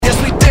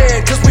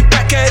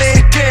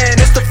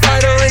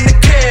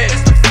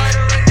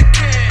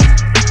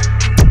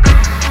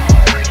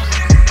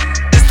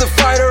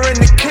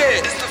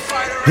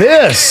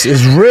This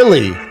is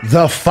really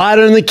the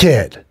fighter and the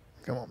kid.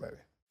 Come on, baby.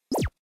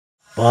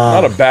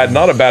 Not a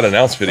bad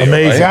announce video.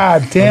 Amazing. Right?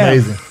 God damn.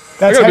 Amazing.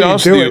 That's I gotta be how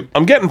honest you with do you. it.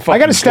 I'm getting fucking I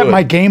got to step good.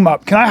 my game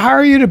up. Can I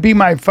hire you to be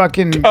my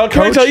fucking coach?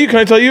 Can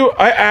I tell you?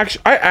 I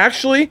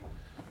actually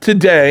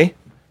today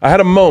I had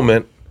a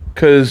moment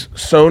because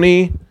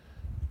Sony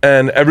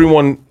and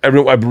everyone I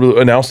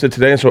announced it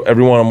today, and so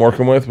everyone I'm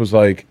working with was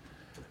like,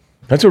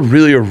 "That's a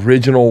really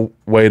original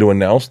way to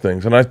announce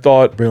things." And I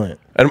thought, Brilliant.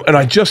 And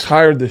I just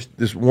hired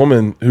this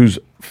woman who's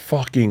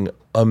fucking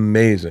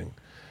amazing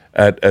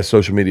at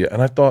social media, and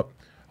I thought,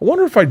 I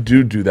wonder if I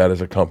do that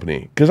as a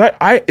company, because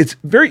it's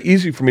very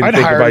easy for me to I'd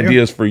think of hire you.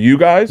 ideas for you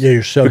guys. Yeah,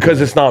 you're so because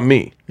good. it's not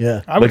me.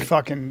 Yeah. I would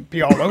fucking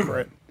be all over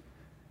it.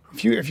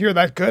 If you're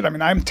that good, I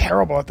mean, I'm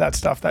terrible at that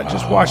stuff. That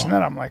just watching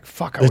that, I'm like,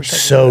 fuck. I wish I It's could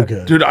so do that.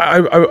 good. Dude,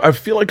 I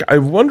feel like I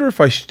wonder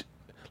if I should.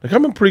 Like,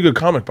 I'm a pretty good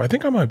comic, but I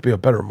think I might be a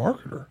better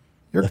marketer.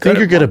 You're I think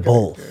you're good at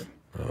marketing,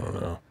 both. dude. I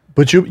don't know.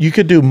 But you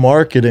could do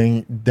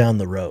marketing down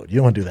the road. You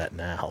don't want to do that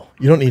now.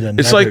 You don't need another.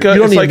 It's like you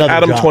don't need another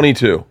Adam job.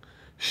 22.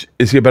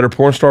 Is he a better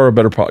porn star or a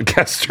better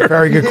podcaster?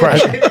 Very good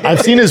question.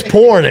 I've seen his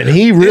porn and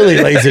he really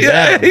lays it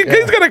down. He's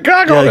got a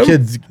cock on The him.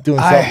 kid's doing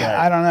something.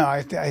 I don't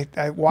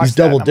know. I watched He's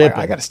that double and I'm like,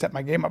 dipping. I got to step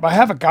my game up. I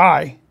have a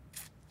guy.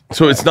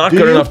 So it's not Do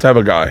good you? enough to have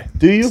a guy.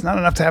 Do you? It's not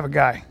enough to have a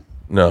guy.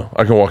 No,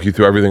 I can walk you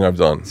through everything I've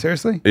done.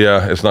 Seriously?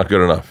 Yeah, it's not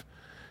good enough.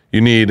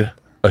 You need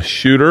a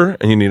shooter,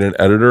 and you need an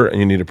editor, and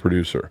you need a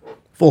producer.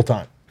 Full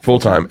time. Full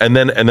time. And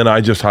then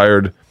I just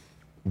hired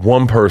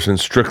one person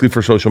strictly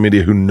for social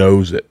media who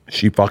knows it.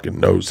 She fucking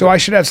knows So it. I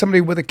should have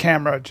somebody with a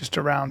camera just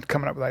around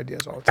coming up with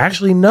ideas all the time.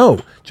 Actually, no.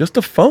 Just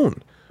a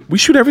phone. We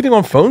shoot everything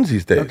on phones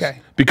these days.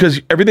 Okay.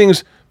 Because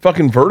everything's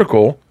fucking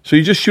vertical, so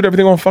you just shoot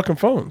everything on fucking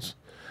phones.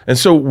 And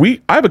so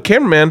I have a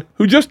cameraman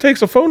who just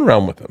takes a phone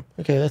around with him.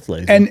 Okay, that's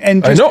lazy. And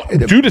I just,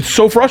 know, dude, it's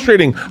so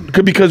frustrating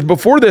because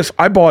before this,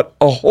 I bought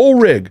a whole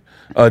rig,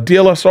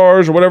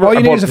 DLSRs or whatever. all you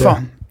I need bought- is a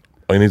phone.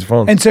 All you need is a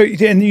phone.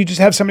 And you just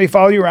have somebody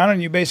follow you around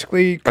and you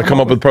basically I come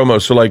up with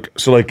promos. So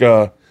like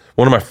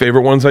one of my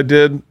favorite ones I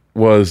did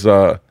was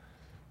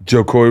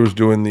Joe Coy was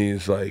doing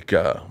these like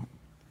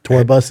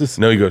tour buses.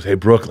 no, he goes, "Hey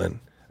Brooklyn,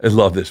 I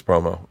love this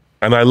promo,"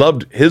 and I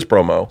loved his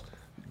promo.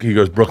 He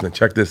goes, "Brooklyn,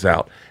 check this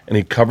out," and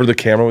he covered the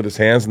camera with his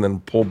hands and then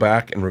pulled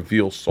back and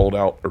revealed sold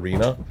out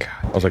arena.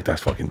 I was like,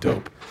 "That's fucking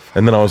dope."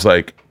 And then I was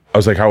like,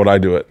 "How would I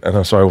do it?"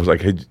 And so I was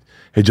like,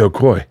 "Hey Joe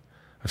Coy,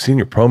 I've seen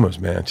your promos,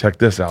 man. Check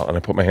this out." And I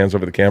put my hands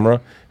over the camera,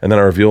 and then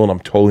I reveal, and I'm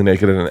totally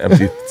naked in an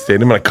empty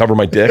stadium, and I cover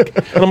my dick,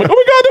 and I'm like, "Oh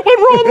my god, that went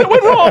wrong! That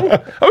went wrong!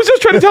 I was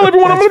just trying to tell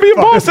everyone I'm going to be in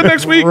Boston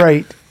next week."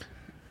 Great.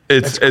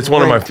 It's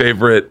one of my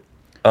favorite.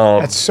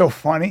 That's so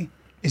funny.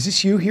 Is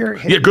this you here?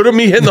 Yeah, go to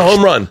me hitting the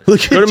home run.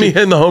 Look at Go to me you.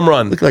 hitting the home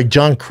run. Look like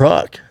John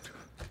Kruk.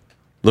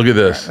 Look at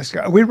this. Let's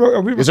go. Are we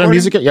recording? Is there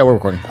music yet? Yeah, we're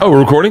recording. Oh,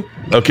 we're recording?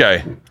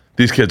 Okay.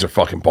 These kids are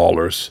fucking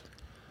ballers.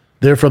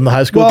 They're from the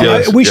high school. Well,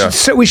 Yes,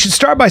 we should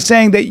start by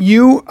saying that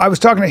I was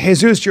talking to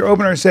Jesus, your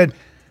opener, said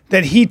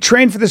that he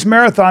trained for this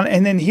marathon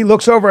and then he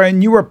looks over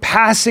and you were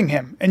passing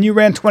him and you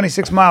ran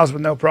 26 miles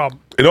with no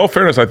problem. In all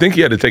fairness, I think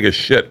he had to take a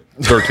shit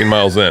 13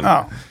 miles in.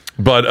 Oh.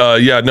 But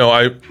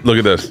look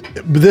at this.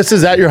 This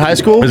is at your high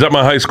school? Is at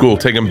my high school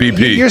taking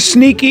BP You're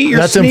sneaky.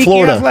 That's in sneaky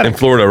Florida. athletic. in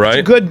Florida,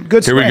 right? Good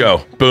Here we swing.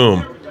 go.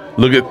 Boom.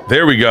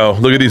 There we go.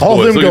 Look at these All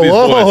boys. of them Look at these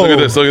go, boys. "Whoa." Look at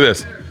this. Look at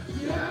this.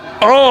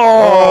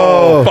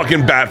 Oh,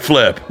 fucking bat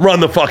flip. Run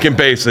the fucking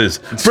bases.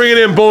 Bring it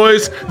in,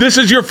 boys. This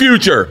is your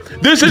future.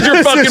 This is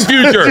your fucking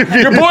future.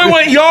 Your boy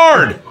went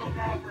yard.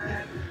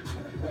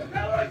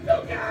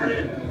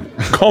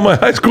 Call my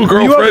high school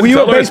girlfriend. were you a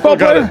tell her I baseball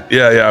still got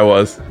player? it. Yeah, I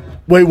was.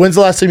 Wait, when's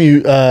the last time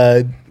you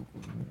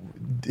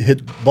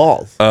hit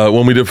balls?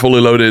 When we did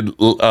Fully Loaded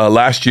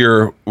last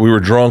year, we were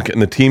drunk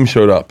and the team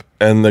showed up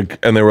and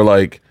they were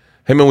like,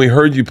 "Hey man, we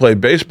heard you play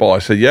baseball." I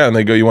said, "Yeah." And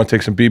they go, "You want to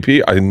take some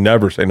BP?" I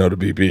never say no to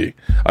BP.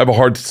 I have a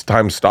hard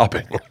time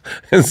stopping.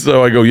 And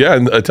so I go, "Yeah."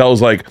 And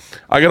Attell's like,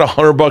 "I got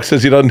 $100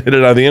 says he doesn't hit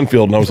it out of the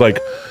infield." And I was like,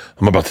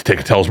 "I'm about to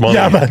take Attell's money."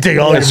 Yeah, I'm about to take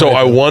all And your so money.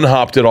 I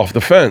one-hopped it off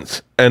the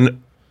fence.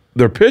 And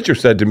their pitcher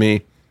said to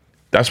me,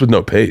 "That's with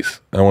no pace."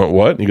 And I went,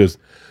 "What?" And he goes,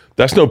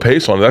 "That's no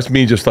pace on it. That's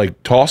me just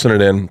like tossing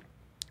it in.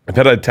 If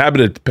I had tabbed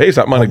it at pace,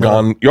 I might have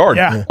gone yard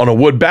Yeah. on a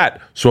wood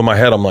bat." So in my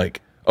head, I'm like,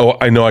 "Oh,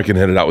 I know I can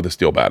hit it out with a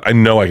steel bat. I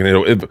know I can hit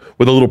it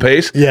with a little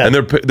pace." Yeah. And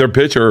their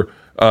pitcher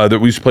that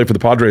we used to play for the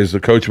Padres, the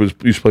coach used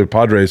to play for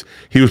Padres.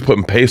 He was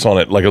putting pace on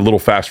it like a little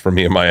fast for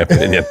me, in my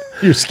opinion.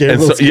 You're scared.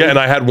 And little so, yeah, scared. and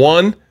I had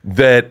one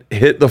that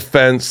hit the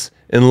fence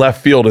in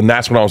left field, and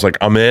that's when I was like,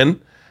 "I'm in.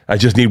 I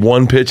just need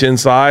one pitch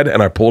inside,"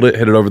 and I pulled it,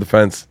 hit it over the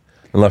fence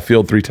in left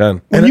field,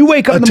 310. When you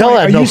wake up in the Attell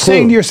morning, had are no you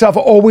saying clue. to yourself,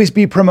 always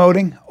be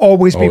promoting?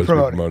 Always be Always been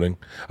promoting.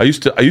 I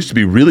used to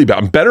be really bad.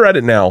 I'm better at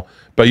it now,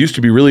 but I used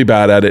to be really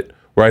bad at it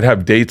where I'd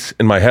have dates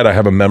in my head, I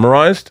have them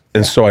memorized,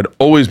 and so I'd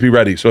always be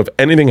ready. So if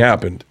anything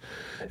happened,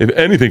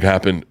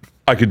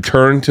 I could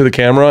turn to the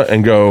camera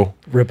and go,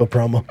 Rip a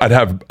promo. I'd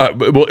have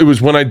well, it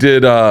was when I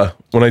did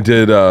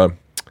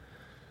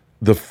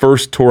the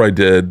first tour I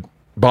did,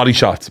 Body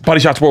Shots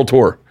World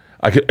Tour.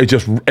 It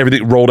just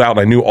everything rolled out and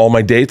I knew all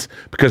my dates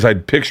because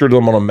I'd pictured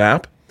them on a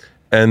map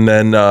and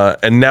then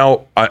and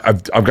now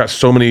I've got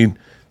so many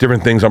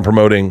different things I'm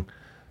promoting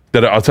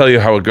that I'll tell you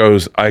how it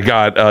goes. I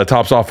got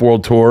Tops Off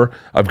World Tour.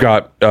 I've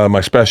got my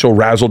special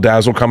Razzle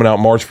Dazzle coming out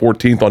March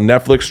 14th on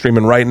Netflix,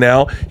 streaming right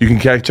now. You can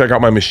check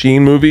out my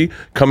Machine movie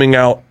coming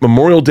out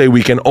Memorial Day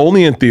weekend,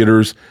 only in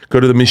theaters. Go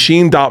to the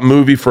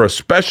machine.movie for a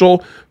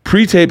special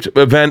pre-taped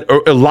event,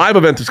 or a live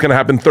event that's going to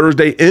happen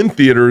Thursday in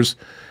theaters.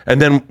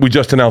 And then we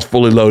just announced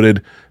Fully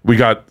Loaded. We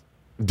got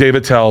Dave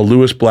Attell,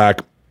 Lewis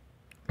Black,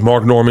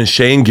 Mark Norman,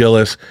 Shane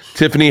Gillis,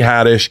 Tiffany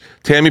Haddish,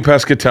 Tammy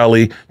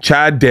Pescatelli,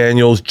 Chad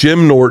Daniels,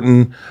 Jim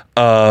Norton,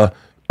 Ralph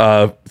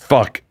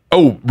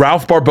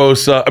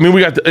Barbosa. I mean,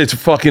 we got it's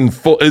fucking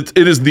full. It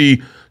is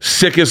the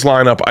sickest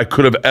lineup I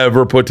could have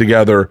ever put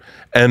together.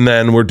 And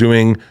then we're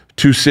doing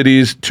 2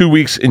 cities, 2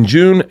 weeks in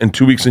June and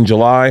 2 weeks in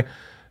July.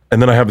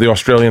 And then I have the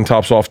Australian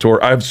Tops Off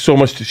tour. I have so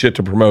much shit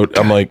to promote.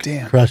 I'm like,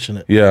 damn. Crushing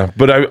it. yeah.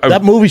 But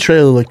that movie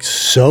trailer looks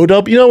so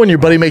dope. You know, when your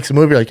buddy makes a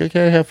movie, you're like,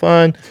 okay, have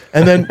fun.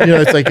 And then, you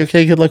know, it's like,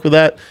 okay, good luck with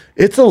that.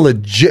 It's a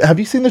legit. Have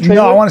you seen the trailer?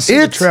 No, I want to see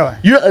the trailer.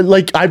 You're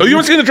like, oh, you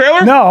haven't seen the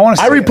trailer? No, I want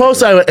to see it.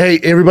 repost. Hey,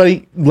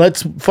 everybody,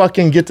 let's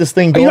fucking get this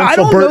thing going. I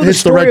don't know the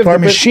story of the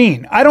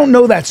machine. I don't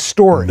know that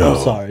story. No.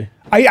 I'm sorry.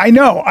 I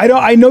know.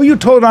 I know you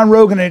told it on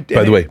Rogan.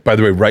 By the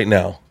way, right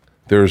now,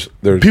 there's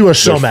people are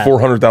so mad.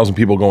 400,000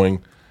 people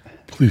going,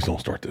 please don't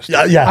start this.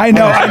 Yeah. I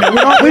know.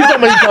 Please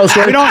don't make me tell the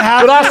story. We don't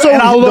have but to, also,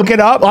 and I'll look it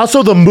up.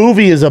 Also, the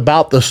movie is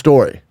about the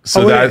story.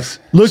 So that's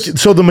look.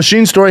 So the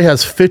Machine story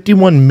has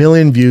 51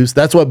 million views.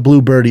 That's what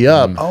blew Birdie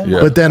up.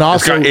 But then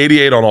also, it's got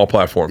 88 on all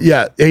platforms.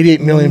 Yeah,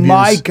 88 million views.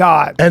 My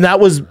God. And that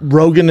was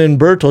Rogan and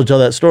Bert told you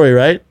that story,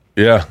 right?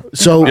 Yeah.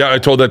 So yeah, I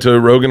told that to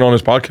Rogan on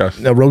his podcast.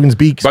 Now Rogan's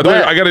beak. By the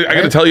way, I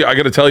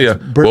gotta tell you.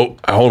 Well,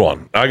 hold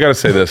on. I gotta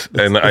say this,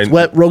 and it's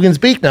wet Rogan's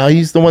beak. Now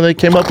he's the one that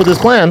came up with this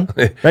plan.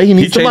 Right? He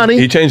needs the money.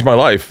 He changed my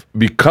life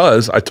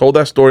because I told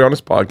that story on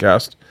his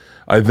podcast.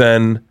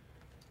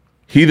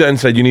 He then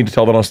said, you need to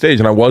tell that on stage,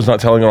 and I was not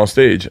telling it on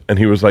stage. And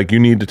he was like, you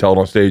need to tell it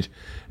on stage.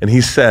 And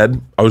he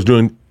said, I was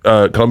doing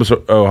Columbus,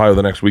 Ohio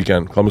the next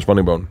weekend, Columbus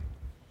Funny Bone.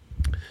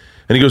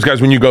 And he goes,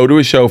 guys, when you go to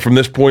a show, from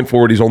this point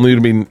forward, he's only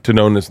to be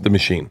known as the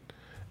Machine.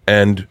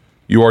 And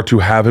you are to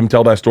have him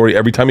tell that story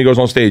every time he goes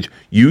on stage.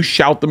 You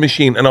shout the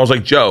Machine. And I was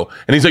like, Joe.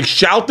 And he's like,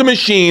 shout the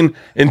Machine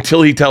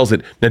until he tells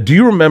it. Now, do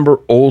you remember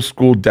old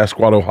school Death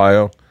Squad,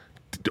 Ohio?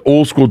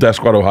 Old school Death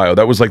Squad, Ohio.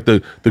 That was like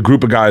the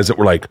group of guys that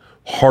were like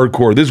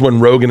hardcore. This is when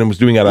Rogan was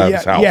doing it out of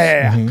his house.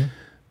 Yeah. Mm-hmm.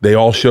 They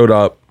all showed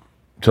up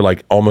to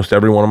like almost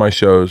every one of my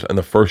shows. And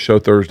the first show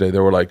Thursday, they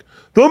were like,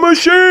 the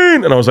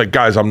Machine. And I was like,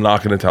 guys, I'm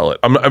not going to tell it.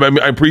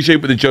 I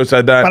appreciate that Joe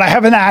said that. But I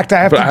have an act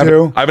I have to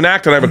do. I have an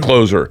act and I have a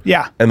closer.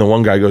 Yeah. And the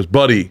one guy goes,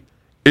 buddy,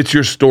 it's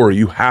your story.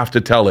 You have to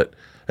tell it.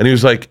 And he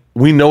was like,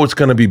 we know it's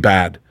going to be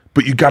bad,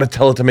 but you got to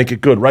tell it to make it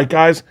good. Right,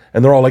 guys?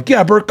 And they're all like,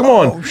 yeah, Bert, come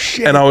on. Oh,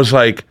 shit. And I was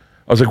like,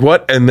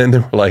 what? And then they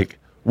were like,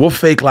 we'll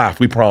fake laugh.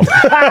 We promise.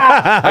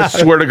 I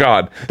swear to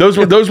God. Those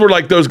were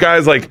like those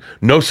guys like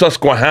No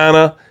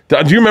Susquehanna.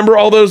 Do you remember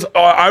all those?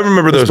 Oh, I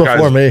remember those guys.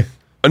 Before me.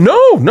 No.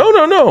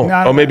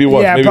 Oh, maybe it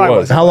was. Yeah, maybe it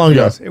was. How long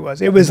ago? It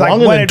was like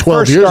Longer when than it 12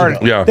 first years started.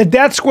 ago. Yeah. The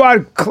Death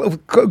Squad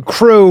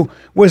crew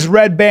was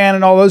Red Band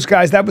and all those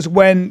guys. That was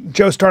when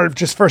Joe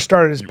first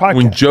started his podcast.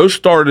 When Joe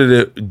started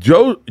it,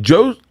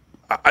 Joe,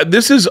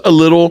 this is a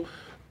little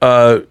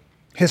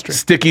history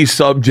sticky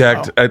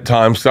subject at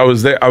times. I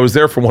was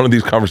there for one of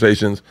these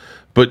conversations.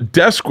 But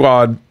Death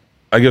Squad,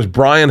 I guess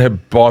Brian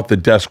had bought the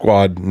Death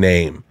Squad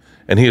name,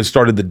 and he had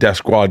started the Death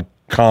Squad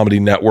Comedy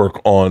Network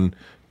on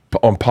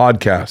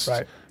podcasts.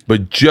 Right.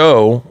 But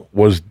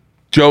Joe's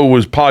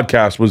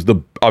podcast was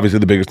obviously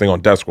the biggest thing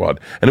on Death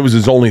Squad, and it was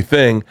his only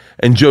thing.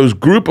 And Joe's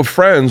group of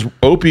friends,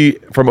 Opie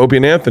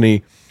and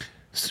Anthony,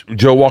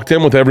 Joe walked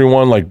in with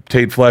everyone like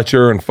Tate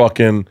Fletcher and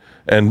fucking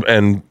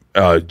and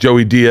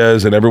Joey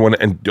Diaz and everyone,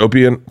 and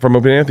Opie from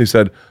Opie and Anthony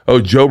said, "Oh,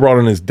 Joe brought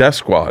in his Death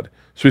Squad."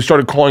 So he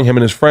started calling him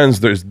and his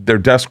friends their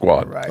Death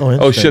Squad. Right.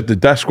 Oh shit, the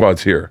Death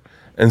Squad's here.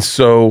 And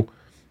so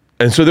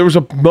there was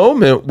a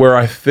moment where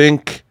I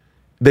think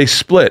they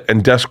split,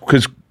 and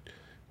because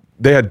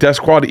they had Death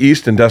Squad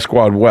East and Death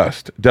Squad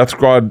West. Death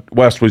Squad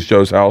West was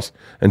Joe's house,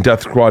 and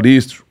Death Squad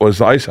East was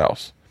the Ice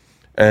House.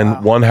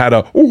 And one had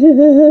a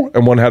ooh,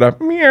 and one had a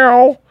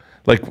meow.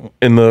 Like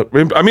I'm a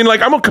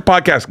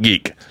podcast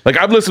geek. Like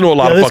I've listened to a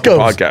lot of fucking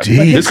podcasts.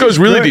 Deep. This goes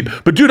really deep.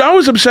 But dude, I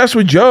was obsessed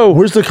with Joe.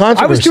 Where's the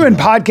controversy? I was doing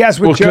podcasts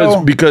with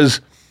Joe.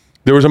 Because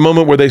there was a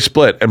moment where they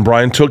split, and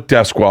Brian took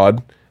Death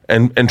Squad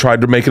and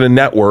tried to make it a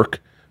network,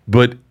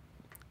 but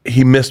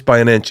he missed by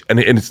an inch, and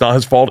it's not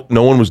his fault.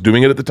 No one was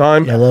doing it at the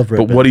time. I love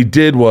Rick. But what he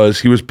did was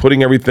he was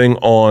putting everything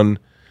on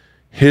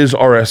his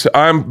RS.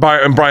 And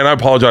Brian, I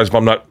apologize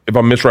if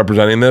I'm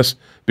misrepresenting this,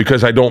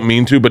 because I don't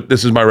mean to, but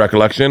this is my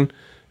recollection.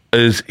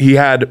 Is he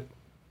had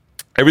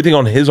everything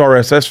on his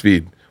RSS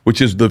feed,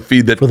 which is the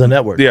feed that for the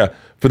network. Yeah,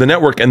 for the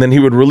network, and then he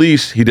would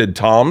release. He did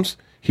Tom's,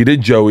 he did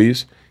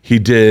Joey's, he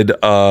did.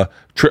 I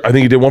think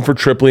he did one for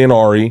Tripoli and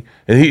Ari,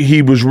 and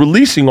he was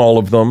releasing all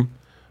of them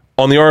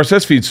on the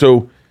RSS feed.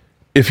 So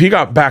if he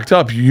got backed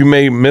up, you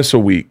may miss a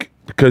week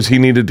because he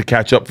needed to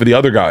catch up for the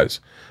other guys,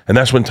 and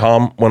that's when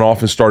Tom went off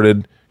and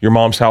started Your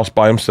Mom's House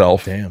by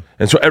himself. Damn.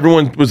 And so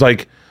everyone was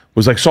like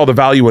saw the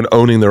value in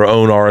owning their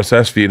own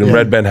RSS feed, and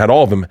Red Ben had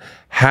all of them.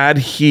 Had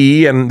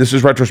he, and this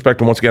is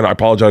retrospective, once again, I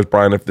apologize,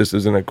 Brian, if this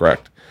isn't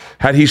correct.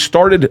 Had he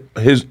started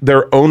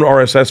their own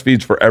RSS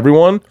feeds for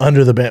everyone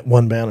under the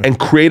one banner and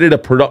created a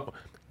product,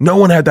 no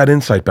one had that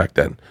insight back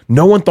then.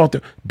 No one thought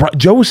that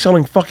Joe was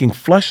selling fucking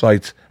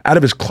fleshlights out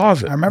of his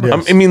closet. I remember.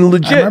 I mean,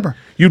 legit.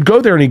 You'd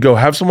go there and he'd go,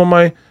 have some of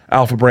my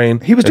Alpha Brain.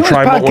 He was doing his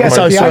podcast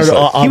at the Ice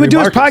House. He would do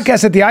his Marcus.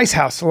 podcast at the Ice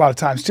House a lot of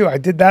times too. I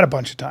did that a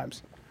bunch of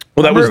times.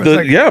 Well, that was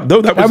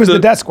that was the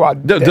Death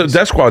Squad. The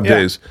Death Squad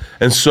days.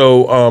 And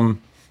so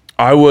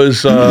I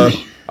was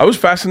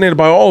fascinated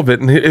by all of it.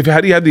 And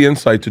had he had the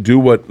insight to do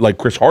what like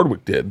Chris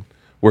Hardwick did,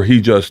 where he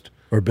just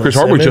Chris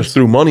Hardwick just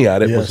threw money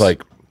at it, was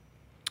like,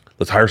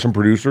 let's hire some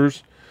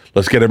producers.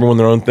 Let's get everyone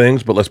their own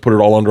things, but let's put it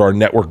all under our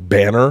network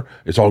banner.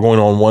 It's all going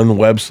on one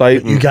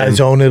website. You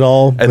guys own it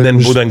all. And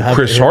then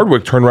Chris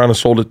Hardwick turned around and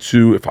sold it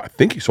to, I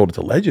think he sold it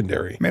to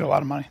Legendary. Made a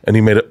lot of money. And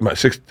he made it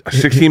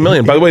 16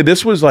 million. By the way,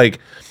 this is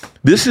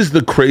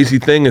the crazy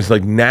thing is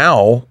like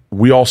now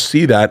we all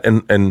see that.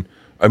 And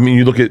I mean,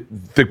 you look at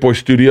Thick Boy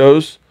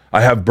Studios. I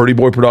have Birdie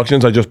Boy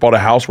Productions. I just bought a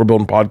house. We're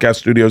building podcast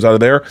studios out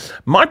of there.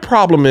 My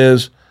problem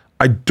is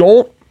I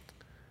don't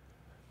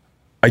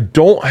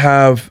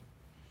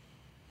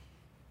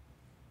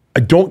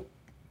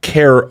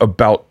care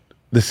about,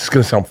 this is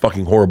going to sound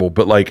fucking horrible,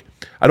 but like,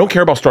 I don't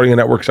care about starting a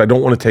network because I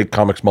don't want to take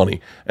comics money.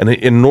 And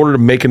in order to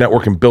make a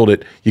network and build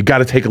it, you got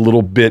to take a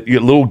little bit,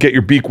 get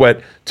your beak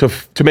wet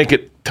to make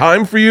it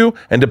time for you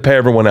and to pay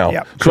everyone out.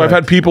 Yep, so I've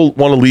had people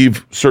want to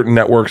leave certain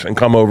networks and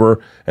come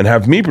over and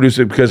have me produce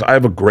it because I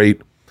have a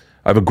great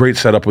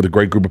setup with a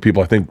great group of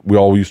people. I think we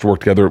all used to work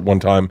together at one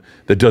time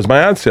that does my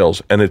ad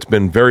sales, and it's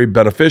been very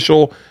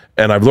beneficial.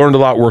 And I've learned a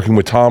lot working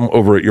with Tom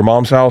over at Your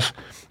Mom's House.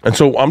 And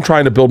so I'm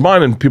trying to build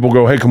mine, and people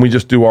go, hey, can we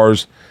just do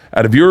ours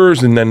out of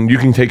yours, and then you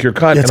can take your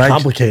cut? It's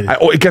complicated.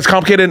 It gets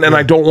complicated, and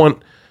I don't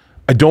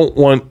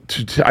want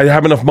to. I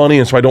have enough money,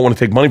 and so I don't want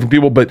to take money from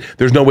people. But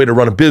there's no way to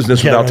run a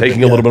business without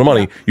taking a little bit of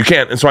money. You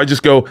can't, and so I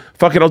just go,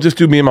 fuck it. I'll just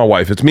do me and my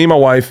wife. It's me and my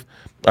wife.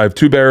 I have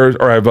two bears,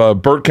 or I have a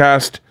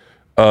Bertcast,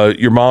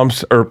 Your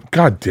Mom's, or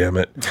God damn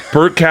it,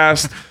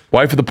 Bertcast,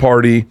 Wife of the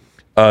Party,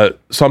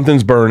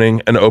 Something's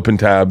Burning, and Open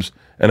Tabs,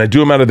 and I do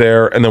them out of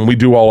there, and then we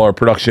do all our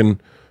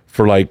production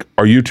for like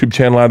our YouTube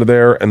channel out of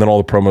there, and then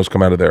all the promos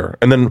come out of there.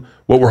 And then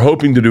what we're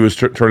hoping to do is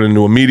turn it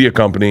into a media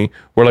company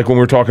where, like when we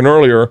were talking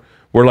earlier,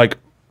 we're like,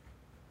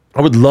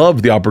 I would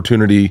love the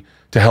opportunity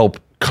to help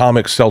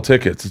comics sell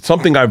tickets. It's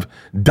something I've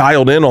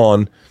dialed in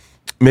on,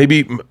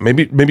 maybe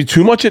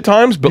too much at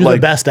times, but You're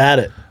like the best at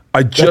it.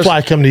 That's why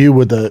I come to you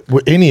with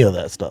any of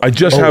that stuff.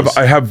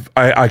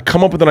 I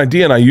come up with an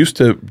idea, and I used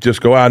to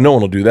just go, no one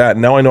will do that.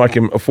 And now I know I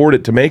can afford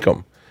it to make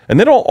them, and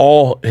they don't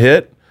all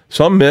hit.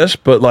 Some miss,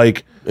 but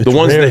like the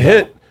ones that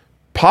hit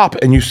pop,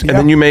 and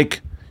then you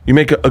make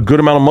a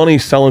good amount of money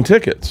selling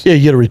tickets. Yeah,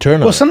 you get a return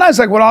on it. Well, sometimes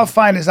like what I'll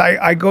find is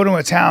I go to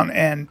a town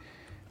and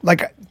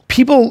like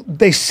people,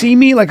 they see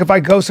me, like if I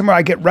go somewhere,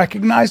 I get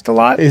recognized a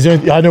lot.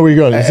 I know where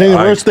you're going. Is there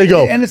worse? They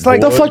go, and it's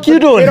like, what the fuck you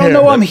doing here? They don't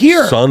know I'm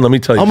here. Son, let me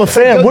tell you. I'm a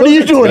fan. What are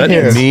you doing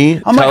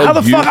here? I'm like, how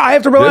the fuck I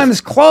have to rely on this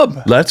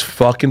club? Let's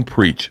fucking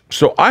preach.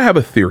 So I have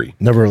a theory.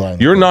 Never rely on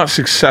You're not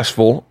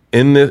successful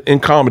in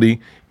comedy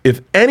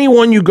if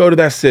anyone you go to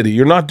that city,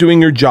 you're not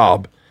doing your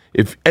job.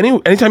 If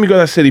anytime you go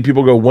to that city,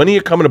 people go, when are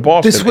you coming to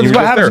Boston? This is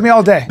what happens to me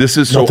all day. This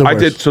is so I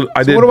did. So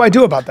I did. What do I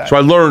do about that? So I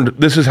learned.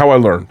 This is how I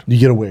learned. You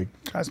get a wig.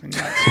 Drives me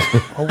nuts.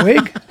 A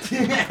wig?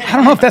 I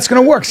don't know if that's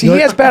going to work. See, he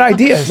has bad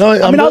ideas. No,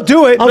 I'll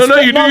do it. No,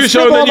 you do your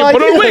show and then you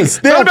put on a wig.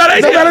 That's not a bad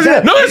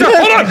idea. No, that's not.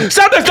 Hold on.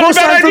 Stop. That's not a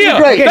bad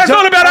idea. That's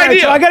not a bad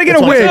idea. I got to get a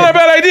wig. That's not a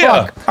bad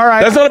idea. All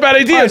right. That's not a bad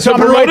idea. So to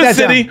promote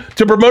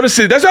a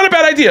city. That's not a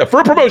bad idea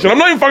for a promotion. I'm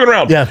not even fucking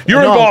around. Yeah.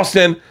 You're in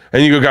Boston,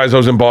 and you go, guys, I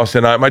was in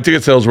Boston. My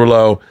ticket sales were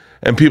low.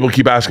 And people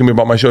keep asking me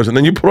about my shows. And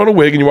then you put on a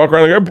wig and you walk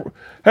around and go,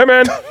 hey,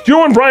 man, do you know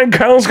when Brian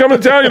Callen's coming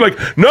to town? You're like,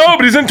 no,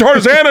 but he's in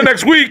Tarzana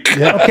next week.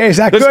 Yeah. Okay, is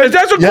that good?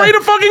 That's a great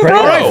fucking promo.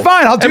 All right,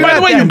 fine, I'll do that. And by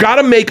the way, you got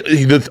to make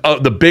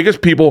the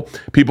biggest people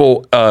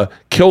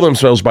kill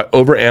themselves by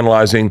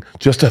overanalyzing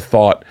just a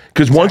thought.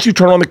 Because once you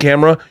turn on the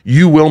camera,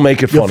 you will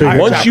make it funny.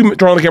 Once you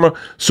turn on the camera.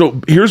 So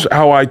here's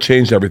how I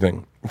changed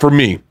everything for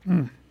me.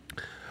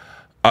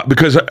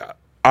 Because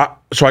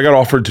so I got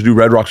offered to do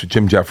Red Rocks with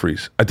Jim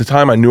Jeffries. At the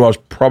time, I knew I was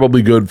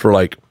probably good for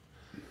like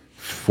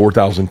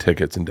 4,000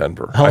 tickets in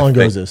Denver. How long ago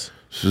is this?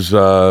 This is,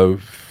 I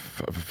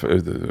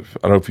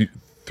don't know,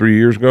 3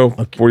 years ago,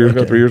 4 years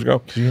ago, 3 years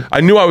ago. I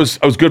knew I was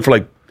good for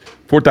like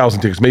 4,000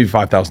 tickets, maybe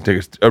 5,000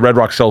 tickets. Red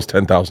Rock sells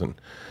 10,000.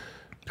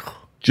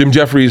 Jim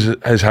Jeffries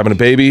is having a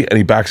baby, and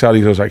he backs out.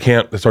 He goes, I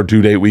can't. That's our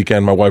due date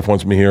weekend. My wife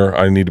wants me here.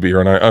 I need to be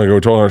here. And I go,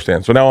 totally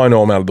understand. So now I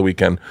know I'm out of the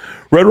weekend.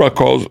 Red Rock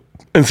calls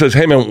and says,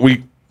 hey, man,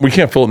 we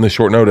can't fill it in this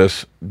short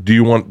notice. Do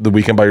you want the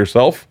weekend by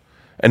yourself?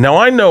 And now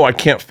I know I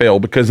can't fail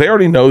because they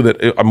already know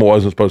that I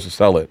wasn't supposed to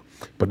sell it.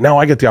 But now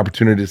I get the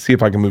opportunity to see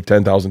if I can move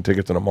 10,000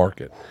 tickets in a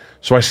market.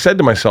 So I said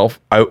to myself,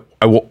 I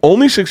will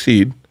only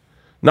succeed,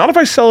 not if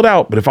I sell it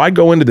out, but if I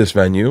go into this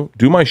venue,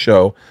 do my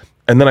show,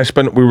 and then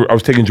I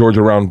was taking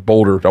Georgia around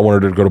Boulder. I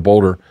wanted her to go to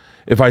Boulder.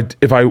 If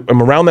I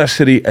am around that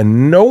city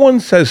and no one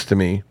says to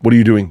me, "What are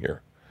you doing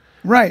here?"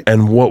 Right.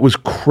 And what was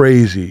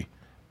crazy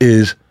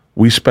is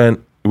we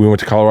went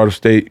to Colorado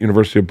State,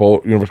 University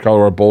of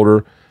Colorado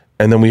Boulder,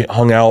 and then we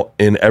hung out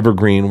in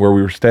Evergreen where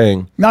we were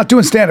staying. Not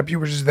doing stand-up. You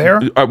were just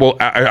there?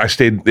 I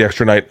stayed the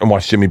extra night and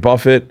watched Jimmy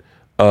Buffett.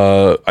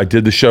 I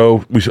did the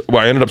show.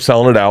 I ended up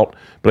selling it out,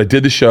 but I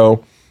did the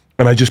show,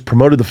 and I just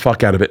promoted the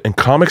fuck out of it. And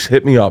comics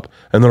hit me up,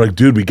 and they're like,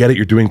 "Dude, we get it.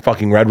 You're doing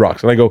fucking Red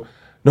Rocks." And I go,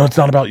 "No, it's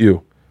not about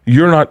you.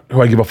 You're not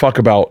who I give a fuck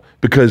about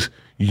because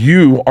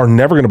you are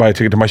never going to buy a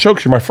ticket to my show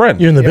because you're my friend.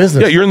 You're in the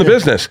business. Yeah, you're in the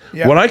business.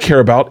 Yeah. What I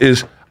care about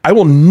is I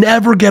will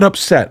never get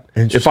upset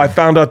if I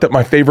found out that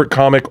my favorite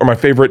comic or my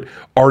favorite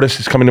artist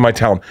is coming to my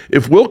town.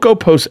 If Wilco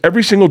posts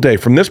every single day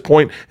from this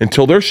point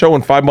until their show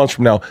in 5 months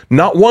from now,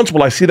 not once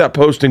will I see that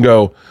post and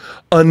go,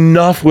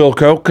 enough,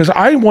 Wilco, because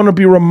I want to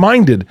be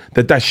reminded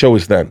that show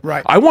is then.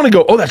 Right. I want to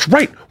go, oh, that's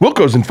right.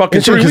 Wilco's in fucking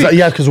 3 weeks.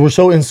 Yeah, because we're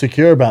so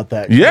insecure about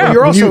that. Yeah. Well,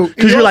 you're also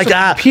Because you're like,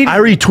 I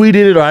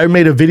retweeted it or I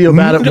made a video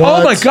about it once.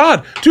 Oh my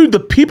God. Dude, the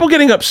people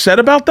getting upset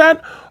about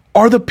that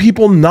are the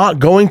people not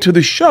going to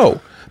the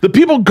show. The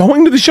people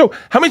going to the show.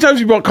 How many times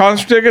you bought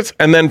concert tickets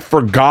and then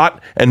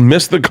forgot and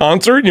missed the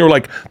concert and you were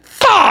like,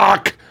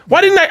 fuck.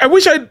 Why didn't I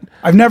wish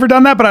I've never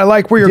done that, but I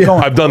like where you're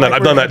going. I've done that.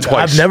 I've done that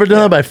twice. I've never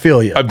done that, but I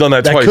feel you. I've done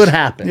that twice. That could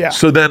happen. Yeah.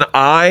 So then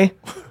I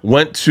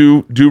went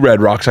to do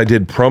Red Rocks. I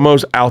did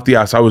promos out the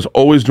ass. I was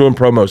always doing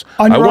promos.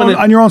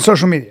 On your own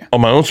social media. On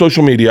my own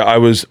social media. I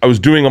was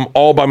doing them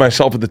all by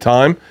myself at the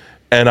time.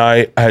 And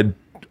I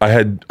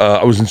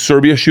was in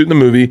Serbia shooting the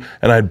movie,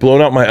 and I had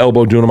blown out my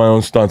elbow doing my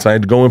own stunts. I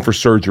had to go in for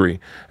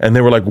surgery, and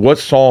they were like, "What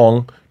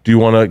song do you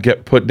want to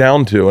get put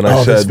down to?" And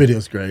I said, "This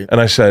video's great."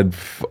 And I said,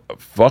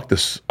 "Fuck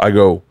this." I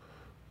go,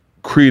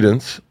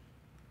 Credence,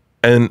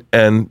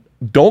 and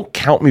don't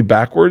count me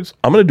backwards.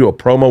 I'm gonna do a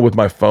promo with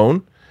my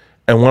phone,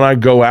 and when I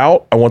go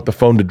out, I want the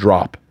phone to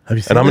drop. Have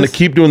you seen and I'm this? gonna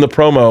keep doing the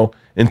promo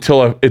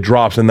until it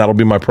drops, and that'll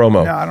be my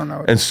promo. No, I don't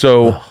know. And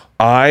so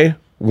I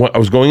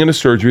was going into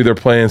surgery. They're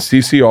playing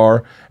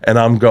CCR, and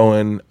I'm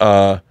going.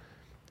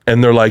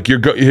 And they're like, "You're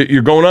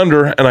going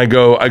under," and I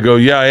go,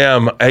 "Yeah, I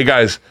am." Hey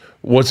guys,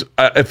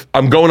 if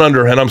I'm going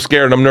under and I'm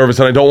scared and I'm nervous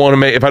and I don't want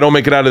to if I don't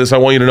make it out of this, I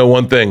want you to know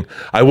one thing: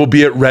 I will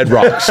be at Red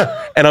Rocks,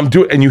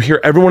 and you hear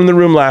everyone in the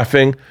room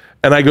laughing.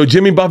 And I go,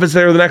 Jimmy Buffett's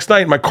there the next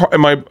night. And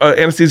my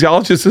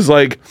anesthesiologist is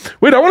like,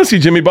 "Wait, I want to see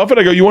Jimmy Buffett."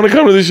 I go, "You want to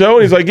come to the show?"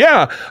 And he's like,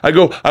 "Yeah." I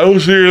go, "I will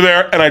see you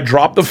there." And I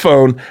drop the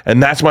phone,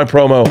 and that's my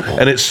promo,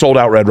 and it sold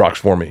out Red Rocks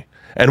for me.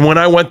 And when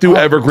I went through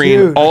Evergreen,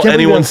 dude, all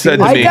anyone said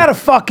to me, I gotta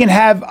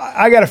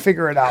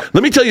figure it out.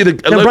 let me tell you the.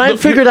 Can Brian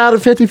figure it out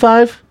at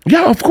 55?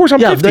 Yeah, of course.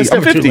 I'm 50. That's I'm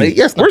never too 50. late.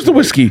 Yes, Where's the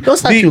whiskey?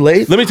 That's not too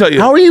late. Let me tell you.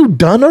 How are you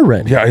done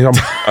already? Yeah,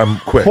 I'm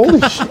quick.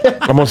 Holy shit.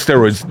 I'm on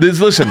steroids.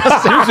 Listen,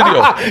 here's the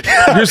deal.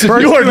 Here's the deal.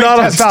 You are not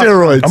on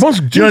steroids. I'm on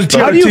You're on TFATK.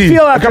 How do you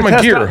feel I after got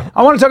my gear.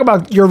 I want to talk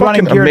about your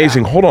running Fucking gear.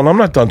 amazing. Now. Hold on, I'm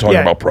not done talking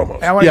Yeah. about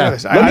promos. I want to Yeah. know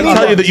this. Let me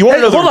tell you that you want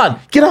to know. Hold on.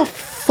 Get a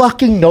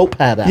fucking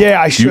notepad out. Yeah,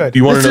 I should.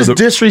 You want This to know is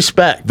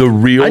disrespect. the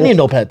real. I need a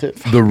notepad too.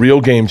 The real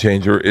game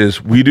changer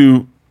is we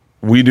do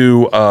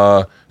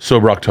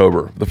Sober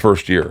October the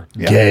first year.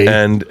 Gay.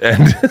 And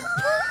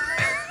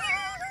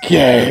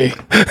Gay.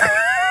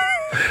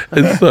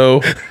 and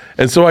so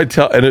I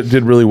tell, and it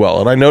did really well.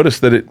 And I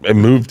noticed that it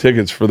moved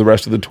tickets for the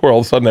rest of the tour. All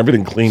of a sudden,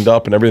 everything cleaned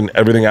up and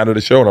everything out of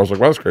the show. And I was like,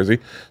 wow, that's crazy.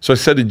 So I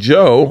said to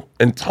Joe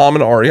and Tom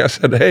and Ari, I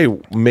said, hey,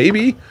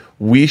 maybe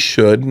we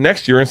should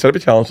next year, instead of a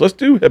challenge, let's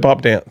do hip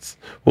hop dance.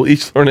 We'll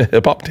each learn a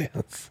hip hop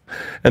dance,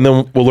 and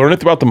then we'll learn it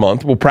throughout the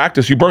month. We'll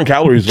practice. You burn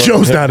calories.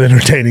 Joe's not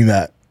entertaining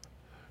that.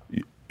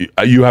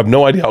 You have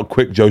no idea how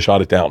quick Joe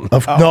shot it down.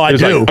 No, I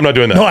He's do. like, I'm not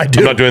doing that. No, I do.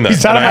 I'm not doing that.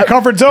 He's out of And my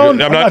comfort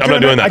zone. I'm not doing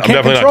that. I I'm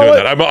can't definitely not control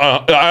doing it.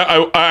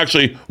 that. I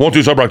actually won't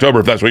do Sober October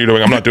if that's what you're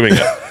doing. I'm not doing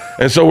it.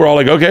 And so we're all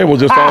like, okay, we'll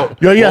just all.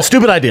 Yeah,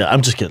 stupid idea.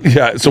 I'm just kidding.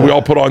 Yeah, so we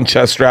all put on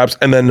chest straps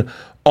and then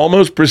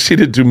almost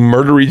proceeded to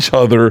murder each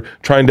other,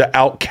 trying to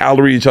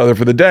out-calorie each other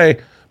for the day.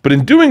 But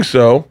in doing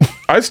so,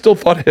 I still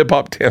thought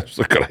hip-hop dance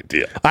was a good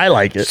idea. I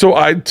like it. So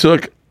I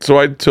took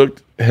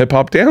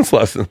hip-hop dance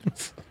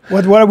lessons.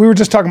 What we were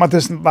just talking about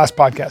this in the last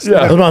podcast.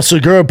 Yeah. Hold on,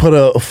 Segura put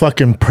a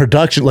fucking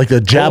production like the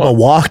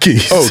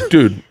Jabberwockies. Oh,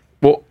 dude.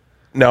 Well,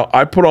 now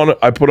I took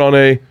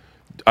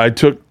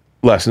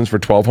lessons for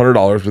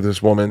 $1,200 with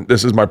this woman.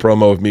 This is my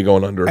promo of me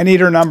going under. I need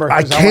her number.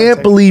 I 'cause wanna can't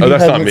take- believe you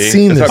that's not haven't me.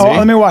 seen That's this. not Oh, me.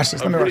 let me watch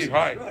this. I'm pretty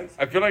high.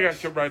 I feel like I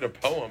should write a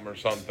poem or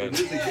something.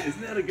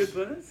 Isn't that a good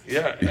buzz?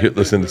 Yeah. You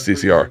listen to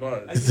CCR.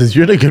 Says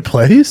you're in a good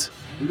place.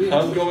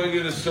 I'm going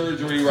into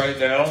surgery right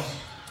now.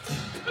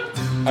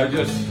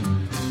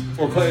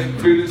 We're playing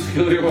Credence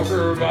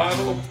Clearwater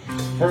Revival.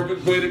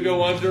 Perfect way to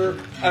go under.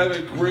 I have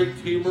a great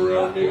team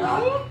around me.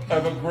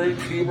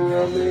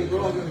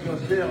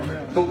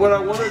 But what I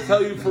want to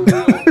tell you for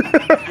real,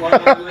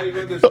 while I'm laying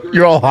on this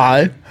You're all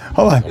high.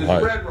 Hold on. is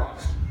high. Red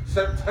Rocks,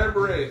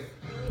 September 8th.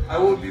 I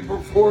will be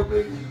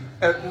performing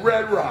at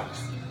Red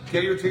Rocks.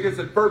 Get your tickets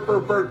at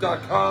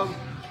BertBertBert.com.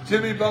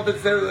 Jimmy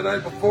Buffett's there the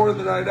night before and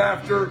the night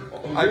after.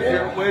 I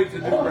can't wait to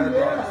do Red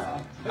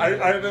Rocks.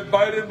 I've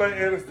invited my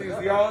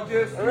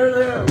anesthesiologist.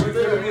 He's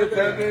going to be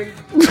attending.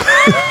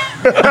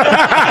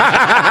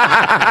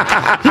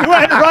 You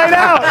went right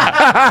out.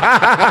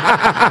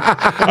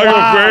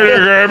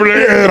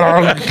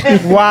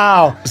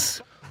 Wow.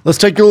 Let's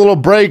take a little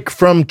break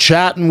from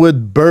chatting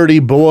with Bertie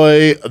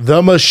Boy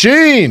the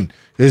Machine.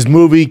 His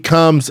movie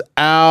comes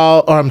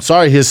out, or I'm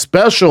sorry, his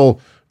special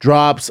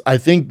drops, I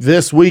think,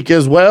 this week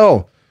as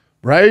well,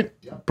 right?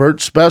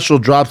 Bert's special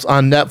drops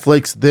on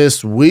Netflix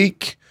this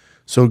week.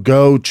 So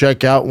go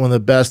check out one of the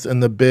best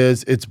in the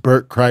biz. It's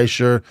Bert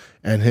Kreischer,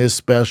 and his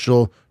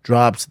special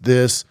drops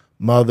this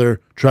mother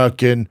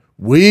trucking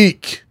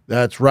week.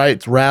 That's right.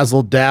 It's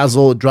Razzle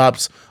Dazzle. It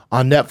drops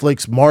on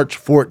Netflix March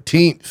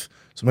 14th.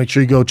 So make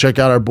sure you go check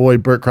out our boy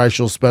Bert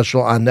Kreischer's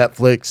special on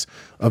Netflix,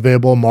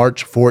 available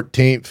March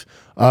 14th.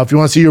 If you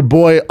want to see your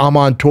boy, I'm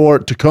on tour,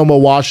 Tacoma,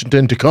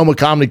 Washington, Tacoma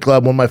Comedy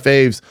Club, one of my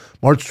faves,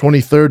 March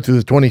 23rd through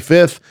the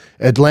 25th.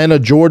 Atlanta,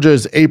 Georgia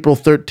is April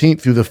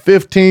 13th through the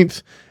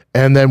 15th.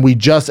 And then we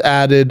just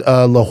added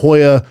La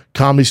Jolla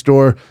Comedy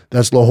Store.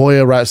 That's La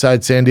Jolla right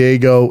outside San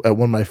Diego at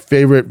one of my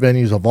favorite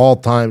venues of all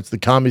time. It's the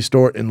Comedy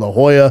Store in La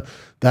Jolla.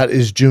 That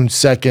is June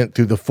 2nd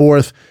through the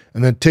 4th.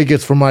 And then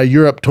tickets for my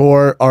Europe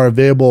tour are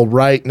available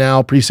right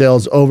now. Pre-sale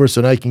is over,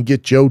 so now you can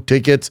get your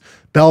tickets.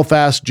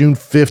 Belfast, June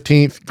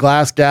 15th.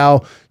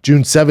 Glasgow,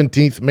 June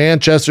 17th.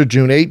 Manchester,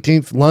 June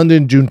 18th.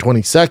 London, June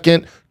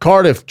 22nd.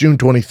 Cardiff, June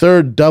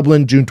 23rd.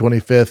 Dublin, June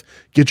 25th.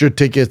 Get your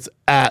tickets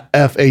at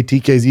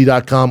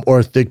fatkz.com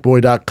or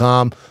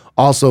thickboy.com.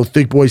 Also,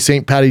 Thickboy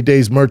St. Patty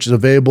Day's merch is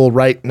available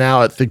right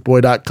now at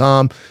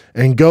thickboy.com.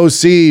 And go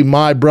see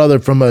my brother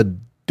from a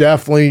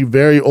definitely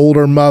very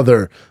older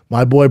mother.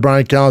 My boy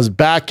Brian Callen is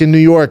back in New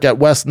York at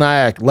West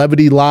Nyack,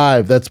 Levity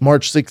Live. That's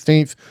March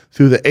 16th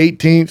through the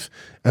 18th.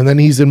 And then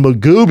he's in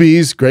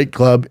Magooby's, great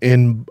club,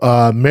 in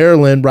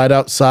Maryland, right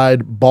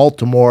outside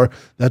Baltimore.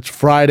 That's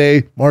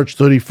Friday, March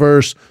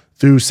 31st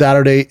through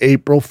Saturday,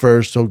 April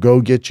 1st. So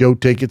go get your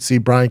tickets. See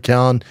Brian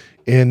Callen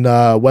in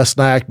West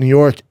Nyack, New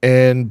York,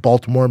 and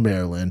Baltimore,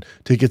 Maryland.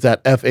 Tickets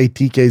at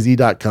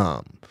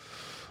fatkz.com.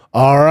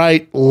 All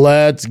right,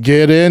 let's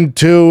get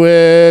into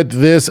it.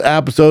 This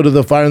episode of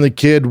The Fire and the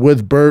Kid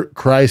with Bert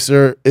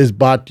Kreischer is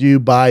brought to you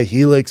by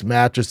Helix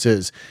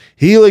Mattresses.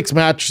 Helix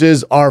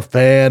Mattresses are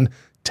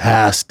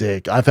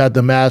fantastic. I've had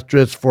the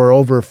mattress for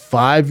over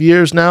 5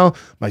 years now.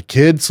 My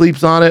kid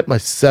sleeps on it. My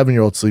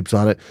 7-year-old sleeps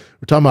on it.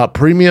 We're talking about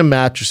premium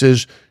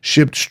mattresses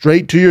shipped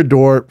straight to your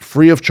door,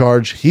 free of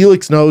charge.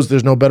 Helix knows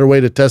there's no better way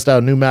to test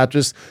out a new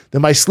mattress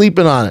than by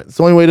sleeping on it. It's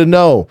the only way to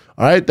know.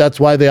 All right, that's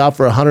why they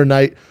offer a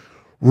 100-night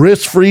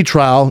risk-free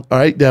trial. All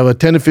right, they have a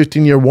 10 to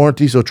 15-year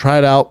warranty, so try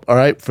it out. All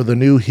right, for the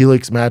new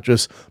Helix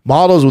mattress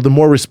models with a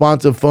more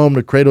responsive foam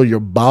to cradle your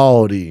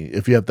body.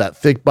 If you have that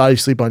thick body,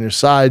 sleep on your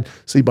side,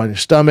 sleep on your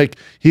stomach.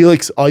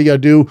 Helix, all you gotta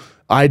do,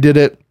 I did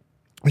it.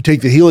 We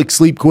take the Helix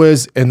sleep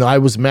quiz, and I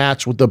was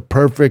matched with the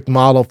perfect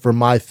model for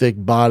my thick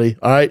body.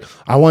 All right,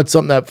 I want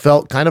something that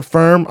felt kind of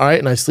firm. All right,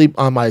 and I sleep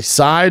on my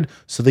side,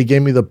 so they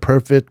gave me the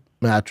perfect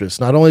mattress.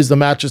 Not only is the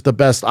mattress the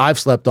best I've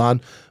slept on,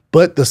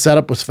 but the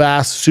setup was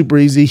fast, super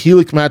easy.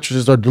 Helix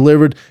mattresses are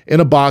delivered in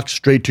a box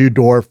straight to your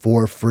door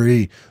for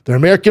free. They're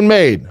American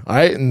made, all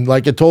right? And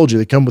like I told you,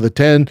 they come with a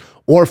 10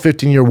 or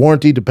 15-year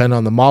warranty, depending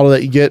on the model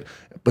that you get.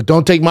 But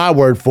don't take my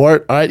word for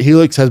it, all right?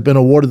 Helix has been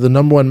awarded the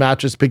 #1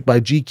 mattress picked by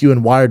GQ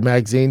and Wired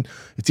magazine.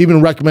 It's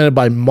even recommended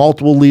by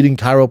multiple leading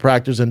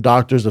chiropractors and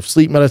doctors of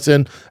sleep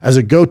medicine as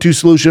a go-to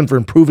solution for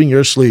improving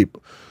your sleep.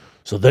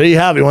 So there you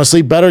have it. You want to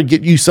sleep better?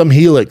 Get you some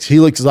Helix.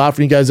 Helix is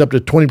offering you guys up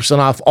to 20%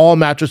 off all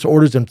mattress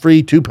orders and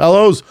free 2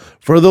 pillows.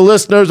 For the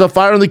listeners of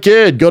Fire and the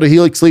Kid, go to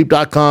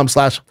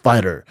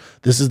helixsleep.com/fighter.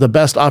 This is the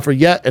best offer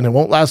yet, and it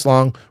won't last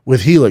long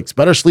with Helix.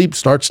 Better sleep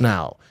starts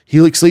now.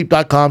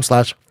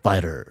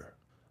 helixsleep.com/fighter.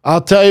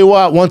 I'll tell you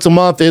what, once a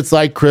month, it's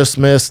like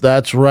Christmas.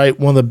 That's right.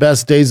 One of the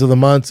best days of the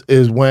month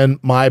is when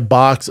my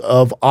box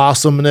of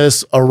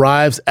awesomeness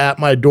arrives at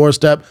my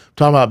doorstep. I'm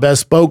talking about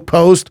Bespoke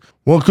Post.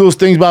 One of the coolest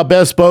things about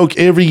Bespoke,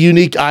 every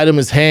unique item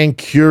is hand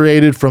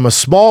curated from a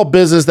small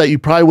business that you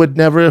probably would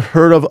never have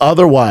heard of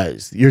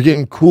otherwise. You're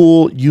getting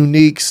cool,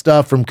 unique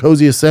stuff from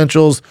cozy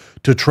essentials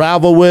to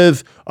travel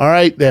with. All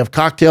right, they have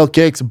cocktail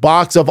kicks.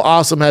 Box of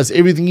Awesome has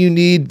everything you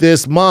need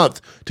this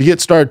month. To get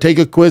started, take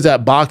a quiz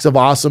at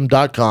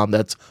boxofawesome.com.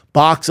 That's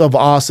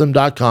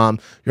boxofawesome.com.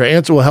 Your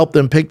answer will help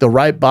them pick the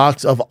right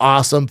box of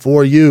awesome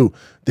for you.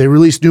 They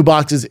release new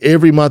boxes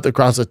every month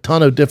across a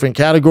ton of different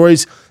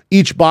categories.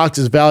 Each box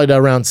is valued at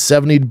around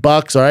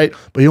 $70, all right?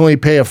 But you only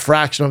pay a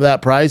fraction of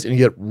that price, and you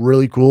get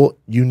really cool,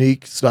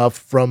 unique stuff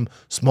from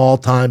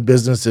small-time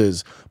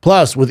businesses.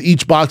 Plus, with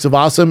each box of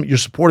Awesome, you're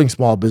supporting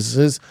small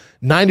businesses.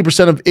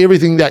 90% of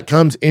everything that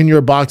comes in your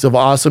box of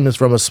Awesome is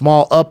from a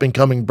small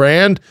up-and-coming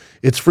brand.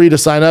 It's free to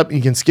sign up.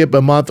 You can skip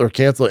a month or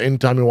cancel it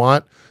anytime you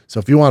want. So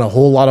if you want a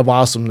whole lot of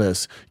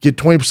awesomeness, get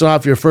 20%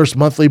 off your first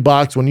monthly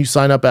box when you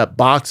sign up at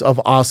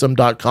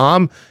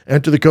boxofawesome.com.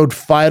 Enter the code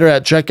FIGHTER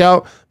at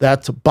checkout.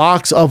 That's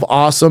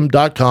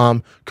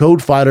boxofawesome.com.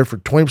 Code FIGHTER for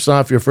 20%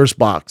 off your first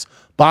box.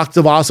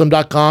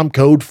 Boxofawesome.com.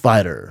 Code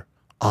FIGHTER.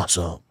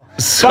 Awesome.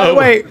 So,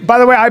 By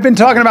the way, I've been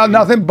talking about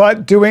nothing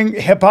but doing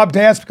hip hop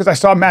dance because I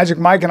saw Magic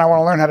Mike and I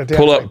want to learn how to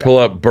dance. pull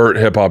up Bert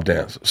hip hop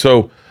dance.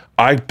 So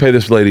I pay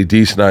this lady,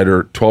 D.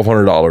 Snyder,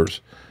 $1,200,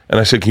 and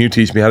I said, "Can you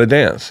teach me how to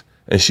dance?"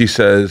 And she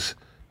says,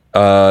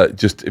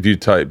 "Just if you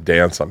type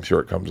dance, I'm sure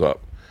it comes up."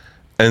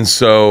 And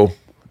so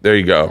there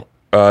you go.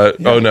 Oh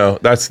no,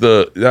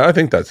 I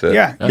think that's it.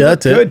 Yeah,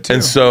 that's it. good too.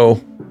 And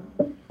so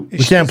We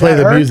can't play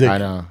the music. I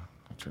know.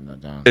 I'll turn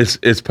that down.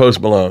 it's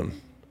Post Malone.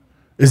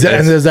 Is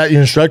that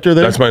your instructor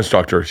there? That's my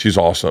instructor. She's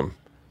awesome.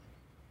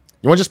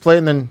 You want to just play it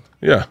and then?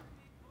 Yeah.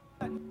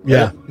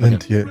 yeah.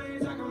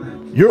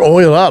 You're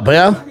oiled up,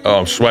 yeah. Oh,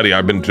 I'm sweaty.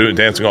 I've been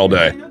dancing all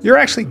day. You're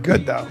actually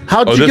good though,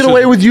 How'd you this get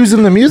away is- with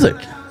using the music?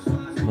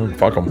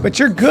 Fuck them. but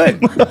you're good.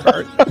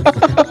 Bert.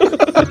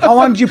 How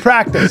long did you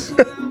practice?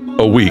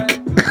 A week.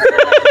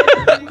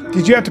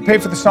 Did you have to pay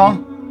for the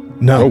song?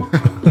 No.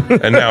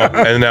 And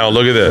now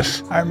look at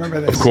this. I remember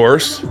this. Of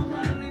course.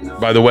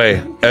 By the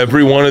way,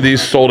 every one of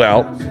these sold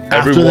out.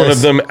 Every After one this.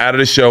 of them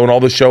added a show, and all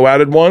the show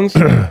added ones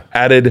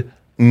added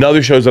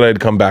another shows that I had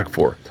come back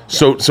for.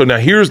 So now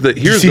here's the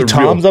see real-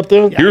 Tom's up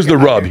there? Here's the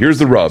rub. Here's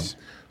the rub.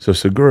 So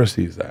Segura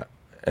sees that,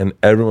 and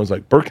everyone's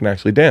like, "Bert can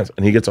actually dance,"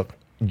 and he gets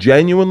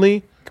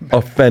genuinely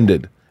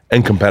offended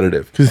and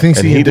competitive 'Cause he thinks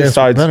and he can dance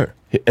better.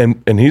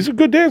 And he's a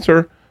good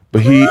dancer,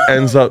 but he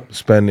ends up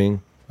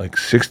spending like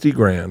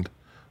 $60,000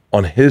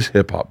 on his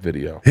hip hop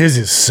video. His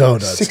is so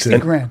nuts. 60 too.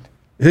 grand.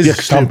 His Yeah,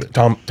 is stupid.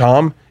 Tom,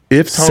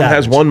 if Tom has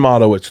Savage. one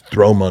motto, it's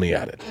throw money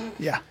at it.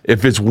 Yeah.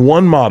 If it's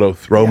one motto,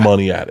 throw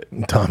money at it.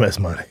 Tom has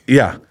money.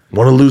 Yeah.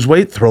 Want to lose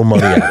weight? Throw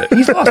money at it.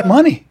 He's lost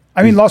money.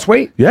 I mean, lost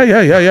weight. Yeah.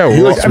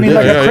 looks I mean,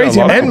 like a crazy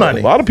lot amount. of And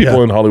money. A lot of people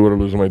Yeah. in Hollywood are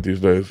losing weight these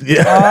days. Ozempic.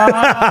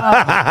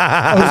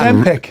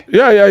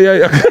 Yeah.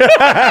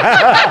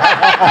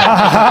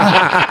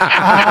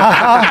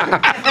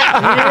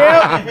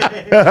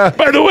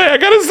 By the way, I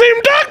got the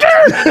same doctor.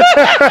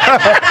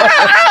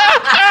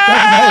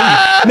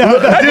 I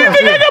didn't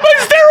think I got my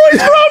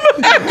steroids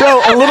from.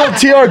 Bro, a little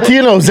TRT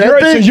and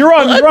Ozempic? You're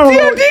on a little,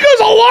 TRT goes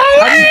a long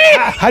way.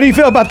 how do you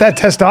feel about that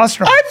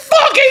testosterone? I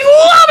fucking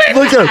love it.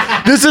 Look at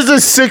him. This is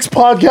his sixth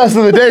podcast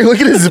of the day. Look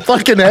at his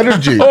fucking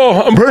energy.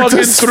 Oh, I'm Bert's fucking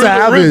a through the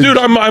savage. roof, dude.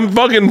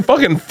 I'm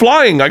fucking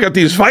flying. I got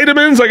these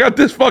vitamins. I got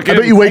this fucking. I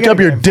bet you wake gotta up,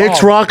 your get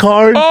dick's involved. rock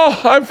hard.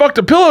 Oh, I fucked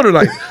a pillow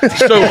tonight.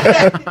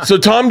 So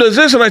Tom does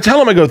this, and I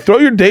tell him, I go, throw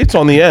your dates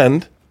on the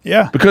end.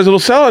 Yeah. Because it'll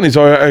sell, and he's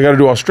like, I got to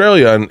do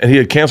Australia, and he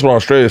had canceled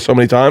Australia so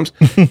many times.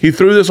 He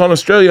threw this on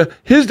Australia.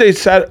 His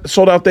dates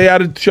sold out. They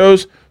added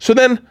shows. So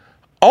then,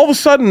 all of a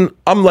sudden,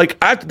 I'm like,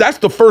 that's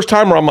the first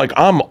time where I'm like,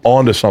 I'm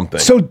onto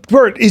something. So,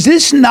 Bert, is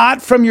this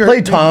not from your?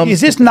 Play Tom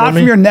Is this for not me.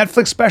 from your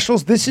Netflix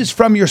specials? This is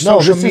from your No,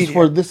 social this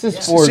media.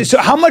 is for. So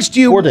how much do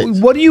you? 4 days.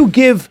 What do you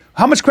give?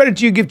 How much credit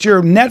do you give to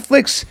your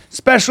Netflix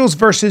specials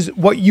versus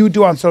what you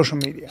do on social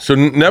media? So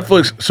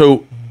Netflix,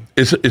 so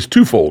it's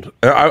twofold.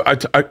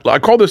 I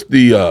call this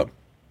the,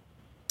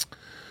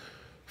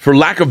 for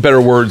lack of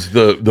better words,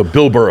 the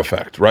Bill Burr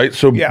effect, right?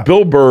 So Yeah.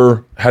 Bill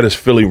Burr had his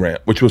Philly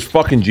rant, which was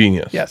fucking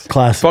genius. Yes.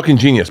 Classic. Fucking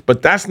genius.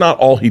 But that's not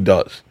all he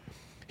does.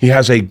 He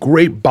has a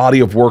great body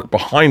of work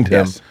behind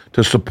him Yes.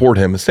 to support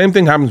him. The same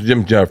thing happens to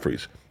Jim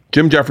Jeffries.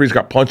 Jim Jeffries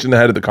got punched in the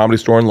head at the Comedy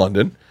Store in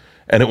London,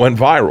 and it went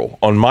viral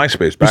on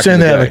MySpace back You're saying in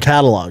the they have day. a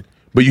catalog.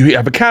 But you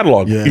have a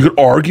catalog. Yeah. You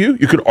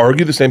could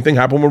argue the same thing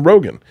happened with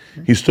Rogan.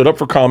 He stood up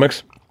for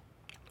comics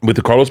with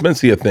the Carlos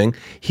Mencia thing.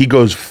 He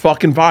goes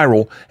fucking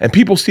viral, and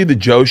people see the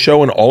Joe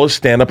show and all his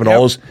stand up and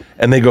all his,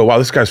 and they go, "Wow,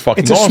 this guy's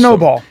fucking It's a awesome."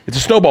 snowball. It's a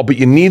snowball, but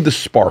you need the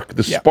spark.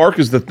 The spark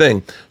is the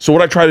thing. So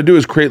what I try to do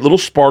is create little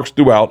sparks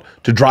throughout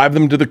to drive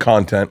them to the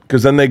content,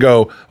 because then they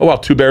go, "Oh wow,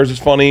 Two Bears is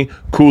funny.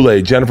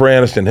 Kool-Aid, Jennifer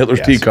Aniston, Hitler's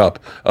Yes. Teacup,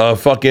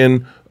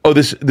 fucking." Oh,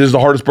 this is the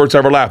hardest Bert's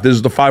ever laughed. This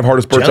is the 5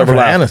 hardest Bert's Jennifer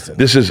ever laughed. Aniston.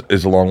 This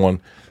is a long one.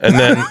 And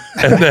then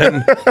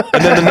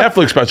the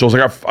Netflix specials. I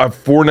have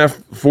 4 on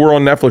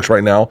Netflix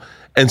right now.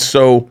 And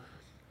so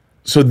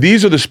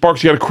these are the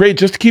sparks you got to create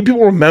just to keep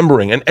people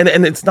remembering. And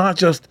it's not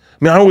just,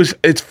 I mean,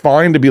 it's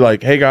fine to be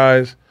like, hey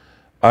guys,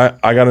 I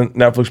got a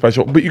Netflix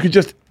special. But you could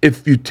just,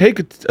 if you take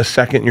a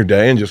second in your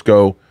day and just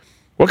go,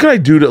 what can I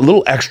do to a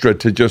little extra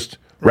to just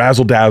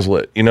razzle dazzle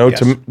it, Yes.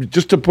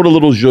 to put a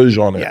little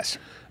zhuzh on it. Yes.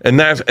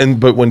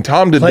 But when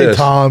Tom did Play this,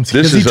 Tom's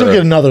because this he is took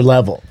it another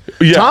level.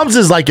 Yeah. Tom's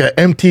is like a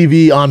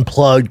MTV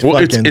unplugged. Well,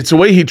 fucking, it's the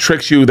way he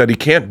tricks you that he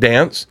can't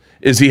dance.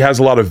 Is he has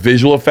a lot of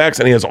visual effects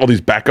and he has all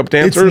these backup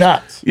dancers.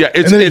 nuts. Yeah,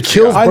 And then he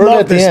kills I Bert love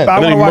at the this. end. But I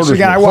And then want to he watch it murders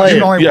again. me. I watched Play it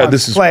it. only Yeah, once.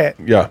 this is Play it.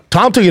 Yeah,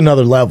 Tom took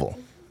another level.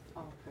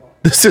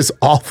 This is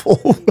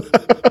awful.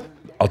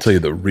 I'll tell you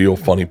the real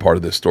funny part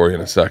of this story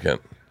in a second.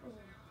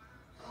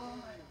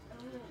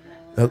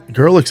 That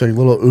girl looks like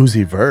little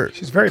Uzi Vert.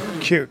 She's very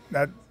cute.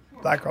 That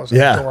girl's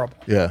Yeah. adorable.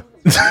 Yeah.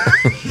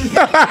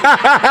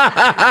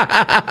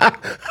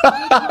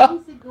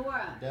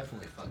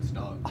 Definitely fucks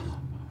dog.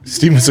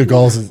 Steven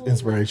Seagal's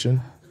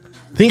inspiration.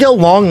 Think how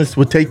long this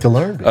would take to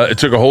learn. It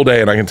took a whole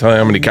day, and I can tell you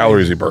how many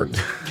calories he burned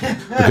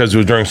because it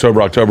was during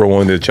Sober October when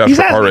we did chest He's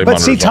heart rate but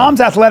see, monitors on.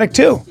 Tom's athletic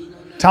too.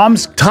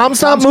 Tom's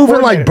Tom's not moving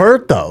like coordinated.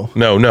 Bert though.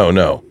 No.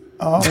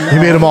 He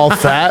made him all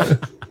fat.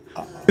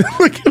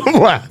 Look at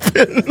him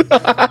laughing.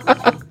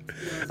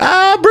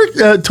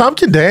 Tom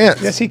can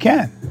dance. Yes, he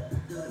can.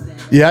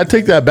 Yeah, I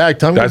take that back.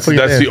 Tom That's can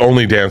that's the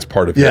only dance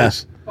part of Yeah.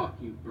 his. Fuck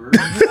you, Bert.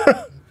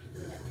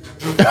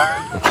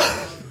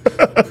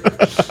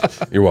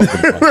 You're welcome.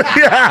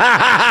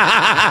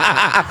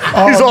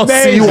 He's all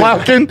sea Amazing.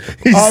 walking.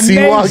 He's sea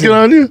Amazing. walking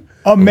on you.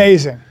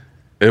 Amazing.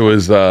 It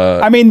was.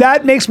 I mean,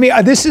 that makes me.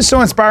 This is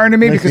so inspiring to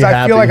me Makes because me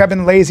I feel happy. like I've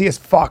been lazy as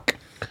fuck.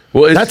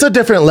 Well, it's, That's a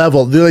different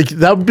level. Like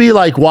that would be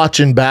like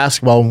watching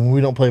basketball when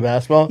we don't play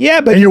basketball. Yeah,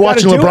 but and you're you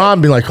gotta watching do LeBron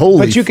it. being like, "Holy!"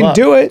 But you can fuck.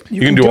 do it.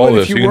 you can do all it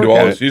this. if You can work do all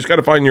at this. it. You just got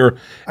to find your.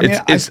 mean,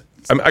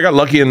 I got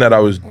lucky in that I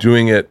was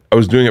doing it. I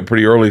was doing it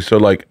pretty early, so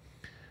like,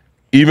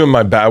 even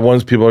my bad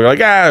ones, people are like,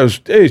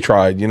 he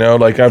tried, you know,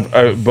 like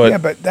but Yeah,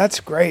 but that's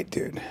great,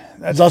 dude.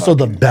 That's He's also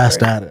the fucking best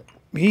great. at it.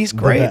 He's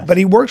great, best. but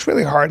he works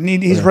really hard and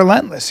he's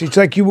relentless. He's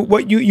like you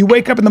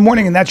wake up in the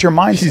morning and that's your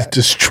mindset. He's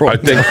destroying.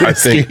 I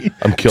think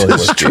I'm killing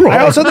this. destroying. I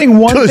also think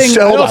one thing.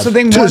 I also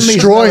think one leads to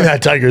destroying another.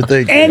 that Tiger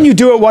thing. And you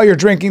do it while you're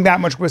drinking that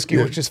much whiskey,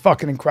 which is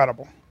fucking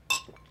incredible.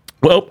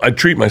 Well, I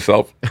treat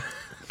myself.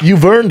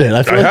 You've earned it.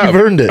 I feel I like have.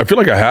 you've earned it. I feel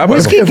like I have.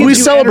 Whiskey if we gives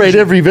you celebrate energy.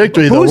 every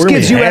victory, though, Booze we're gonna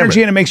gives be you hammered.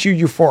 energy and it makes you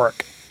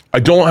euphoric. I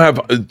don't have.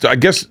 I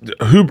guess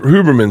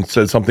Huberman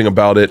said something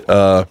about it.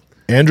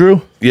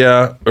 Andrew,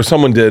 Yeah, or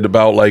someone did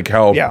about like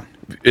how Yeah.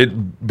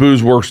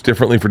 booze works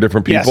differently for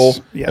different people,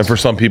 Yes, yes. and for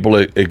some people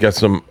it gets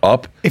them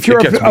up. If you're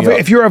It gets me up.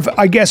 if you're of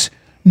I guess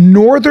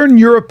Northern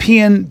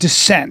European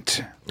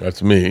descent.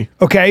 That's me.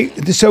 Okay,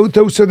 so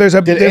there's a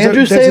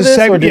Andrew say this,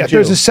 or did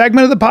there's you? a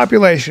segment of the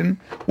population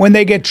when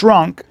they get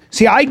drunk.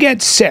 See, I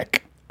get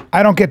sick.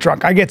 I don't get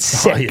drunk. I get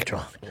sick. I get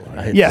drunk.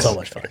 I had Yes, so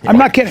much fun. I'm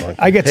not kidding.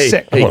 I get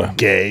sick. Hey,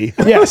 gay.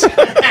 Yes.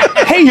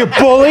 Hey, you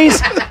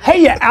bullies.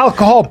 Hey, you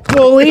alcohol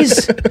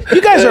bullies.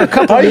 You guys are a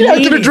couple Are of you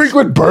having a needies. drink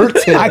with Bert?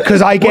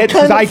 Because I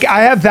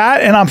have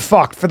that and I'm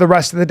fucked for the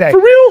rest of the day.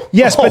 For real?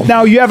 Yes, Oh. but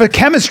now you have a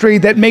chemistry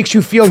that makes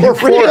you feel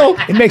euphoric. real?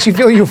 It makes you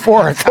feel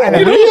euphoric.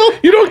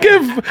 You don't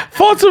give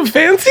thoughts of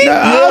fancy.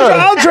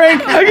 I'll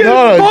drink. I get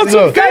No, thoughts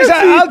no. of Guys,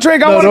 fancy. I'll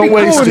drink. I No, want to don't be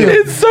cool waste with it.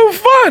 you. It's so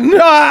fun.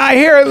 No, I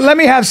hear it. Let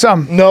me have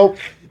some. Nope.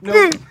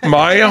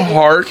 My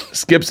heart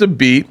skips a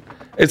beat.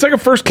 It's like a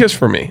first kiss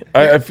for me.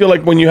 I feel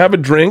like when you have a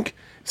drink,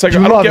 it's like I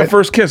don't love get it.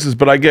 first kisses,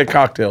 but I get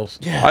cocktails.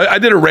 Yeah. I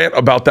did a rant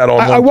about that on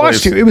I One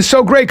watched Place. you. It was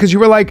so great because you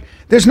were like,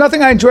 there's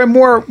nothing I enjoy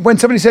more when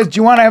somebody says, do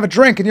you want to have a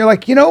drink? And you're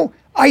like,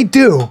 I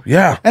do.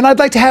 Yeah. And I'd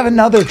like to have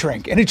another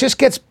drink. And it just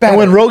gets better. And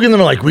when Rogan,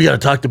 they're like, we got to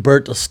talk to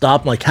Bert to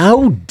stop. I'm like,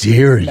 how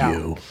dare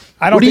you?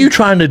 I don't What are you think-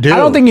 trying to do? I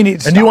don't think you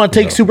need to And you stop. want to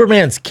take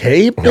Superman's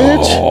cape,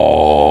 bitch?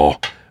 Oh,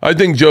 I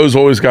think Joe's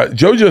always got.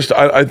 Joe just.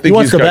 I think He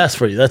wants he's the got- best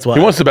for you. That's why.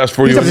 He wants the best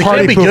for He's you. a He party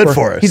can't be pooper. good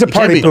for us. He's a He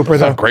party can't be- pooper,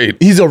 though. Great.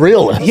 He's a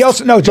realist. He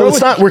also no. So it's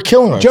not. We're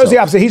killing ourselves. Joe's the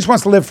opposite. He just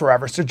wants to live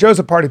forever. So Joe's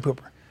a party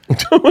pooper.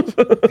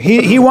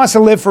 he wants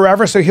to live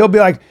forever. So he'll be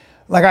like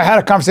I had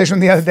a conversation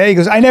with him the other day. He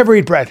goes, I never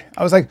eat bread.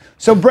 I was like,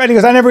 so bread? He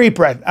goes, I never eat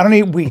bread. I don't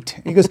eat wheat.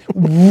 He goes,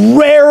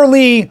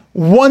 rarely,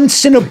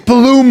 once in a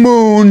blue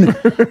moon,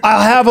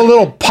 I'll have a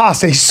little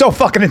pasta. He's so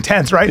fucking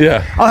intense, right?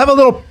 Yeah. I'll have a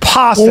little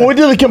pasta. When we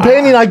did the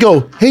companion, I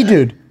go, hey,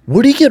 dude,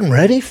 what are you getting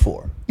ready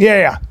for?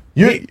 Yeah.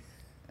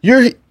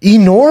 You're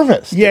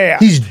enormous. Yeah.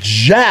 He's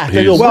jacked.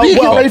 I go, He's- what are you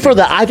Well, getting ready for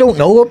that I don't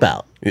know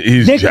about?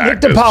 He's Nick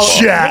jacked as DiPaolo.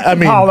 fuck. Yeah, Nick I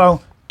mean-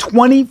 DiPaolo,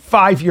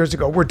 25 years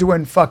ago, we're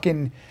doing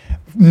fucking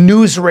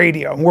news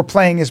radio and we're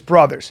playing his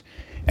brothers.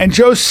 And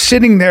Joe's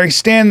sitting there, he's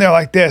standing there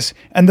like this,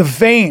 and the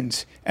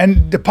veins.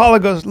 And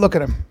DiPaolo goes, look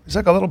at him. He's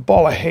like a little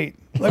ball of hate.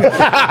 Look at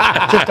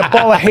him. Just a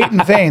ball of hate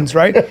and veins,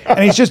 right? And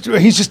he's just,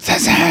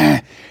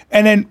 and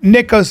then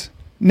Nick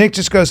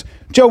just goes,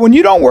 Joe, when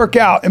you don't work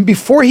out, and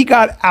before he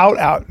got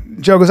out,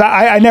 Joe goes,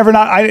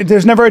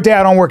 there's never a day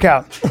I don't work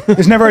out.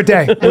 There's never a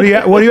day.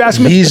 What do you ask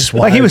me? He's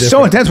Like he was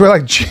so different. intense. We're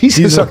like,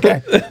 Jesus,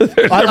 okay.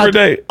 Every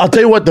day. I'll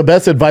tell you what the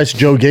best advice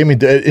Joe gave me,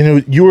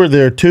 and you were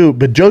there too,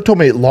 but Joe told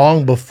me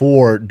long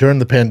before, during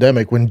the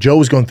pandemic, when Joe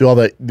was going through all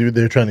that, they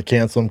were trying to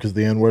cancel him because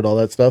the N-word, all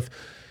that stuff.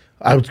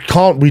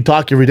 We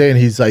talk every day, and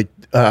he's like,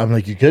 I'm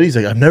like, you good? He's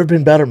like, I've never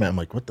been better, man. I'm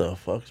like, what the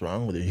fuck's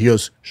wrong with you? He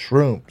goes,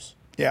 shrooms.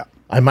 Yeah.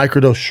 I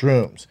microdose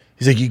shrooms.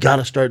 He's like, you got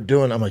to start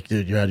doing. I'm like,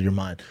 dude, you're out of your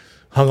mind.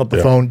 Hung up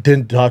the phone,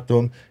 didn't talk to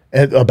him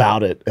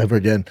about it ever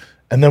again.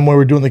 And then when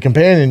we're doing the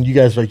companion, you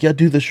guys were like, yeah,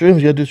 do the shrooms.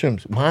 You got to do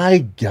shrooms. My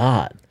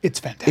God. It's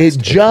fantastic.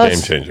 It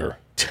just Game changer.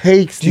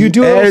 takes Do you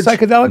do a little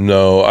psychedelic?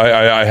 No,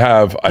 I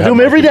have. I do them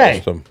every day.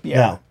 Them.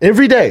 Yeah.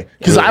 Every day.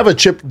 Because I have a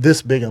chip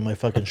this big on my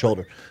fucking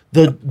shoulder.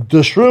 The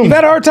shrooms. You've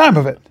had a hard time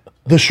of it.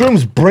 The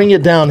shrooms bring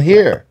it down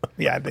here.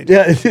 Yeah, they do.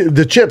 Yeah,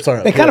 the chips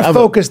are. They kind of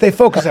focus. They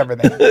focus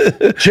everything.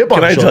 Chip on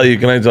Can I shoulder. tell you?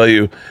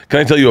 Can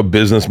I tell you a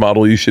business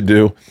model you should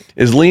do?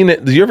 Is lean.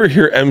 Did you ever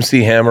hear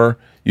MC Hammer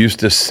used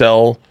to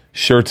sell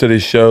shirts at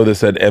his show that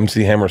said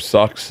MC Hammer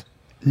sucks?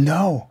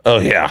 No. Oh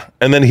yeah,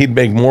 and then he'd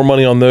make more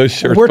money on those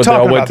shirts. We're but they all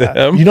talking went about to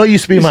that. him. You know, he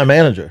used to be my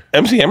manager.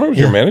 MC Hammer was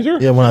your manager?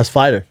 Yeah, when I was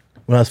fighting.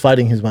 When I was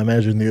fighting, he was my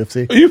manager in the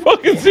UFC. Are you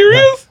fucking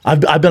serious?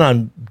 I've been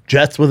on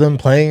jets with him,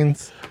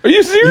 planes. Are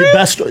you serious?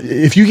 Best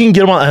if you can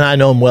get him on, and I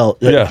know him well.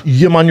 Yeah. You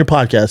get him on your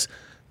podcast.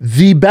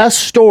 the best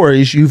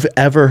stories you've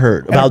ever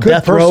heard about good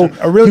death row.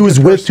 person, a really he was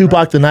good with person,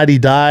 Tupac the night he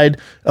died.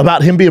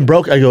 About him being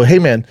broke. I go, hey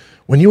man,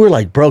 when you were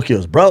like broke, he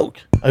was broke.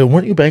 I go,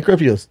 weren't you bankrupt?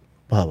 He goes,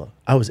 Baba,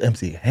 I was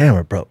MC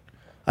Hammer broke.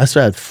 I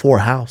still had 4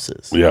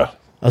 houses. Yeah.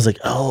 I was like,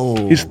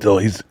 oh. I fucking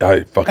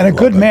And a love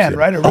good him, man, too.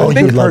 right? A Oh,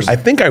 really you good love person. I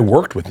think I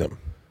worked with him.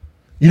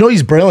 You know,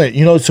 he's brilliant.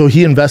 You know, so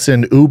he invested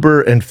in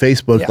Uber and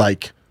Facebook Yeah.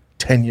 like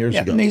 10 years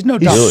Yeah, ago. and he's no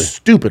dumb. Really?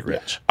 Stupid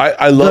rich.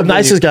 I love The when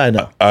nicest guy I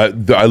know.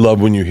 I love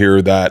when you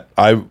hear that.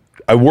 I've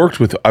worked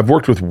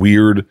with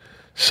weird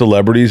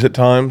celebrities at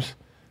times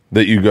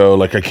that you go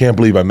like, I can't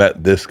believe I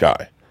met this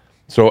guy.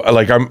 So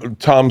like I'm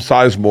Tom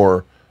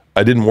Sizemore.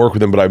 I didn't work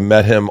with him, but I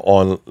met him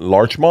on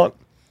Larchmont.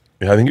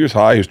 I think he was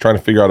high. He was trying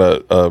to figure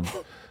out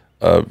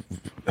a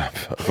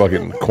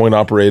fucking coin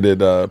operated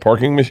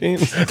parking machine.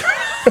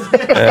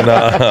 And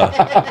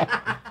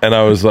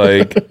I was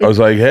like,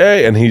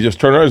 hey, and he just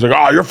turned around. He's like,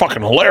 oh, you're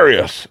fucking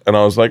hilarious. And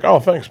I was like, oh,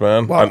 thanks,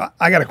 man. Well,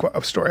 I got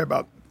a story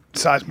about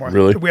Sizemore.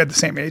 Really? We had the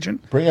same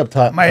agent. Bring up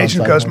Tom. My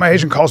agent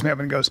calls me up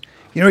and goes,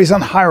 you know, he's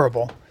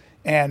unhireable.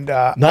 And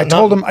I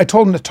told him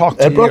to talk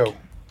to Brooke? you.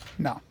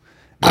 No.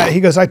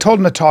 He goes, I told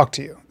him to talk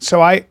to you.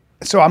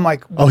 So I'm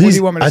like, Oh, what do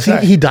you want me to I say?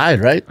 think he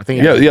died, right? I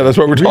think yeah, that's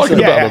what we're talking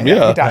about him.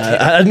 Yeah. he died.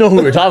 I didn't know who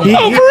we were talking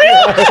about.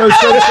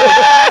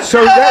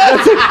 So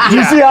that's it.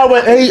 You see how I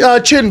went, hey,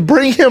 Chin,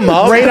 bring him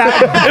up. Great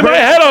actor. In my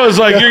head, I was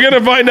like, you're going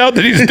to find out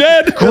that he's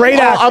dead. Great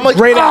actor. I'm like,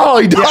 great oh,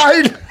 he actor.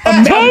 died.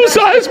 Tom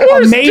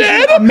Sizemore's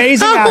dead?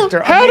 Amazing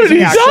actor. How did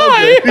he amazing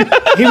actor.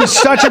 die? He was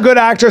such a good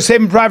actor.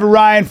 Saving Private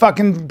Ryan,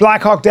 fucking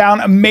Black Hawk Down,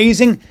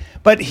 amazing.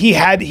 But he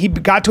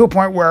got to a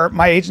point where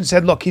my agent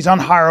said, look, he's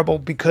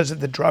unhireable because of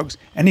the drugs.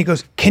 And he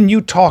goes, can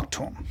you talk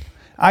to him?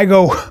 I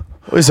go,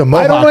 He's a I don't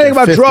Mohawk know anything at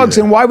about 50 drugs,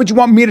 there. and why would you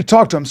want me to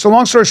talk to him? So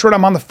long story short,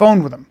 I'm on the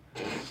phone with him,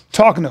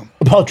 talking to him.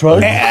 About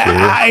drugs?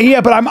 Yeah,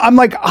 but I'm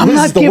like, I'm This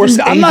not is the worst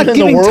giving agent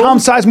in the world? Tom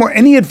Sizemore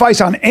any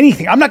advice on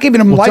anything. I'm not giving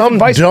him life Some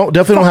advice.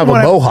 definitely don't have a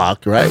Fucking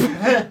mohawk,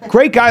 right?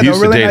 Great guy He though,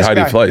 used to really date nice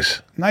Heidi guy.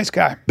 Fleiss. Nice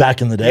guy.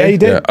 Back in the day. Yeah, he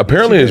did. Yeah,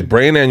 apparently his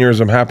brain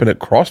aneurysm happened at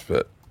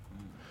CrossFit.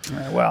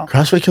 Well,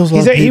 CrossFit kills a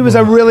lot of he was a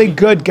people. really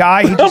good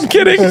guy. He I'm just,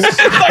 kidding. It's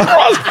like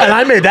CrossFit. And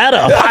I made that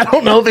up. I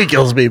don't know if he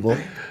kills people.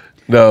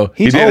 No,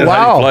 he dated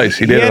wow. Heidi Fleiss.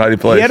 He dated Heidi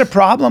Fleiss. He had a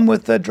problem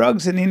with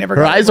drugs, and he never.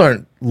 Her got eyes it.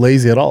 aren't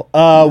lazy at all.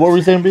 What were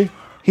you saying, B?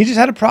 He just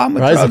had a problem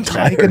with Her eyes are drugs.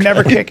 Man. He could tired.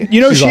 never kick it. You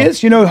know who She's she all-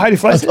 is? You know who Heidi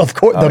Fleiss is? Of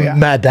course, Oh, the yeah.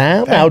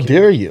 madame. How you.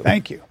 dare you?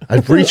 Thank you.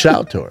 I've reached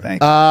out to her.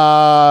 Thank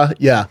you.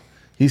 Yeah,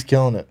 he's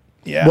killing it.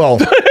 Yeah. Well,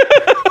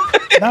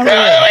 Not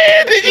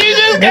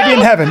really. Maybe in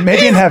heaven.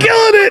 Maybe in heaven.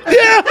 killing it.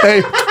 Yeah.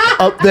 Hey,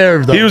 up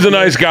there. Though. He was a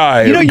nice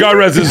guy. know, God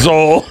rest his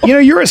soul. You know,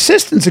 your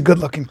assistant's a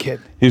good-looking kid.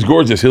 He's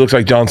gorgeous. He looks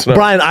like Jon Snow.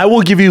 Brian, I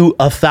will give you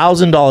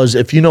 $1,000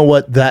 if you know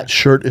what that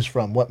shirt is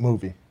from. What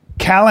movie?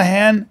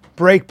 Callahan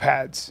Brake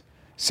Pads,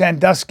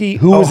 Sandusky,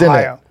 Who was in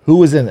Ohio. it? Who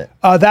was in it?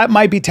 That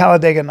might be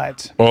Talladega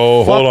Nights.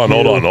 Oh, hold on,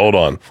 you. hold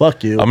on.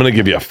 Fuck you. I'm going to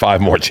give you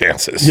 5 more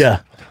chances. Yeah,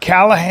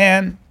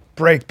 Callahan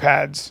Brake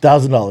Pads.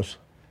 $1,000.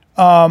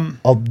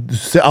 I'll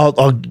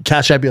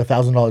cash app you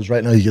 $1,000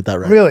 right now. You get that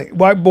right. Really?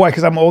 Why? Boy,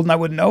 because I'm old and I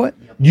wouldn't know it.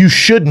 You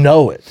should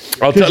know it.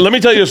 Let me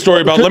tell you a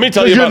story about. Let me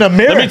tell you you're about. an Let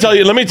me American. tell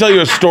you. Let me tell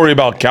you a story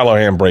about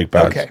Callahan Brake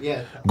Pads. Okay.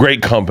 Yeah.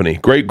 Great company.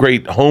 Great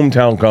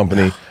hometown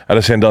company out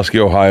of Sandusky,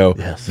 Ohio.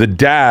 Yes. The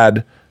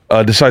dad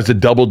decides to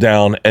double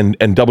down and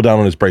double down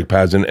on his brake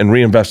pads and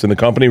reinvest in the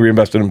company,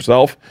 reinvest in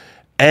himself.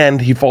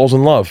 And he falls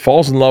in love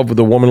with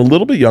a woman a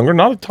little bit younger,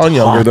 not a ton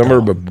younger than her,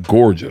 but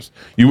gorgeous.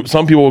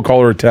 Some people would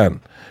call her a 10.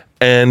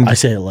 And I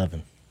say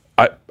 11.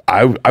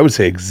 I would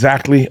say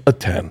exactly a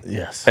 10.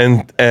 Yes.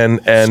 And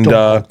Still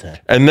not 10.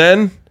 and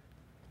then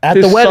At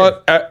the wedding.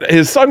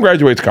 his son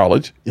graduates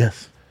college.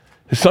 Yes.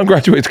 His son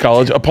graduates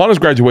college. Upon his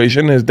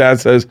graduation, his dad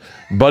says,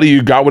 "Buddy,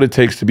 you got what it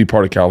takes to be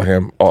part of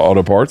Callahan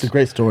Auto Parts." It's a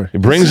great story. He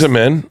brings him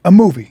in. A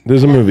movie.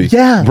 There's a movie.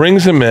 Yeah.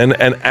 Brings him in,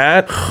 and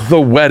at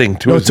the wedding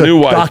to his It's a new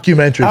wife,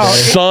 documentary.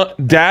 son,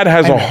 dad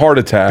has a heart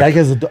attack. Dad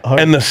has a heart-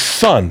 and the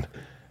son,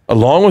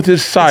 along with his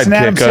It's an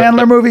Adam sidekick,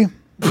 Sandler movie.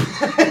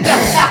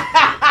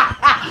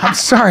 I'm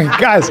sorry,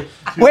 guys.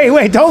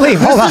 Wait, don't leave.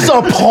 Hold on. This is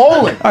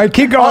appalling. All right,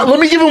 keep going. Let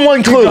me give him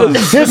one clue.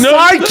 His No,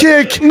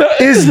 sidekick no.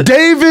 is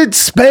David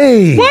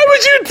Spade. Why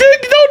would you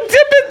don't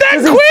tip it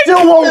that He quick?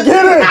 still won't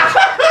get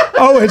it.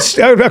 Oh, it's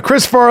a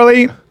Chris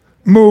Farley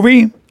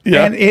movie,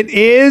 Yeah. and it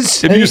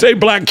is. If you say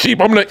black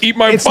sheep, I'm gonna eat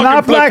my It's fucking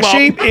not Black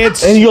flip-flop. Sheep.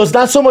 It's And he goes,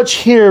 not so much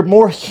here,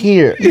 more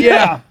here.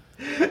 yeah.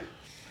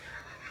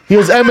 He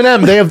goes,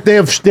 Eminem.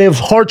 They have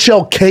hard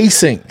shell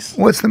casings.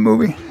 What's the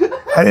movie?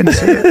 I didn't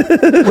see it.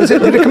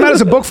 Did it come out as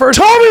a book first?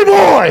 Tommy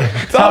Boy.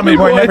 Tommy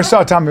Boy. Never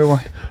saw Tommy Boy.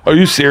 Are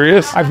you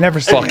serious? I've never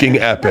seen Fucking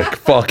it. epic.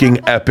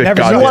 Fucking epic.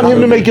 Never saw You goddamn want him to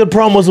movie. make good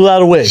promos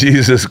without a wig.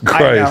 Jesus I know.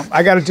 Christ.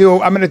 I'm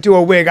gonna do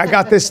a wig. I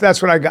got this.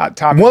 That's what I got.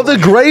 Tommy. One of the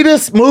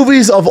greatest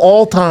movies of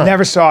all time.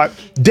 Never saw it.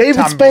 David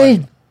Tommy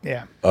Spade. Boy.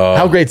 Yeah.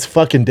 How great's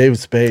fucking David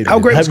Spade? How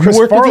great Have was you Chris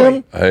worked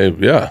Farley? with him?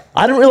 Yeah.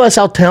 I didn't realize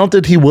how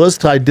talented he was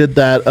till I did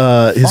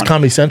that his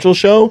Comedy Central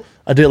show.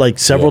 I did it like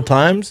several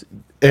times,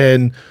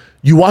 and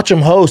you watch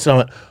him host, and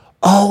I'm like,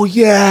 oh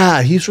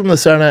yeah, he's from the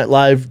Saturday Night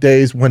Live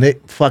days when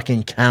it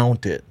fucking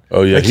counted.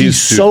 Oh yeah, Like he's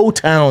so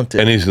talented.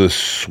 and he's the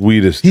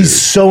sweetest. He's dude.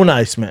 so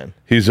nice, man.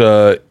 He's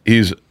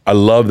I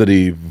love that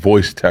he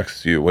voice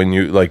texts you when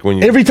you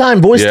Every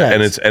time voice yeah,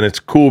 text. and it's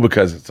cool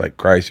because it's like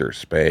Kreischer,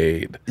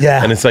 Spade.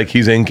 Yeah. And it's like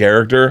he's in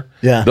character.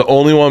 Yeah. The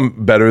only one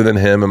better than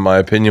him, in my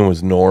opinion,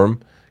 was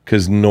Norm.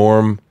 Because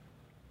Norm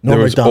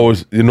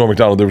McDonald. Norm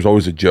Macdonald, there was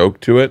always a joke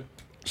to it.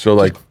 So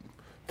like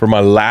for my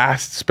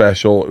last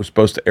special, it was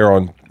supposed to air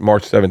on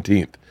March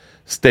 17th.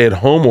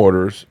 Stay-at-home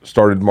orders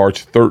started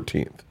March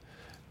 13th.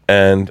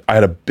 And I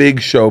had a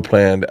big show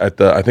planned at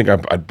I think I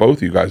both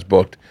of you guys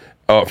booked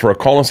for a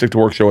Call and Stick to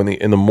Work show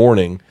in the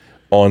morning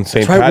on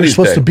St. right, we're Patty's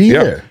supposed Day. to be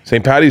there.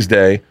 St. Patty's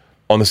Day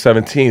on the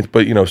 17th,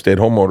 but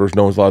stay-at-home orders,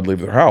 no one's allowed to leave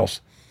their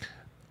house.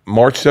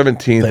 March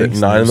 17th Thanks, at 9 in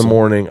Nelson. the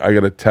morning, I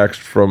get a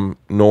text from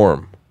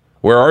Norm.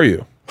 Where are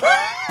you?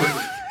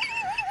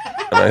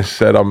 And I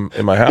said, I'm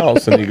in my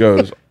house. And he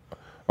goes,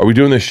 are we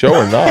doing this show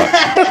or not?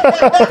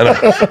 And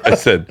I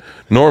said,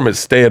 Norm, it's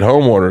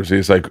stay-at-home orders.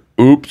 He's like,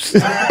 oops.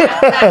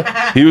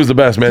 He was the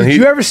best, man. Did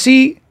you ever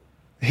see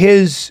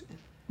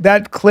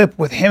that clip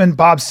with him and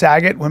Bob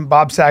Saget when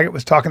Bob Saget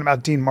was talking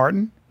about Dean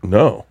Martin?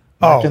 No.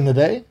 Back in the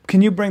day?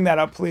 Can you bring that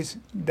up, please?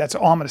 That's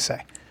all I'm going to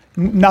say.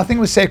 Nothing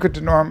was sacred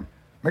to Norm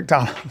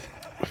Macdonald.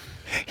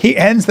 He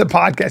ends the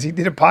podcast. He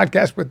did a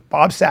podcast with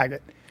Bob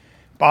Saget.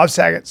 Bob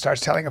Saget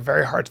starts telling a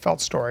very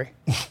heartfelt story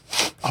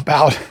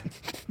about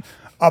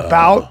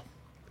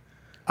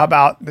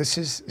this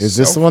is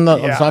this the one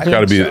that I'm talking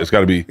about? It's got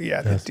to be.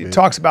 Yeah, it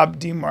talks about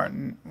Dean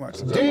Martin.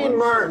 Dean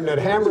Martin at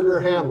Hamburger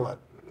Hamlet.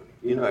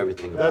 You know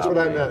everything That's about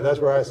what I me. meant. That's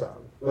where I saw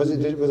him. Was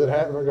it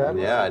Hamburger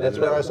Hamlet? Yeah, I didn't That's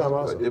where know. I saw him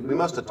also. We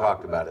must have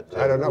talked about it too.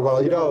 I don't know. Well,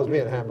 it was me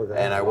at Hamburger.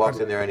 And I walked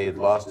in there and he had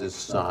lost his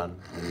son,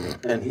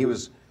 and he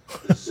was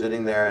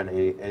sitting there and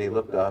he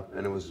looked up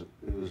and it was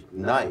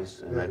nice,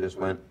 and I just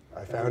went,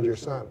 I found your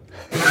son.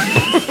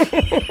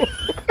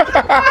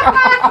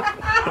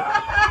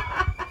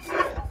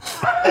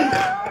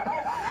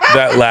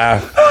 That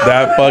laugh.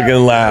 That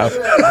fucking laugh.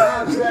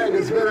 I'm saying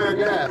it's been our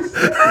guest.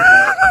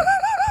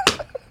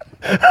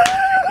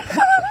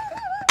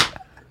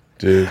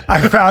 Dude.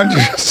 I found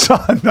your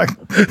son. Like,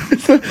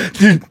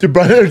 Did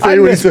Brian say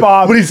miss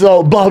Bob. when he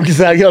saw Bob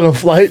Kazaki on a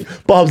flight?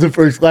 Bob's in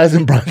first class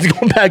and Brian's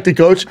going back to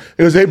coach.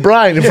 He goes, hey,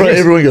 Brian, in front of yes.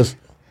 everyone, he goes,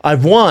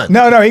 I've won.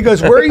 no, he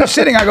goes, where are you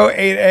sitting? I go,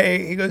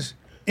 8A. He goes,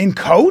 in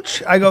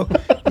coach? I go,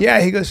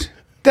 yeah. He goes,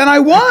 then I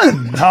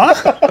won, huh?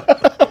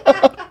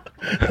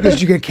 He goes,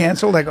 did you get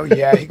canceled? I go,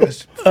 yeah. He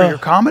goes, for your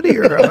comedy?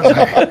 Or I was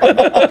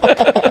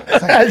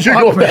like, As you're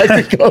going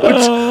back to coach,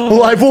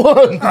 well, I've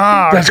won.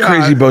 That's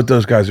crazy. Both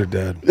those guys are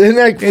dead. Isn't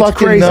that fucking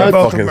crazy. nuts?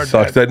 Both of them Fucking are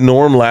sucks. dead. That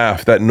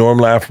Norm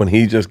laugh when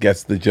he just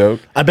gets the joke.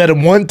 I bet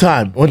him one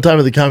time at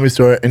the Comedy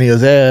Store, and he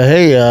goes,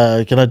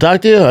 hey, can I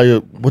talk to you? I go,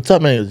 what's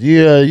up, man? He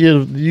goes, you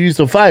used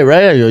to fight,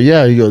 right? I go,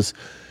 yeah. He goes,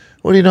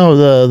 what do you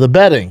know, the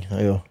betting?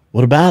 I go,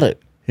 what about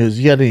it? He goes,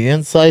 you got any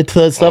insight to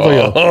that stuff? I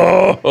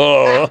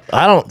go,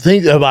 I don't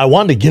think, I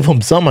wanted to give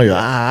him some. I go,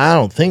 I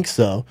don't think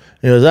so.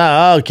 He goes,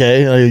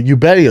 okay. I go, you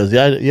bet? He goes,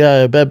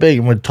 yeah, I bet big.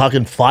 And we're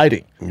talking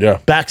fighting. Yeah.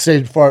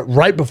 Backstage,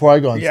 right before I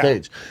go on Yeah.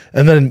 stage.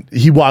 And then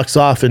he walks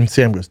off, and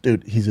Sam goes,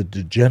 dude, he's a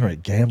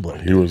degenerate gambler.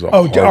 He was a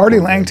Artie hardcore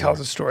Lang gambler. tells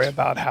a story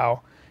about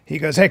how he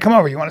goes, hey, come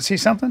over. You want to see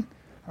something?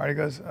 Artie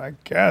goes, I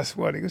guess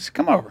what? He goes,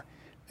 come over.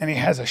 And he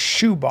has a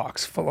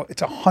shoebox full of,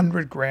 it's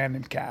 $100,000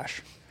 in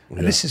cash.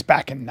 And this is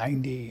back in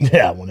 99.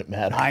 Yeah, when it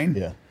mattered.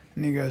 Yeah.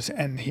 And he goes,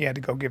 and he had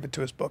to go give it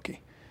to his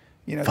bookie.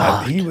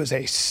 That he was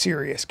a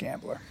serious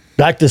gambler.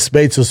 Back to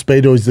Spade. So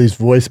Spade always leaves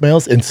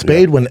voicemails. And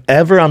Spade,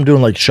 whenever I'm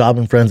doing like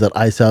shopping friends at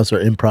Ice House or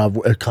Improv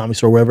or Comedy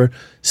Store, wherever,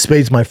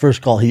 Spade's my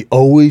first call. He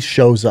always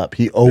shows up.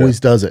 He always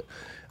does it.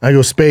 I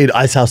go, Spade,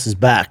 Ice House is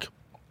back.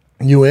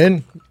 You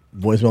in?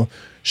 Voicemail.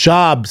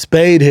 Shab,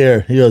 Spade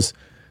here. He goes,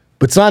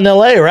 but it's not in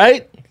LA,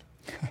 right?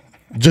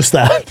 Just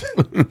that.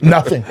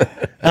 Nothing.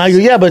 And I go,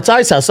 yeah, but it's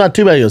Ice House. It's not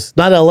too bad. He goes,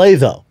 not LA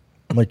though.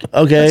 I'm like,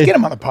 okay. Let's get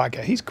him on the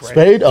podcast. He's great.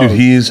 Spade? Oh, Dude,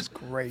 he's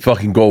great.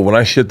 fucking gold. When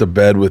I shit the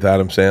bed with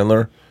Adam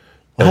Sandler,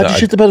 how'd you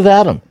shit the bed with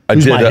Adam? I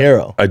Who's did my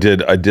hero? I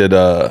did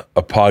a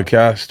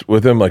podcast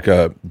with him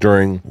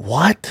during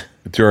What?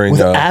 during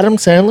With Adam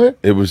Sandler?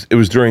 it was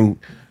during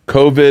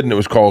COVID, and it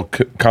was called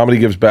Comedy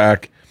Gives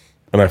Back,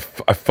 and I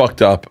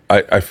fucked up.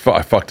 I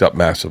fucked up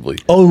massively.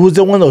 Oh, was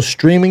it one of those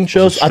streaming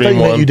shows? I thought stream you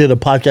meant one. you did a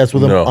podcast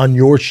with him No. on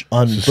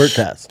on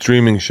Bertcast.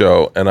 Streaming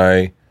show, and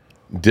I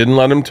didn't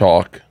let him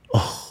talk,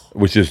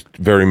 which is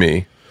very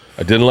me.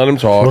 I didn't let him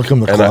talk.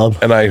 Welcome to the and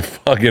club. I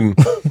fucking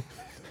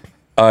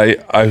I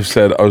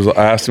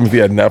asked him if he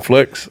had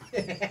Netflix.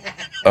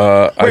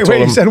 Wait,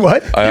 you said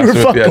what? I You asked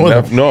were him if he had fucking with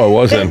Netflix. No, I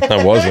wasn't.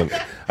 I wasn't.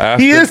 I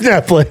asked He him- is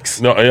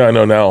Netflix. No, yeah, I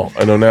know now.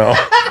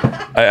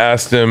 I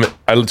asked him.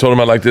 I told him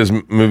I liked his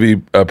movie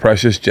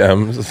Precious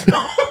Gems,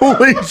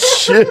 Holy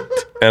shit.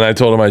 and I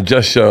told him I'd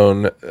just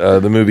shown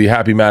the movie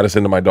Happy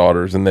Madison to my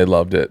daughters, and they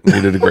loved it.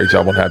 He did a great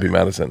job on Happy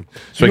Madison.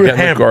 So You I were get in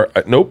the hammered.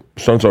 car. Nope,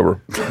 stone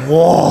sober.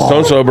 Whoa.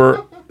 Stone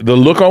sober. The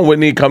look on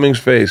Whitney Cummings'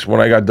 face when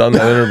I got done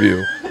that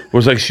interview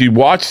was like she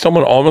watched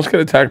someone almost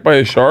get attacked by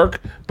a shark,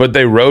 but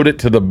they rowed it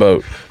to the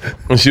boat,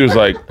 and she was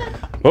like,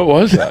 what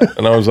was that?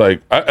 And I was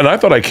like, I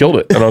thought I killed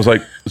it. And I was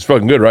like, it's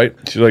fucking good, right?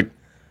 She's like,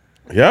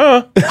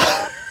 yeah.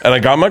 And I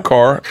got in my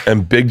car,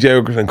 and Big J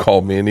Okerson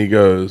called me, and he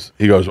goes,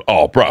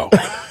 oh, bro,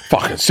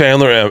 fucking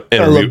Sandler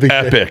interview,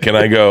 epic. And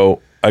I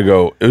go,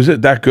 is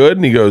it that good?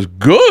 And he goes,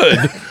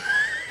 good?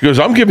 He goes,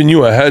 I'm giving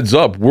you a heads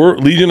up.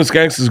 Legion of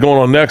Skanks is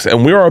going on next,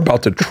 and we are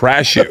about to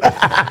trash you.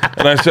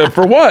 And I said,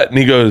 for what? And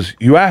he goes,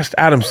 you asked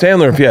Adam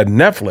Sandler if he had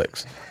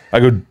Netflix. I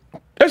go,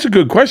 that's a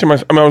good question.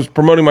 I was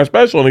promoting my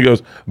special, and he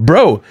goes,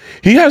 bro,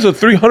 he has a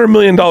 $300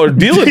 million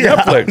deal at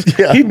Netflix.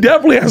 Yeah. He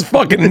definitely has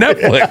fucking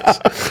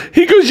Netflix.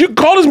 He goes, you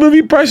called his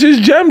movie Precious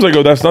Gems. I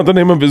go, that's not the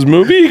name of his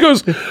movie. He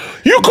goes,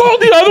 you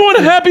called the other one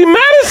Happy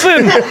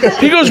Madison.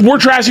 He goes, we're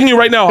trashing you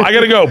right now. I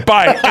got to go.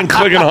 Bye. And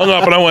click and hung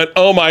up. And I went,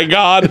 oh my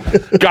God.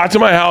 Got to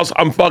my house.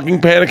 I'm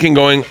fucking panicking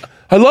going,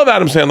 I love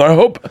Adam Sandler. I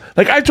hope,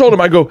 I told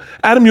him, I go,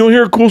 Adam, you want to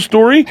hear a cool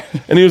story?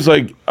 And he was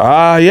like,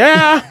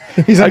 yeah.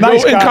 He's a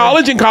nice guy.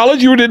 In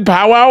college, you did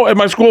powwow at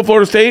my school,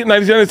 Florida State, in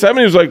 1997.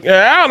 He was like,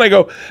 yeah. And I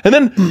go, and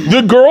then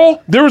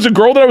there was a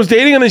girl that I was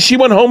dating, and then she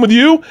went home with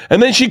you,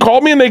 and then she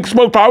called me, and they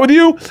smoked pot with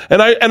you,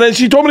 and then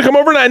she told me to come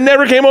over, and I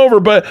never came over,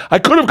 but I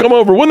could have come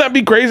over. Wouldn't that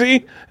be crazy?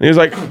 And he was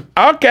like,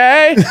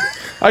 okay.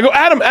 I go,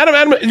 Adam,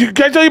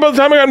 can I tell you about the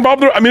time I got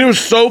involved? I mean, it was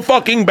so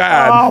fucking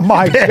bad. Oh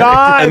my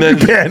God.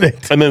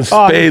 And then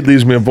Spade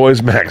leaves me a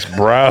voice max,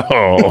 bro.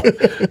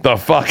 The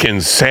fucking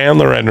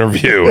Sandler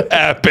interview,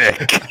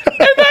 epic.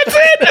 And that's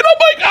it. And I'm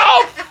like,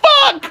 oh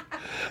fuck.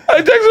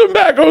 I texted him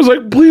back. I was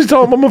like, please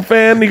tell him I'm a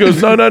fan. And he goes,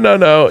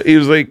 no. He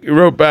was like, he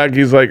wrote back.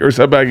 He's like, or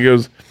said back. He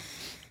goes,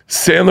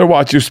 Sandler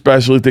watched your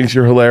special. He thinks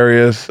you're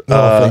hilarious.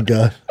 Oh, thank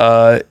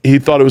God. He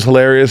thought it was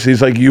hilarious.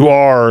 He's like, you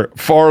are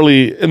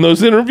Farley in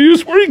those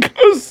interviews where he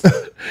goes,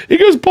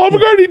 Paul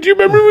McCartney, do you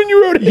remember when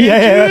you wrote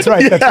Yeah, that's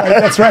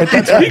right.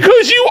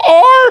 Because you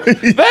are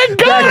that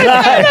guy.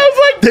 And I was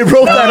like, they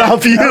wrote that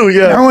off you.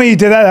 Yeah. Remember when you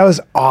did that? That was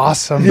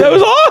awesome. That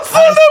was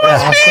awesome.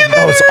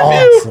 That was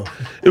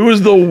awesome. It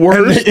was the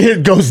worst. And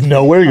it goes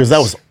nowhere. He goes, that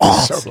was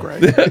awesome. So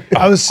great.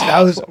 That was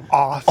awesome.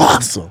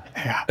 Awesome.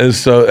 Yeah. And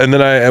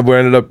then we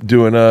ended up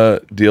doing a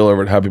deal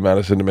over at Happy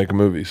Madison to make a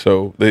movie.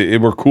 So they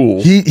were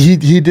cool. He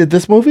did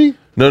this movie?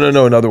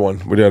 No, another one.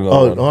 We did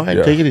another one. All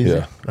right, take it easy.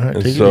 Yeah. All right,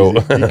 And take so,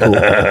 it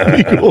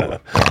easy. Be cool.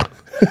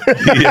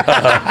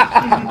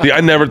 Yeah,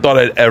 I never thought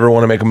I'd ever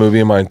want to make a movie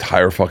in my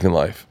entire fucking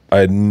life. I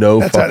had no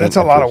That's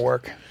a lot of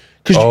work.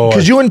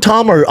 Because you and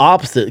Tom are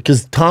opposite.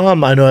 Because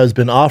Tom, I know, has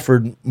been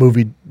offered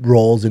movie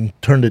roles and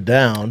turned it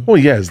down. Well,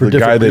 yeah, he's for the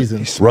guy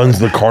reasons. that runs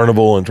the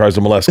carnival and tries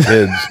to molest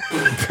kids.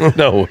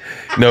 No,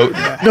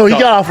 he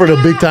got offered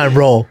a big time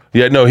role.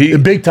 Yeah, no, A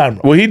big time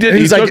role. Well, he did. And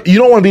he's like, you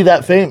don't want to be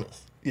that famous.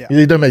 Yeah.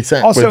 It doesn't make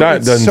sense. Also, Wait, that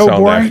it's doesn't so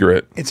sound boring.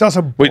 accurate. It's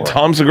also boring. Wait,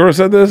 Tom Segura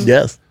said this?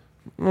 Yes.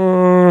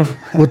 We'll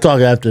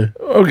talk after.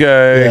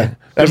 Okay. Yeah.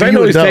 Because I I mean,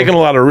 know you he's would know. taken a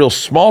lot of real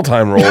small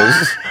time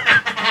roles.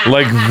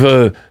 Like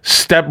the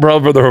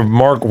stepbrother of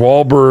Mark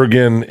Wahlberg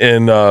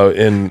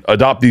in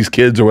Adopt These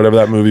Kids or whatever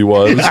that movie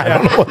was.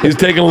 He's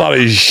taken a lot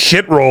of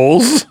shit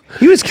roles.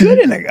 He was good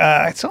in it.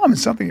 I saw him in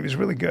something. He was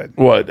really good.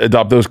 What?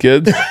 Adopt Those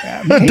Kids?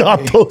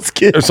 Adopt those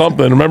kids. Or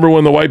something. Remember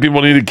when the white people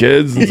needed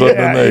kids and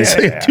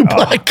something? Two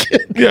black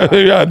kids.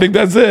 Yeah, I think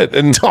that's it.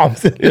 And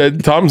Tom's in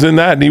Tom's in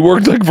that, and he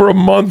worked like for a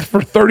month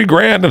for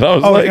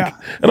 $30,000,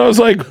 and I was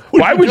like,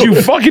 why would you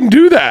fucking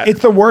do that?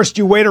 It's the worst.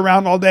 You wait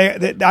around all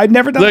day. I've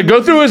never done. Like,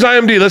 go through his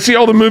IMDb. Let's see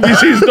all the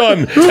movies he's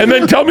done, and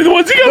then tell me the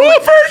ones he got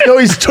offered. No,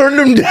 he's turned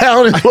them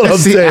down. Is what I'm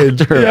saying.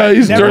 Yeah,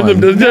 he's turned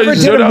them down. Never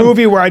did a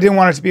movie where I didn't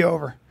want it to be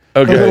over.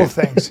 Okay, The little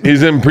things.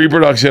 He's in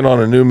pre-production on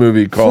a new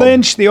movie called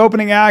Flinch, the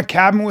opening act,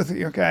 Cabin with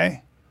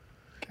okay.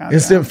 Countdown.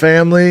 Instant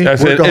Family.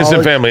 That's it.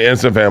 Workaholics.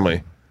 Instant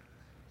Family.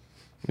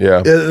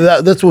 Yeah.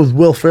 That's with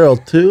Will Ferrell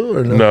too,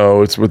 or no?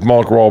 No, it's with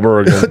Mark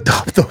Wahlberg. And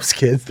Adopt those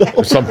kids.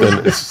 Though.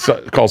 something. It's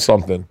called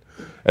something.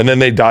 And then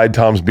they dyed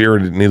Tom's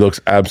beard, and he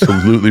looks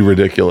absolutely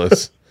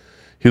ridiculous.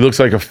 He looks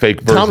like a fake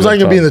version. Tom's not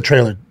gonna be in the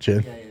trailer,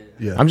 Jim.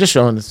 Yeah. I'm just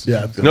showing this.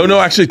 Yeah. No,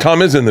 actually,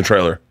 Tom is in the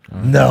trailer.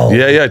 No.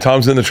 Yeah,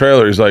 Tom's in the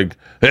trailer. He's like,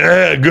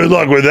 good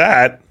luck with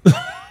that.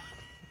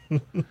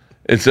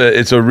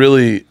 It's a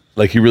really,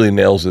 like, he really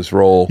nails this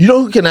role. You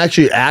know who can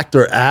actually act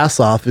their ass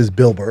off is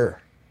Bill Burr.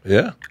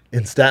 Yeah.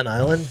 In Staten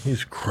Island,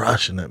 he's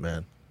crushing it,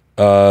 man.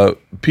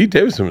 Pete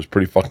Davidson was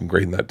pretty fucking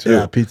great in that too.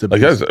 Yeah, Pete's a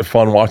like, beast. that's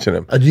fun watching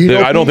him. Do you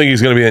know I don't Pete? think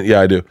he's gonna be in.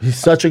 Yeah, I do. He's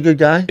such a good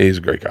guy. He's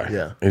a great guy.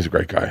 Yeah. He's a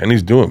great guy, and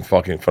he's doing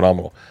fucking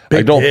phenomenal. I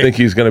Big don't dick. think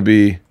he's gonna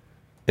be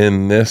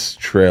in this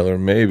trailer,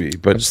 maybe, I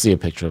but just see a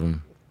picture of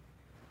him.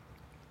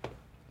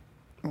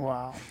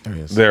 Wow. There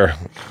he is. there,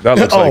 that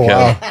looks like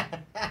him.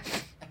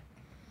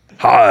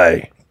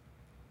 Hi.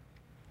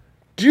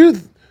 Do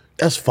you?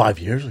 That's 5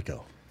 years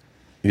ago.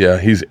 Yeah,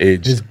 he's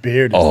aged His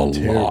beard a is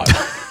terrible. lot.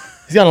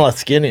 He's gotten a lot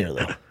skinnier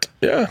though.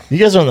 Yeah. You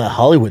guys are on that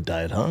Hollywood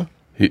diet, huh?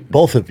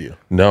 Both of you.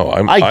 No,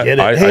 I get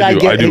it. Hey,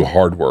 I do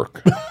hard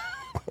work.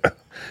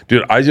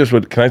 Dude,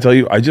 can I tell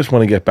you, I just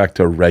want to get back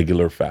to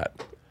regular fat.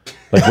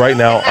 Like right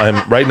now,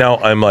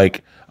 I'm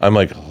like,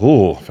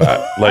 oh, fat.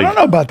 Like, I don't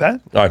know about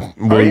that.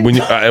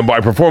 I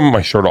perform with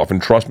my shirt off,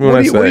 and trust me when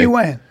I say, What are you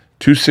weighing?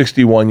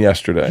 261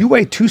 yesterday. You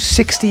weigh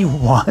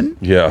 261?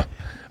 Yeah.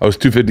 I was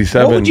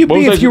 257. What would you be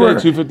was I if you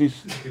today? were-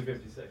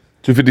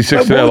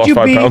 256 today. I What would lost you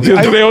 5 be- pounds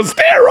yesterday on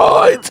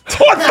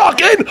steroids. On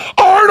fucking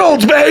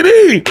Arnold's,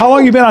 baby. How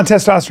long you been on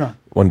testosterone?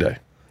 One day.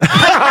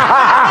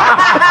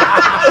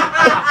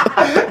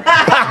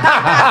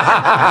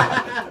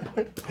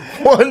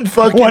 One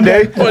fucking One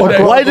day. day. One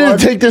day. Why did it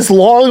take this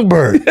long,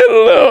 Bert? I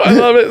don't know. I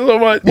love it so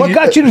much. What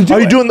got you to do Are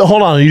you it? doing the?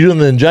 Hold on. Are you doing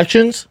the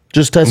injections?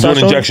 Just testosterone.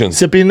 doing injections.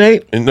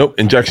 Cypionate Nope,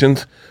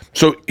 injections.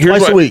 So here's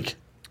twice what, a week.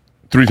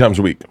 3 times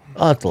a week.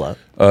 Oh, that's a lot.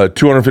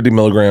 250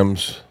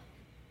 milligrams.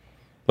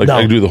 Like No.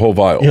 I can do the whole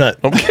vial. You're not-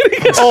 I'm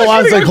kidding. Oh,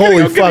 I was like,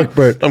 holy I'm kidding. fuck,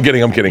 Bert. I'm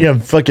kidding. I'm kidding. You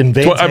have fucking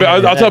veins. I mean,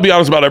 I'll tell be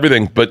honest about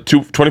everything, but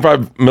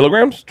 25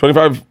 milligrams,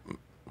 25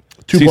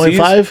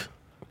 2.5.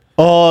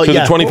 Oh, So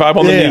yeah. the 25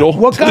 on the Yeah. needle.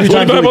 What got The you-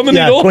 25 on the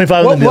Yeah, needle.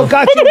 25 on the needle. What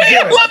got you to do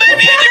Yeah, it? love it.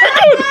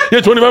 You're good.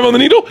 Yeah, 25 on the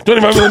needle.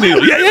 25 on the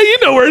needle. Yeah, you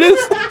know where it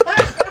is.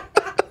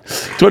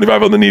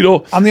 25 on the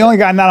needle. I'm the only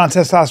guy not on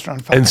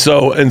testosterone. Fuck. And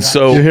so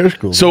Your hair's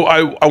cool. So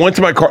I went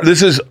to my car.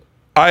 This is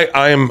I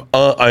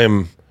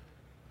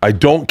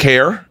don't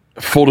care.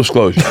 Full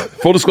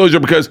disclosure,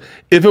 because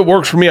if it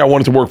works for me, I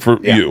want it to work for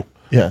you.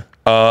 Yeah.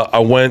 I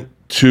went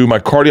to my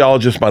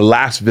cardiologist my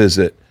last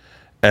visit,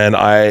 and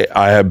I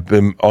have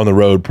been on the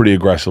road pretty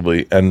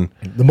aggressively, and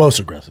The most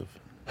aggressive.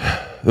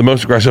 the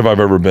most aggressive I've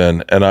ever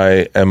been.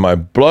 And my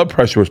blood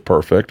pressure was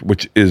perfect,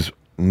 which is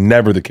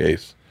never the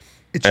case.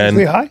 It's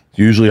usually high?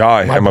 Usually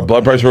high. And my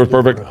blood pressure was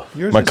perfect.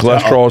 Yours My is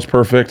cholesterol is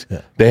perfect.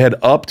 They had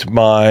upped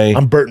my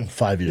I'm Bert in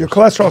 5 years. Your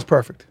cholesterol's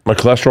perfect. my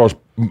cholesterol is,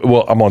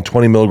 well, I'm on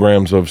 20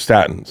 milligrams of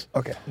statins.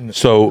 Okay.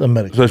 So,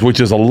 medication. which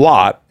is a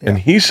lot. And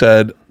he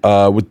said,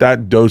 with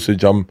that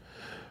dosage, I'm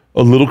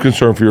a little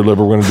concerned for your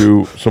liver. We're going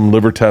to do some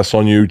liver tests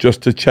on you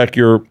just to check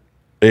your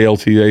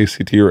ALT,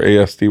 ACT, or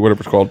AST, whatever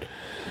it's called.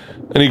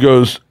 And he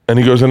goes, and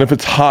if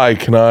it's high,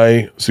 can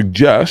I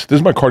suggest, this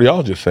is my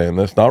cardiologist saying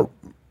this, not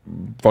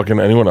fucking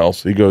anyone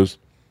else. He goes,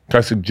 can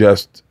I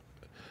suggest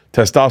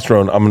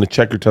testosterone? I'm going to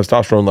check your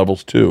testosterone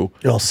levels too,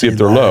 You'll see if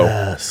they're low.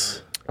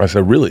 less. I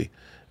said, really?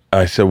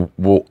 I said,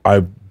 well,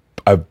 I've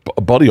a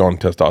buddy on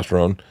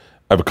testosterone.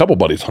 I have a couple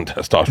buddies on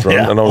testosterone.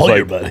 Yeah, and I was all your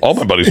like, buddies. all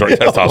my buddies are on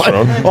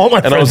testosterone. all my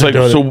And I was friends are like,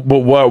 doing so it. but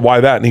why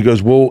that? And he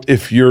goes, well,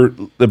 if your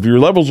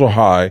levels are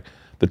high,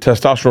 the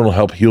testosterone will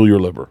help heal your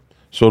liver.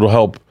 So it'll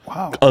help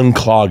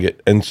unclog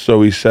it. And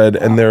so he said,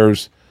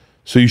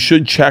 so you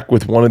should check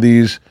with one of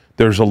these.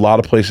 There's a lot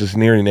of places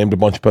near. He named a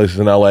bunch of places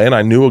in LA. And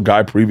I knew a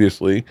guy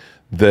previously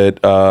that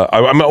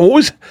I'm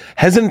always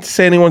hesitant to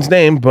say anyone's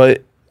name,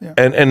 but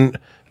and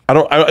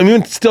I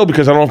mean still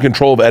because I don't have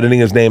control of editing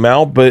his name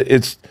out, but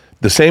it's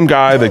the same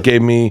guy that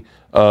gave me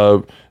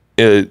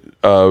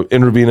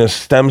intravenous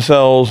stem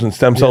cells and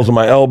stem cells in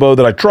my elbow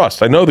that I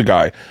trust. I know the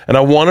guy, and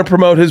I want to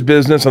promote his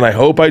business, and I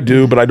hope I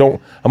do, but I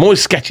don't. I'm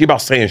always sketchy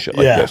about saying shit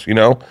like this, you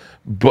know,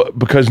 but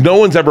because no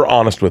one's ever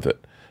honest with it.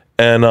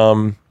 And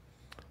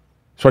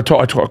so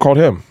I called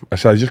him. I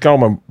said, I just got all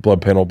my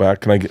blood panel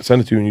back. Can I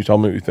send it to you and you tell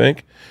me what you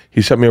think?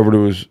 He sent me over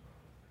to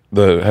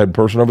the head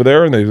person over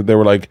there, and they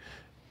were like,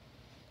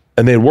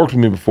 and they had worked with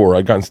me before.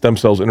 I'd gotten stem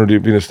cells,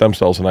 intravenous stem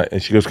cells,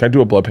 and she goes, can I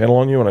do a blood panel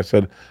on you? And I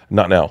said,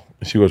 not now.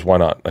 And she goes, why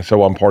not? I said,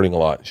 well, I'm partying a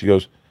lot. She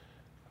goes,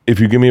 if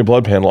you give me a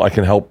blood panel, I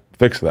can help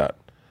fix that.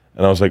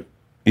 And I was like,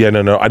 yeah,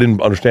 no, I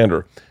didn't understand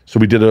her. So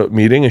we did a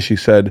meeting, and she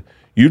said,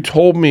 you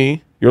told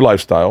me your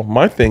lifestyle.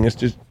 My thing is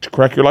just to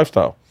correct your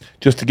lifestyle,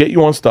 just to get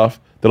you on stuff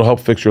that'll help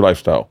fix your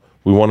lifestyle.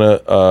 We want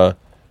to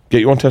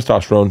get you on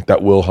testosterone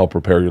that will help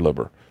repair your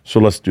liver. So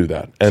let's do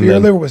that. And So your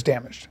liver was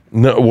damaged.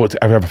 No, well,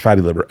 I have a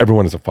fatty liver.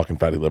 Everyone has a fucking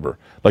fatty liver.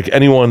 Like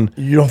anyone.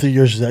 You don't think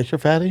yours is extra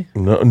fatty?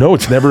 No,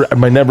 it's never.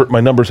 My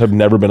numbers have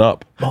never been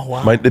up. Oh,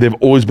 wow. They've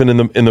always been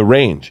in the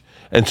range.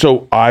 And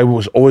so I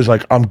was always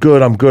like, I'm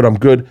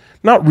good.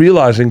 Not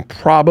realizing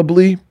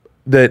probably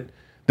that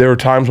there are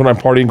times when I'm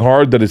partying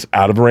hard that it's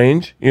out of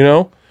range, you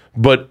know.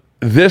 But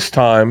this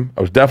time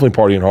I was definitely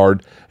partying hard,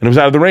 and it was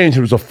out of the range.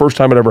 It was the first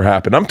time it ever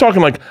happened. I'm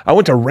talking like I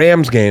went to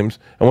Rams games.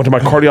 I went to my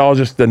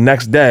cardiologist the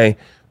next day.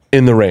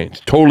 In the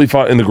range, totally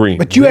in the green.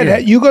 But you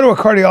go to a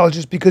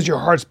cardiologist because your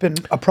heart's been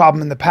a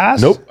problem in the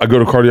past? Nope. I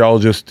go to a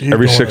cardiologist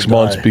every don't 6 wanna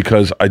months die.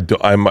 because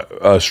I'm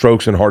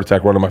strokes and heart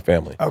attack run in my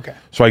family. Okay.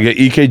 So I get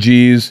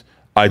EKGs,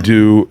 I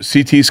do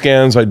CT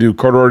scans, I do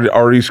carotid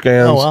artery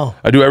scans. Oh, wow.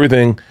 I do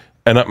everything,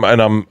 and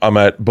I'm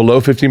at below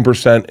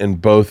 15% in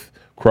both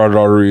carotid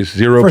arteries,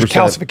 0% For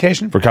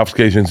calcification? For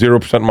calcification,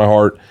 0% in my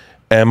heart,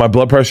 and my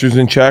blood pressure's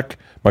in check.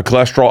 My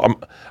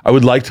cholesterol, I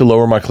would like to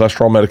lower my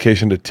cholesterol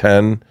medication to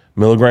 10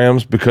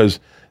 milligrams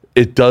because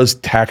it does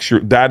tax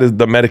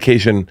the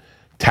medication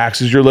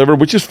taxes your liver,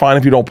 which is fine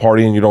if you don't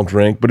party and you don't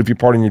drink, but if you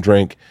party and you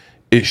drink,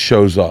 it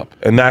shows up.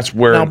 And that's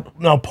where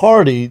Now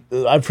party,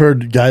 I've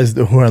heard guys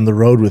who are on the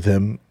road with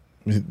him,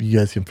 you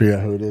guys can figure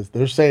out who it is.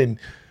 They're saying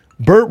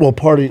Bert will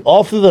party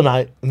all through the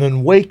night and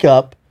then wake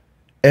up,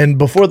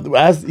 and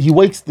as he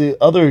wakes the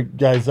other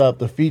guys up,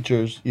 the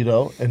features, you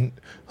know, and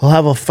he'll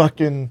have a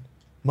fucking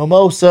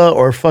mimosa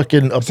or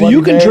fucking a So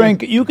you Bloody can Mary,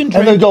 drink. You can drink.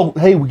 and then go,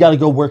 hey, we got to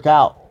go work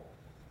out.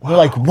 We're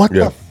like, what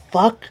Yeah. the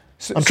fuck?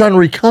 I'm trying to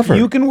recover.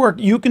 You can work.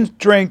 You can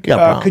drink.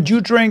 Yeah, could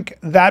you drink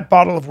that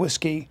bottle of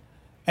whiskey,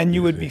 and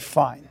you would be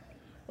fine?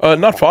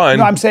 Not fine.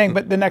 No, I'm saying,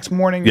 but the next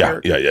morning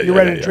you're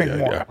ready to drink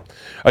more.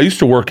 I used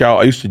to work out.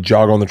 I used to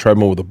jog on the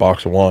treadmill with a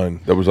box of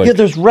wine. That was like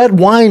there's red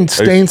wine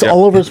stains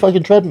all over his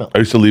fucking treadmill. I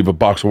used to leave a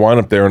box of wine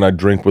up there, and I'd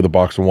drink with a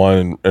box of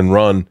wine and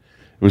run.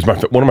 It was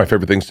one of my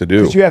favorite things to do.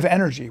 Because you have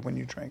energy when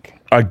you drink.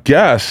 I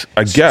guess.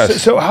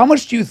 So how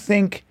much do you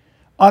think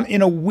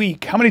in a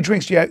week? How many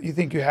drinks do you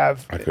think you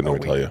have? I couldn't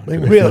even tell you. Make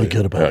me Really?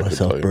 feel good about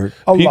myself, Bert.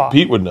 A lot.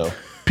 Pete would know.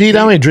 Pete,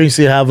 how many drinks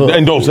do you have?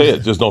 And don't say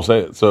it. Just don't say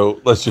it.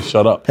 So let's just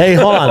shut up. Hey,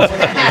 hold on.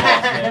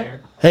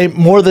 Hey,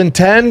 more than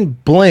 10?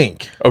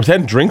 Blink. Oh,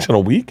 10 drinks in a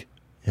week?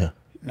 Yeah.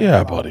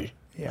 Yeah, buddy.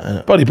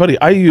 Yeah. Buddy.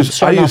 I use.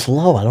 starting off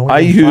low. I don't want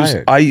I to get use.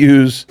 fired. I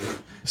use.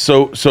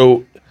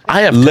 So.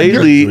 I have 10 drinks a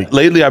lately. week.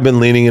 Lately, I've been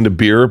leaning into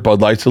beer,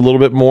 Bud Lights a little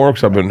bit more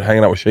because I've been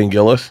hanging out with Shane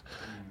Gillis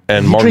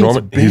and Mark drinks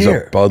Norman. He's a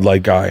beer. Bud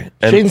Light guy.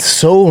 And Shane's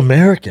so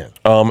American.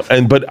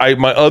 but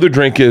my other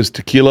drink is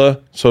tequila,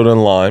 soda,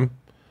 and lime.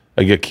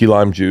 I get key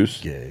lime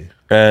juice. Gay.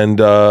 And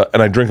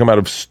I drink them out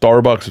of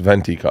Starbucks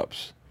venti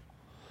cups.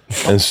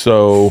 And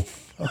so,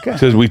 Okay.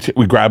 says we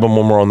grab them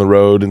when we're on the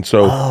road, and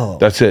so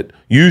that's it.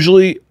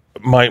 Usually,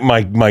 my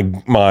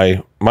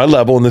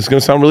level, and this is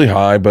gonna sound really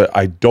high, but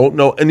I don't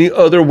know any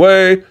other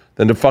way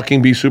than to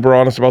fucking be super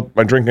honest about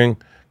my drinking,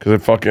 because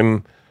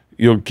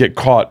you'll get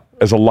caught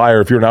as a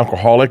liar. If you're an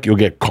alcoholic, you'll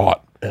get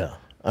caught. Yeah.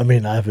 I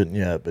mean, I haven't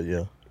yet, but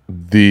yeah.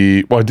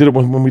 I did it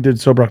when we did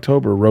Sober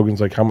October. Rogan's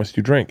like, "How much do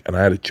you drink?" And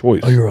I had a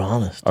choice. Oh, you were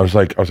honest. I was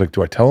like,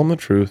 do I tell him the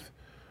truth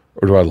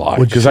or do I lie? What'd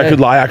you Because I say? could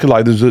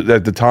lie. There's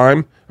at the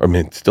time, I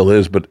mean, it still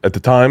is, but at the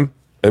time,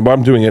 and while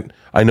I'm doing it,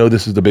 I know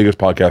this is the biggest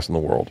podcast in the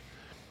world.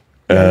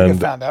 Yeah, you And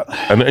get found out.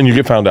 and you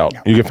get found out.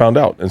 You get found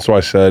out. And so I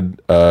said,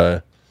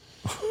 I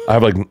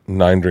have like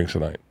 9 drinks a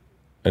night.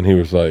 And he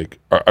was like,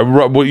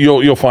 well,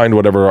 you'll find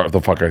whatever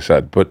the fuck I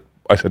said. But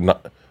I said,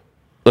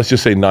 let's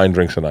just say 9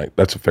 drinks a night.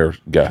 That's a fair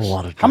guess. A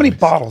lot of How many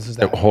drinks. bottles is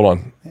that? Hold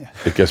on.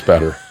 It gets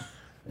better.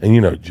 And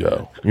you know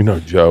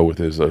Joe with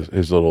his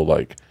little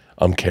like,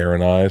 I'm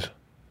Karen eyes.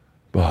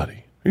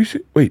 Buddy.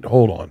 Wait,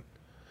 hold on.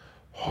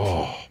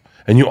 Oh.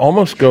 And you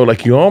almost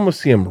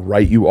see him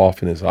write you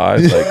off in his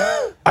eyes. Like,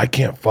 I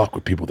can't fuck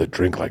with people that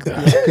drink like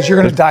that. Because you're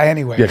gonna die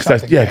anyway. Yeah, or 'cause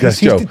that's- something. yeah, 'cause that's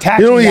He's Joe.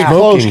 detaching You don't even now.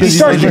 close He 'cause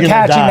starts you're gonna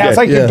detaching die. now. It's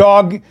like Yeah. your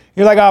dog.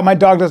 You're like, oh, my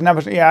dog doesn't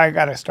have a. Yeah, I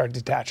gotta start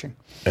detaching.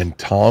 And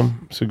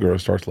Tom Segura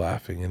starts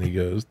laughing and he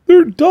goes,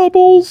 "They're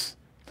doubles."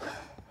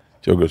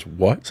 Joe goes,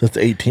 "What?" So that's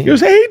 18. He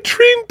goes, 18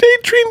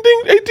 drinks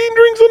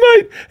a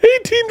night.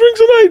 18 drinks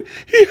a night.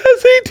 He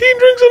has 18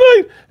 drinks a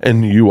night.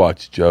 And you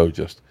watch Joe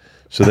just.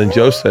 So then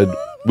Joe said,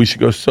 we should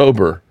go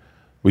sober.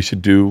 We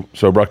should do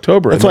Sober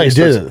October. That's And why then he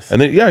did starts- this.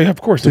 And then, yeah,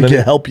 of course. And to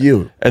then help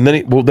you. And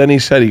then he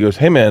said, he goes,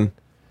 "Hey man,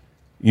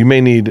 you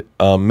may need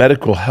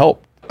medical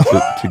help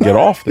to get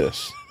off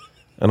this."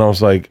 And I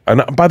was like,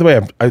 by the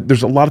way,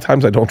 there's a lot of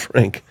times I don't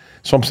drink.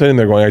 So I'm sitting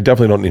there going, I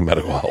definitely don't need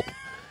medical help.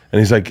 And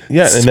he's like,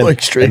 yeah. And So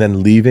extreme. and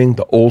then leaving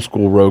the old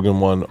school Rogan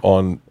one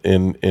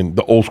in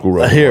the old school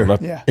Rogan Here. one.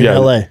 Not- Yeah. In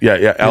LA.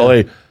 Yeah,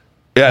 LA.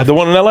 Yeah, the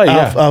one in LA,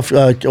 yeah. What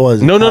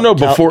was it? No,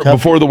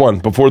 before the one,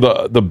 before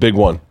the big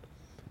one.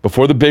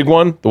 Before the big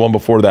one, the one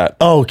before that.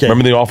 Oh, okay.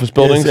 Remember the office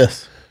buildings?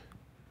 Yes.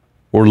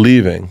 We're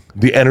leaving.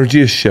 The energy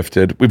has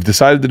shifted. We've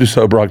decided to do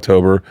Sober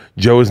October.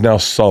 Joe is now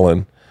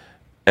sullen.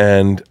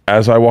 And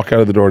as I walk out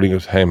of the door, he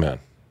goes, "Hey, man,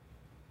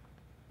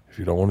 if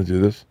you don't want to do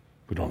this,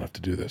 we don't have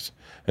to do this."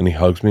 And he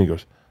hugs me. He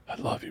goes, "I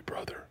love you,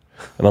 brother."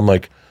 And I'm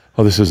like,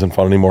 oh, this isn't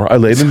fun anymore. I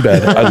laid in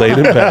bed. And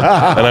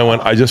I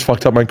went, I just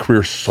fucked up my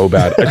career so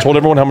bad. I told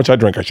everyone how much I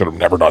drink. I should have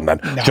never done that.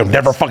 Should have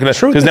never fucking done.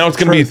 Because now it's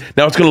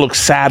gonna look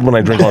sad when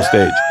I drink on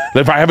stage.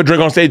 If I have a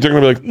drink on stage, they're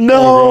gonna be like,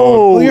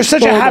 No. Well, you're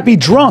such a happy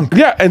drunk.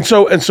 yeah. And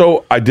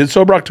so I did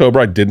Sober October.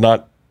 I did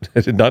not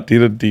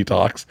need a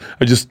detox.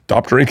 I just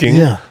stopped drinking.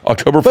 Yeah.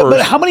 October 1st.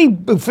 But how many?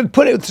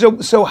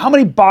 So how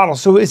many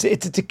bottles? So it's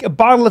a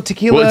bottle of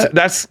tequila. Well,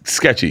 that's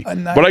sketchy.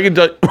 night. What I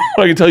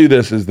can tell you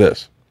this is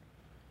this.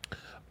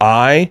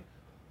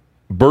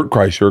 Bert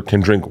Kreischer, can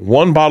drink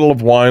 1 bottle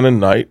of wine a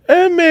night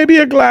and maybe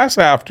a glass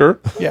after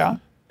yeah.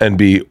 and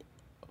be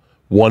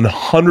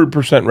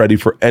 100% ready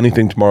for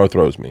anything tomorrow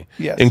throws me,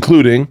 Yes.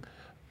 including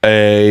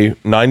a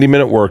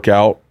 90-minute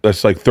workout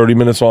that's like 30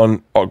 minutes on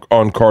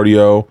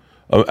cardio,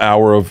 an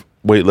hour of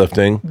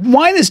weightlifting.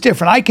 Wine is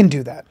different. I can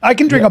do that. I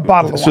can drink a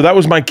bottle of wine. So that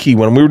was my key.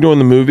 When we were doing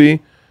the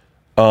movie,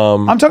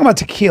 I'm talking about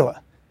tequila.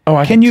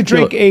 I Can you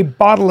tequila. drink a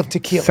bottle of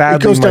tequila?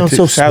 Sadly, goes down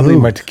so sadly,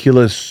 smooth. my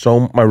tequila is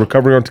my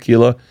recovery on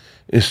tequila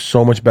is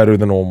so much better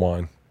than old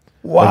wine.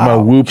 Wow. Like my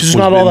whoop There's was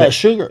not all in that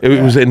sugar.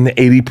 It was in the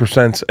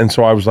 80%, and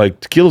so I was like,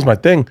 tequila's my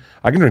thing.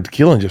 I can drink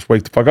tequila and just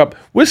wake the fuck up.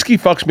 Whiskey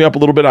fucks me up a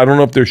little bit. I don't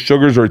know if there's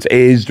sugars or it's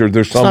aged or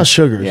there's some. not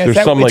sugars. Yeah, There's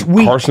it's some like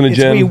wheat. carcinogen.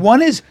 It's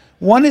wheat.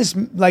 One is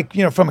like,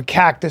 from a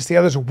cactus. The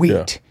other's wheat.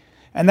 Yeah.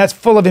 And that's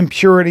full of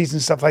impurities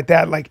and stuff like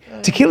that. Like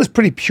tequila's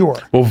pretty pure.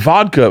 Well,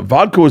 vodka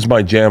was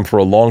my jam for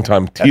a long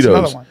time. Tito's,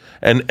 another one.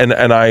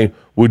 and I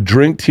would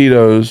drink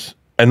Tito's.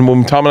 And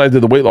when Tom and I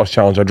did the weight loss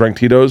challenge, I drank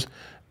Tito's,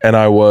 and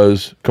I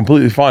was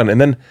completely fine.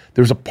 And then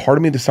there's a part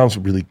of me that sounds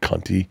really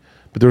cunty,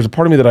 but there was a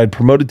part of me that I'd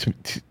promoted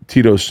to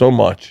Tito's so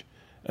much,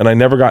 and I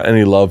never got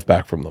any love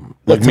back from them.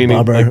 That's a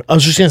bummer. like, I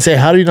was just gonna say,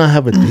 how do you not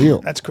have a deal?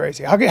 That's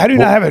crazy. How do you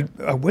not have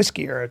a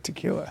whiskey or a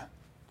tequila?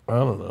 I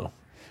don't know.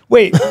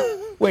 Wait.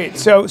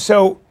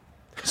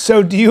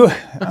 So do you?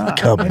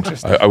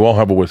 Interesting. I won't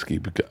have a whiskey,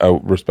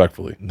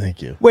 respectfully.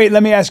 Thank you. Wait,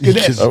 let me ask you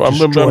this.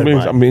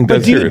 I'm being dead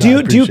But serious.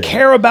 do you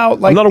care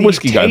about like? I'm not a the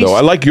whiskey guy though. taste?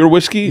 I like your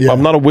whiskey. Yeah.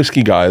 I'm not a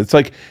whiskey guy. It's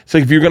like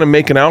if you're gonna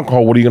make an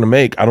alcohol, what are you gonna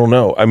make? I don't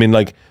know. I mean,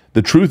 like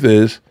the truth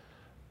is,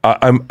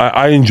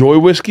 I enjoy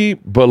whiskey,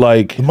 but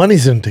like The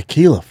money's in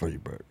tequila for you,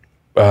 Bert.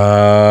 Or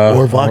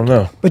I vodka. don't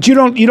know But you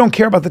don't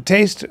care about the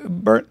taste,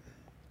 Bert,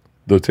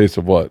 the taste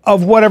of what.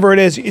 of whatever it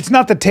is. It's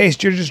not the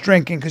taste. You're just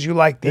drinking because you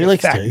like the He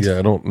likes effect. taste. Yeah,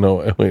 I don't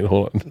know. Wait,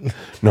 hold on.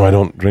 No, I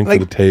don't drink Like-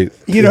 for the taste.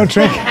 You don't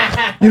drink.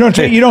 You don't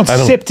drink. You don't I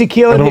sip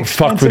tequila. I the don't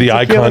fuck for expensive the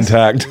eye tequilas.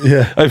 contact.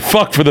 Yeah. I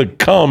fuck for the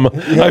cum.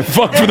 I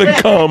fuck for the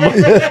cum.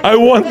 I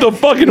want the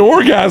fucking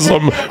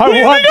orgasm. What do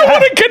you want think I that.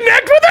 want to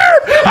connect with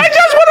her? I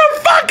just want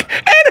to fuck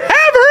and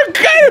have her.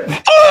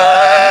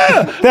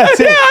 That's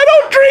it. I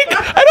don't drink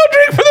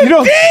for the You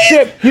don't taste.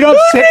 sip. You don't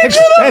Who sip drinks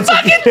for the expensive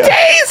fucking tequila?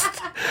 taste.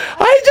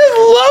 I just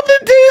love the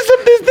taste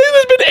of this thing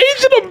that's been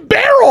aged in a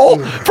barrel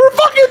for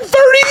fucking 30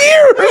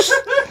 years.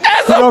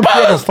 As don't give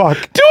a opposed fuck.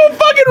 to a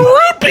fucking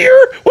root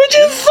beer, which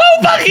is so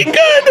fucking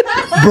good.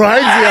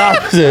 Brian's the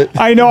opposite.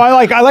 I know. I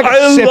like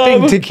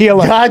sipping love-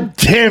 tequila. God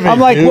damn it. I'm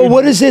like, dude. well,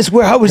 what is this?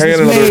 How was Can I this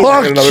get another made?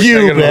 one? Fuck Can I get another- you,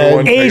 can I get another man.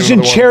 one? Can I get Asian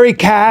another one? cherry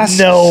cask.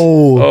 No.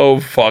 Oh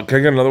fuck! Can I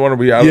get another one? Are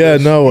we out? Yeah, of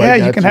this? no. I Yeah,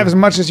 got you can have as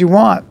much as you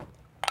want.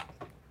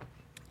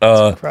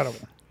 It's incredible.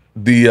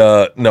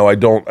 No, I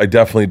don't. I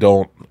definitely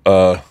don't.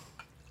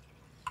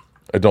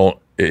 I don't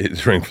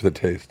drink for the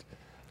taste.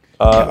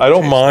 I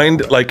don't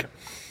mind. Like,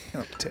 You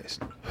know the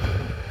taste.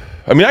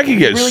 I mean, I can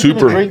get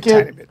super. drink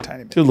Tiny it? bit,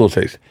 tiny bit. Do a little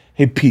taste.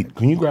 Hey Pete,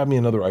 can you grab me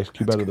another ice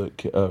cube out of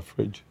the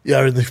fridge?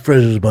 Yeah, in the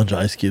fridge there's a bunch of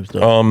ice cubes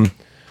though.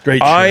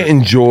 Great I shirt.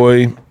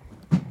 enjoy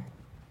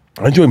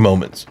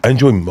moments. I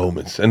enjoy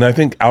moments, and I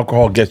think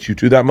alcohol gets you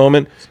to that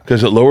moment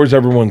because it lowers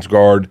everyone's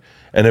guard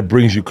and it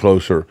brings you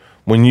closer.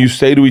 When you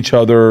say to each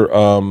other,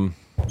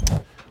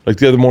 like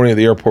the other morning at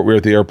the airport, we were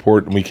at the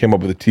airport and we came up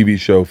with a TV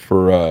show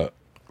for.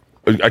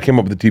 I came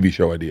up with a TV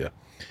show idea,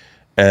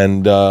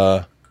 and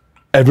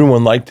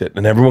everyone liked it,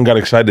 and everyone got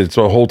excited.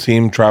 So a whole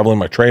team traveling,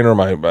 my trainer,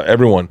 my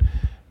everyone,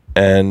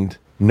 and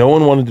no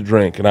one wanted to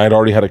drink, and I had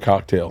already had a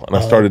cocktail, and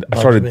I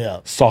started me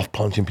out. soft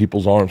punching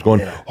people's arms,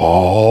 going,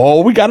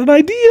 "Oh, we got an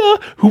idea!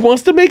 Who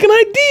wants to make an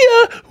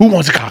idea? Who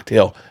wants a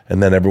cocktail?"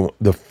 And then everyone,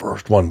 the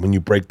first one, when you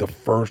break the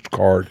first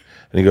card,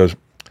 and he goes,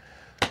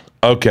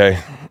 "Okay,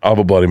 I'll have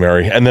a Bloody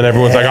Mary," and then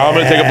everyone's like, "I'm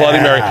going to take a Bloody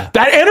Mary."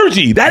 That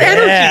energy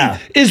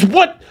is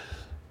what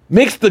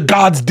makes the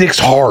god's dicks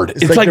hard.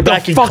 It's like like you're the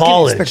back in fucking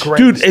college. It's the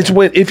greatest. dude. It's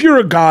when if you're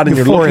a god and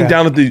you're Euphoria. looking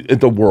down at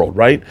the world,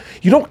 right?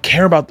 You don't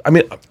care about. I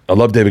mean, I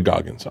love David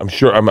Goggins. I'm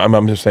sure.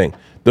 I'm just saying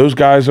those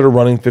guys that are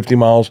running 50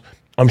 miles.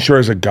 I'm sure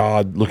as a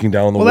god looking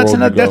down on the Well, world. that's you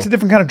another. go, That's a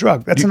different kind of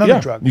drug. That's another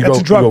drug. You That's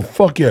go, a drug. You go,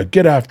 fuck yeah,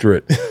 get after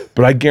it.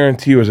 But I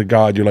guarantee you, as a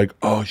god, you're like,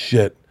 oh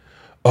shit.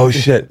 Oh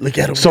shit! Look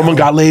at 'em Someone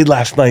go. got laid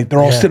last night. They're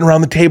all sitting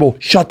around the table.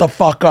 Shut the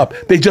fuck up!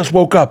 They just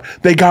woke up.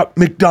 They got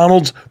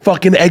McDonald's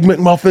fucking egg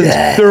McMuffins.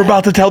 They're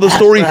about to tell the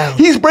story.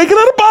 He's breaking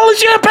out a bottle of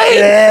champagne.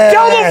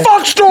 Tell the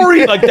fuck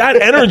story. Like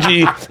that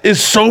energy is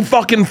so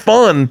fucking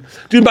fun,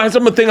 dude. But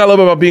some of the thing I love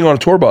about being on a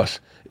tour bus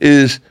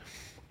is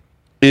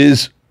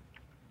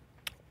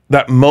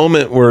that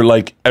moment where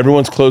like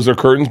everyone's closed their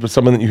curtains, but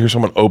you hear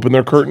someone open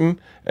their curtain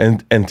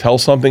and tell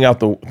something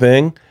out the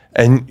thing,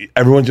 and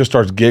everyone just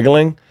starts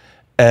giggling.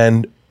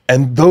 And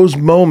those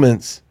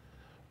moments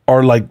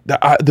are like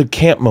the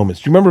camp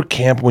moments. Do you remember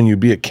camp when you'd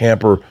be at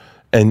camper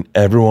and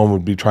everyone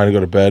would be trying to go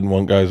to bed and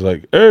one guy's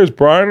like, "Hey, is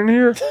Brian in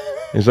here?"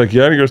 He's like,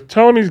 "Yeah." And he goes,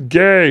 "Tell him he's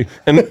gay."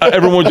 And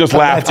everyone would just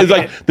laugh. It's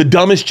like the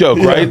dumbest joke,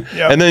 right?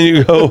 Yep. And then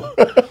you go,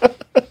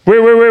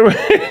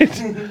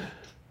 wait.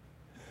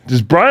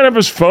 Does Brian have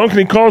his phone? Can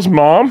he call his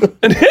mom?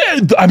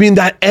 And I mean,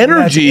 that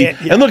energy. That's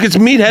it, yeah. And look, it's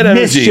meathead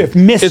energy.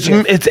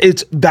 Mischief.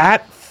 It's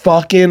that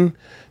fucking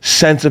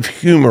sense of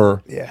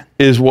humor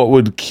is what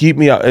would keep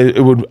me out. I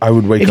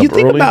would wake up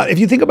early. If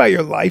you think about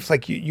your life,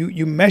 like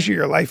you measure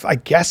your life, I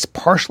guess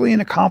partially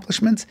in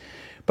accomplishments,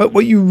 but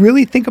what you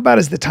really think about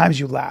is the times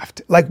you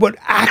laughed. Like what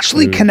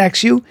actually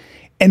connects you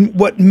and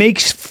what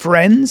makes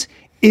friends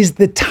is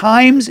the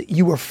times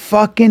you were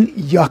fucking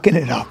yucking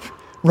it up,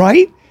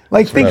 right?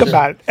 Like think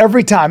about it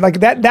every time. Like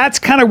that's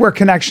kind of where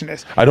connection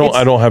is. I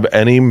don't have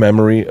any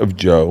memory of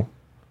Joe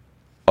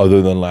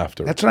other than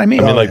laughter. That's what I mean.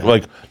 I mean,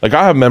 like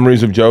I have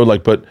memories of Joe,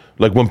 but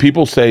when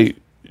people say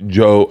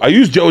Joe, I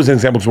use Joe as an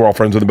example because we're all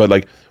friends with him, but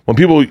like when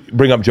people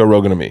bring up Joe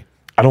Rogan to me,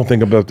 I don't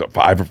think about the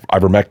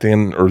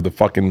ivermectin or the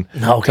fucking.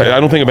 Okay. I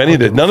don't think of any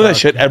of it. None of that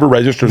shit ever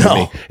registers with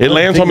me. It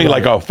lands on me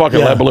like a fucking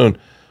lead balloon.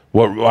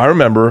 What I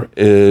remember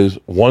is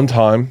one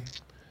time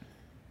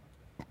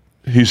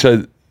he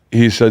said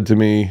to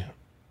me,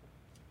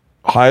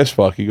 high as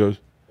fuck, he goes,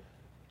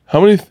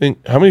 how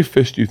many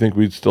fish do you think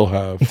we'd still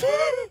have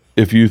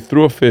if you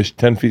threw a fish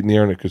 10 feet in the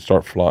air and it could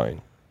start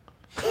flying?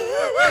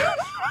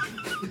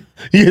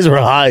 You guys were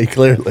high,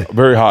 clearly.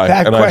 Very high.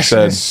 That And question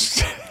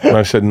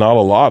I said, not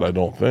a lot, I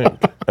don't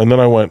think. And then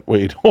I went,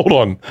 wait, hold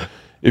on.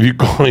 If you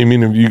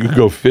could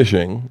go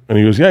fishing? And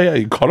he goes, yeah,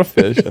 you caught a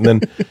fish, and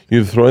then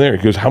you throw it in there.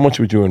 He goes, how much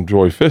would you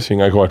enjoy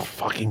fishing? I go, I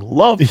fucking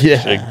love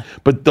fishing.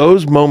 But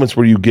those moments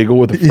where you giggle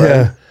with a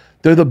friend,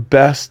 they're the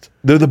best.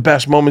 They're the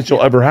best moments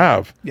you'll ever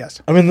have.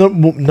 Yes. I mean, the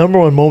number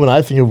one moment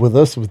I think of with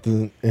us was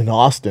in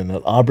Austin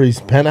at Aubrey's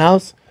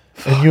penthouse,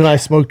 and you and I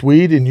smoked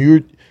weed,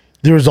 and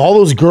there was all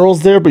those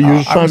girls there, but you were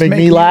just trying to make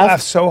me laugh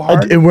so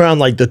hard. And we're on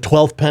like the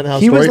 12th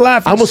penthouse. He was story.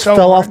 laughing I almost so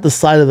fell hard. off the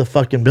side of the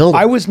fucking building.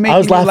 I was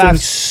making you laughing laugh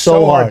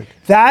so hard.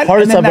 That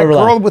Hardest and then I've that ever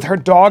girl laughed. with her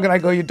dog, and I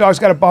go, your dog's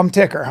got a bum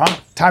ticker, huh?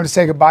 Time to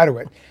say goodbye to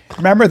it.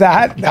 Remember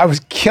that? I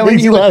was killing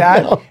Makes you you with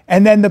laugh that. now.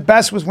 And then the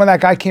best was when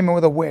that guy came in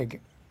with a wig.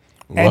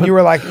 And you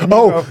were like,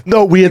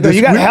 No, we had this.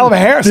 you got a hell of a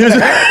hair. You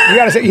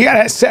got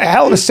a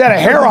hell of a set of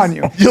hair on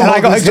you. You'll And I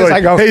love go this like this. story.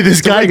 I go, hey, this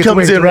 "It's a guy wig, it's a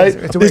comes wig, in, right?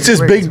 it's a wig, It's this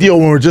a wig, big it's a deal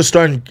when we're just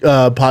starting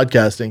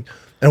podcasting,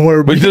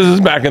 and But this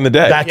is back in the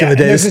day. back in the and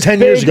day. there's It's this 10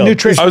 years big ago.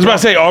 nutrition- I was about to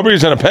say,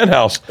 Aubrey's in a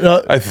penthouse.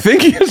 I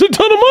think he has a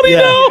ton of money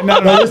now.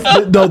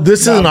 No,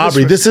 this isn't this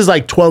Aubrey. was- This is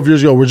like 12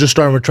 years ago. We're just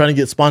starting. We're trying to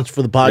get sponsored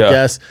for the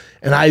podcast,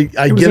 and I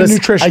was get a us.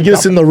 nutrition I get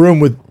us in the room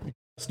with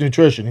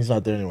nutrition. He's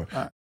not there anymore.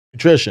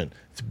 Nutrition.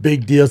 It's a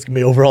big deal. It's gonna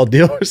be overall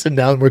deal. We're sitting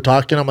down. We're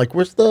talking. I'm like,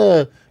 "Where's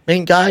the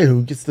main guy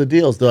who gets the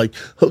deals?" They're like,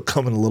 "He'll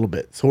come in a little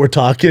bit." So we're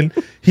talking.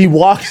 He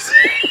walks.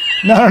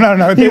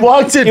 No. He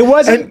walks in. It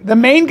wasn't the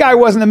main guy.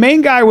 Wasn't the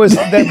main guy? Was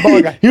the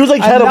bald guy? He was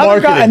like head of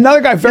marketing.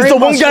 Another guy. Very He's the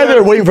one guy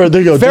there waiting for it.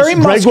 There you go. Very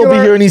Greg will be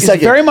muscular. here any He's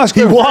second. very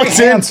muscular, He very walks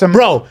in, handsome.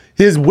 bro.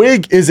 His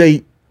wig is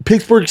a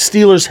Pittsburgh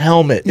Steelers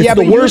helmet. It's Yeah,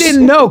 the but worst. you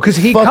didn't know because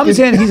he fucking- comes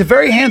in. He's a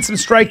very handsome,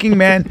 striking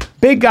man,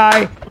 big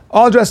guy,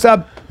 all dressed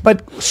up,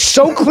 but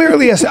so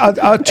clearly a toupee.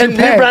 And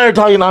me and Brian are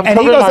talking, I'm and he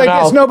covering goes my like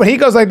mouth. this. No, but he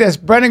goes like this.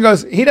 Brendan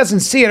goes. He doesn't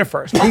see it at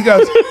first. He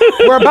goes.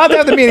 We're about to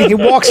have the meeting. He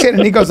walks in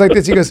and he goes like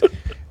this. He goes.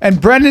 And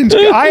Brendan,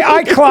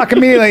 I clock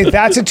immediately.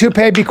 That's a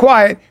toupee. Be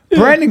quiet.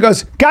 Brendan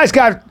goes. Guy's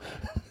got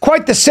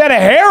quite the set of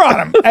hair on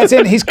him. As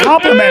in, he's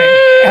complimenting.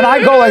 And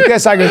I go like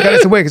this. I go,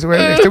 it's a wig. It's a wig.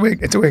 It's a wig.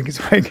 It's a wig. It's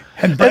a wig.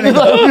 And Brendan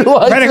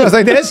goes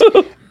like this.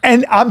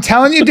 And I'm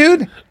telling you,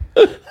 dude,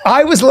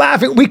 I was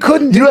laughing. We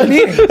couldn't do the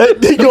meeting.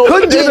 They go,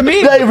 couldn't do the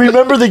meeting. They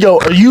remember. They go.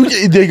 Are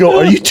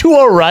you two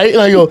all right?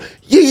 And I go,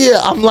 yeah.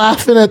 I'm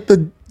laughing at the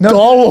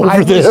doll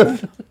over there.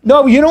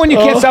 No, you know when you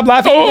can't stop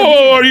laughing.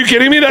 Oh, are you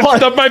kidding me? That's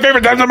my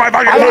favorite times of my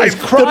fucking I was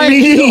life.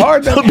 crying so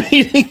hard. The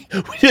meeting.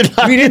 We did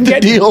not We didn't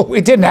get the get deal.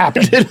 It didn't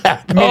happen. It didn't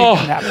happen. The meeting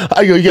didn't happen.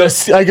 I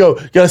go.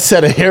 You got a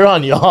set of hair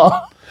on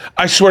y'all.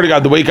 I swear to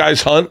God, the way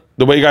guys hunt,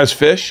 the way guys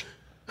fish,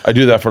 I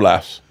do that for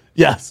laughs.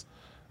 Yes.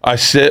 I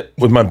sit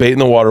with my bait in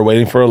the water,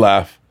 waiting for a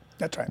laugh.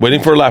 That's right.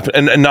 Waiting for a laugh,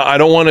 and no, I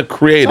don't want to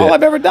create That's it. all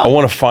I've ever done. I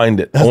want to find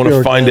it. I That's want to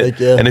very find it. organic,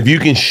 yeah. And if you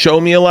can show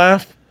me a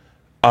laugh,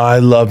 I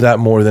love that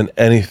more than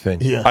anything.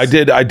 Yes. I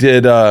did.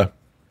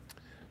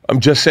 I'm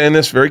just saying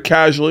this very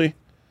casually.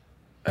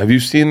 Have you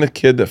seen the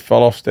kid that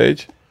fell off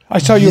stage? I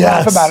saw you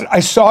laugh Yes. about it. I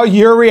saw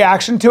your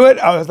reaction to it.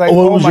 I was like,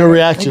 What oh was my your God.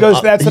 reaction? He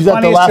goes, that's the He's at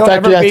the funniest Laugh he'll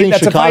Factory, ever I be. think,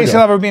 That's the funniest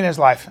Chicago. he'll ever be in his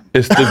life.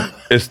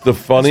 It's the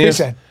funniest.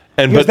 said.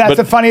 And He goes, that's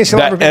the funniest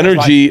he'll ever be in his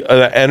life.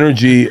 The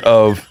energy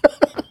of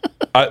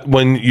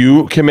when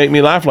you can make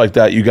me laugh like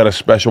that, you got a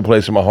special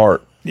place in my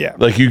heart. Yeah.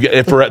 Like you get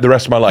it for the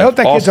rest of my life. hope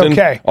that kid's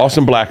okay.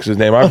 Austin Black's his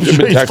name. I've sure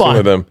been he's texting fine.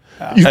 with him.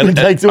 You've been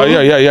texting with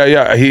him?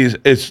 Yeah.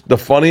 It's the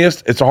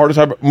funniest. It's the hardest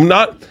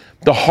not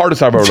the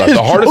hardest I've ever laughed.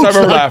 The hardest I've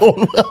ever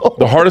laughed.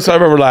 The hardest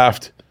I've ever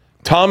laughed.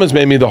 Tom has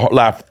made me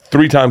laugh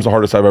 3 times the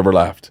hardest I've ever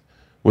laughed,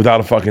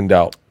 without a fucking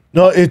doubt.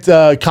 No, it's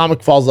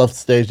comic falls off the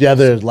stage. Yeah,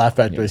 there's Laugh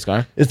Factory.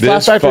 Scar? It's This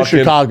Laugh Factory fucking-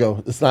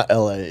 Chicago. It's not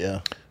LA. Yeah.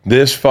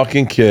 This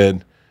fucking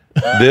kid.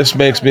 This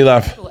makes me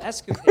laugh. Little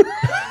escapade,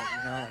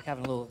 like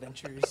having little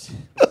adventures,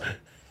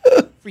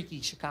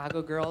 freaky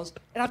Chicago girls.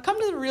 And I've come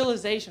to the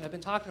realization, I've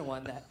been talking to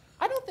one, that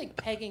I don't think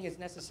pegging is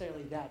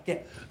necessarily that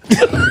gay.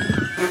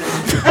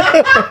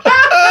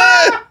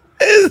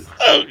 It's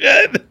so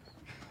good.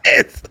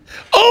 It's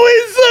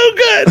always so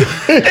good.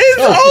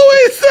 It's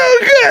always so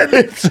good.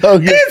 It's so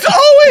good. It's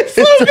always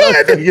so It's so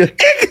good. good.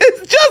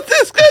 It's just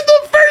as good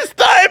the first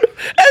time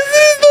as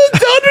it is the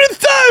 100th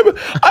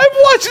time. I've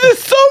watched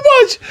this so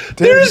much.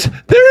 There's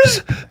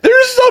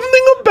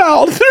something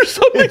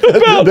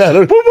about.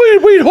 Better. But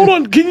wait, hold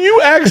on. Can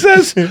you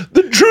access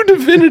the true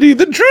divinity?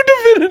 The true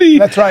divinity.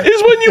 That's right.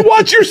 Is when you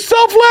watch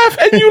yourself laugh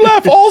and you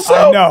laugh also.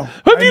 I know.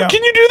 Can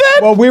you do that?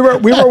 Well, we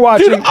were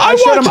watching. Dude,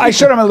 I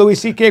showed him a Louis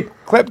C.K.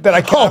 clip that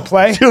I cannot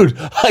play. Dude,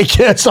 I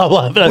can't stop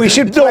laughing. We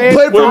should Don't play it.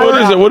 play Wait, for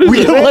what is it? What is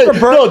We it? can Play play- for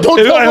Bert. No, don't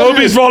tell I me hope what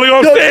it he's is. falling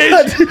off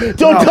Don't-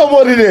 Don't tell me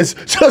what it is.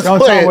 Just Don't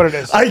play tell me it. what it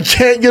is. I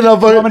can't get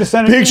enough want of me to it.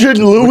 send it to you? Pictured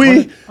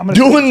Louis I'm gonna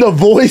doing the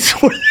voice.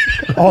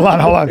 Hold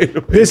on.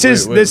 This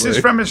is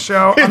from his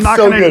show. It's I'm not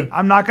so gonna. good.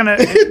 I'm not gonna.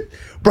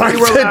 Brian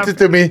we were sent laughing. it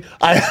to me.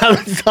 I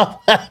haven't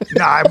stopped laughing.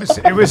 Nah,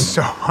 it was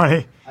so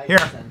funny.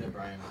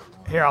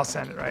 Here, I'll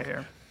send it right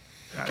here.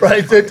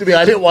 Brian sent it to me.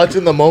 I didn't watch it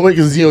in the moment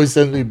because he always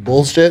sends me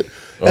bullshit.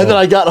 And then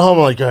I got home.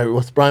 I'm like, all right,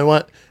 what's Brian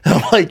want? And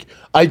I'm like,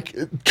 I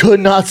could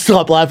not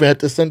stop laughing. I had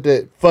to send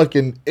it to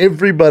fucking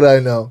everybody I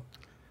know.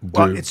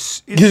 Well, Dude.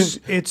 it's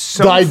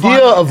so the idea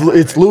funny. of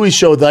it's Louis'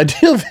 show. The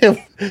idea of him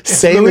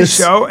saying Louis' this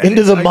show, and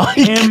into the it's like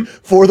mic him-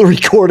 for the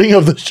recording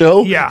of the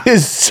show Yeah.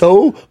 is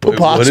so What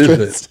preposterous.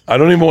 is it? I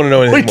don't even want to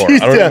know anything more. I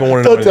don't even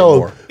want to know Don't tell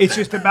anything him. more. It's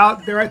just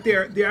about they're right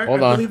there.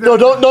 Hold on. No,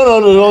 don't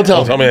tell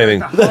Don't tell him. me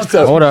anything.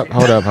 Hold up. Don't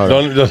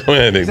tell me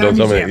anything. Don't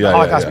tell me anything. Yeah,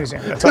 Holocaust yeah.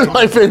 Museum. That's That's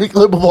my favorite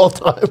clip of all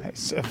time.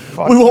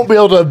 fucking, We won't be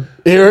able to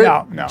hear it,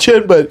 No.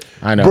 Chin, but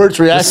I know. Bert's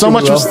reaction. There's so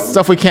much will.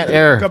 stuff we can't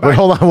air. Go But back.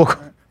 hold on.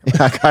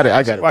 Yeah,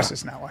 I got it. Watch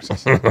this now. Watch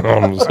this.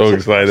 I'm so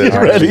excited.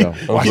 Get ready.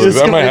 Let's I'm He's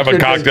so- I gonna might make have a your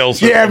day. cocktail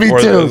served Yeah, me before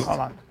too. this. Hold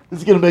on.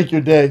 It's gonna make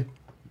your day.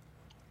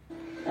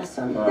 That's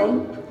something.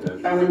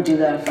 I wouldn't do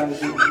that if I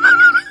was you.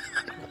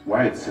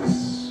 Why it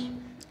says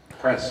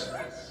press?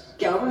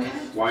 Go ahead.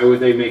 Why would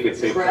they make it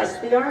say Press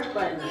press? the arc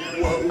button.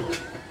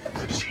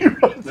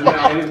 No,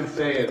 I didn't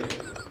say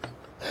it.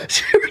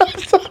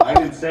 I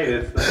didn't say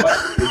it. It's the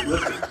button. It's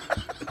listen.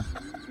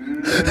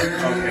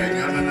 Okay,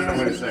 no,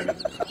 wait a second.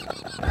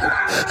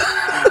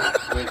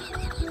 Wait.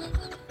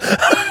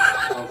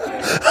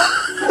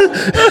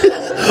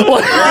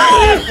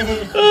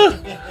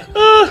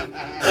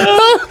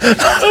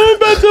 I'm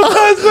about to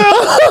pass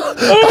out.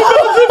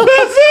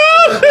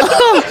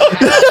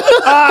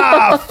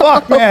 Ah,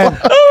 fuck, man.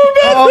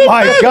 Oh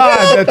my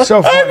God, that's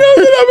so funny. I know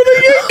that I'm going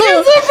to get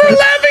canceled for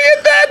laughing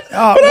at that,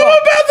 but well-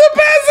 I'm about to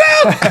pass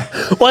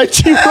out. Why'd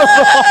she run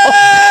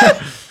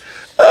off?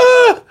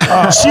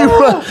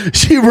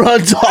 She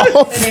runs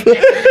off.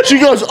 She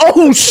goes,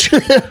 "Oh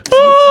shit!"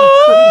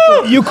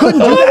 You couldn't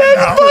do that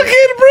now.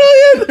 Fucking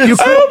brilliant.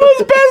 I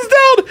almost passed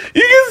out.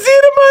 You can see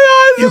it in my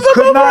eyes. You as I'm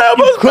could over. I not. You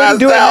almost couldn't passed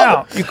do it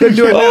out. now. You couldn't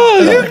do it Oh,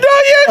 now. you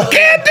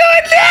can't do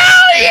it now.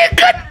 You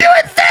couldn't do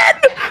it then.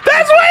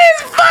 That's why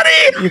it's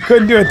funny. You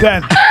couldn't do it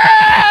then.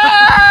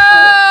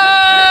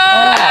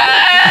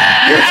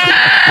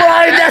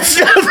 Brian, that's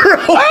never.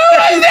 I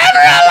was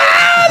never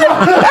allowed at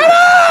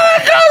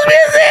Holocaust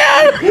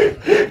Museum.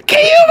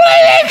 Can you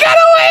believe they got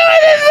away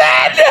with it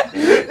then?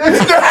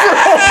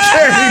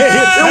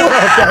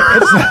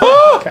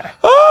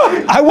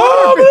 I Oh,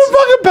 wonder I'm if it's, gonna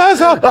fucking pass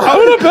out. I'm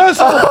gonna pass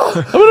out.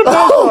 I'm gonna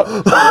pass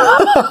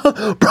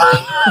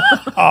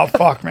out. oh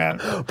fuck, man.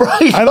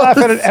 Brian, I laugh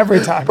at it every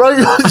time. Brian,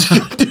 you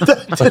gonna do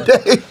that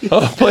today?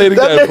 Oh, play it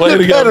That again. made Play it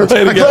it again. better.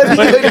 Play it again. Play it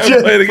Play it again, again.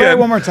 Jim. Play it Play again. it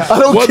one more time. I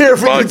don't What care the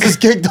if it fuck? gets us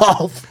kicked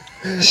off.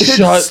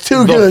 Shut It's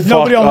too the good. fuck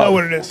Nobody will up. know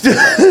what it is.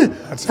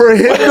 For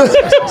him. Why would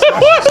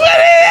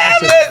they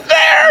have this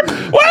there?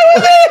 Why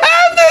would they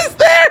have this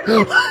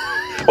there?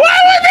 Why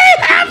would they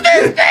have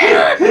this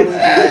there?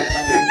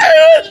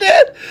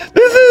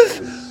 This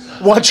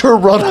is Watch her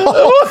run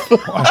off.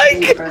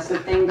 like. Press the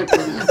thing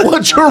because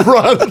Watch her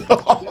run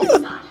off. you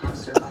would not have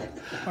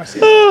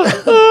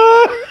survived.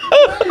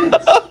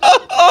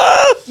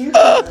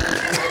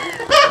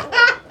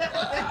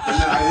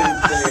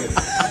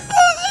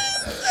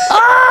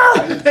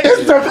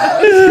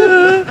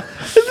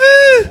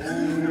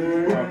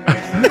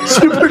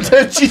 She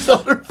pretends she's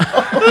on her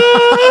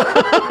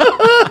phone.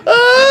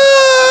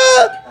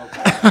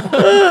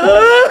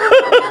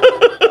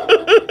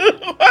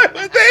 Why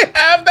would they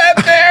have that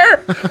there?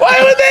 Why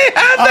would they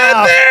have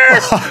that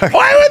there?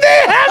 Why would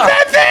they have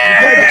that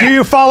there? Do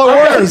you follow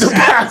orders?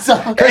 Pass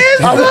out. It's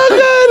so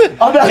good.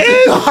 I'm not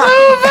It's so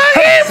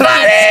fucking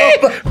funny.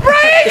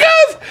 Brian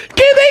goes,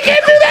 they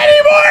can't do that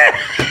anymore.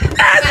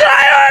 That's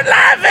why we're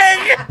laughing.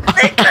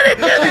 They couldn't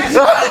do this.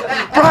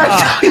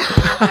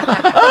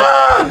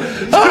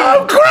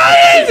 I'm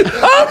crying.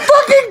 I'm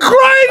fucking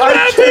crying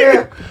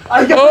laughing. I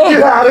gotta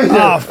get out of here.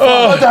 Oh, fuck. I'm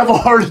about to have a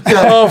heart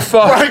attack. Oh,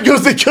 fuck. Brian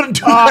goes, they couldn't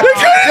do that. They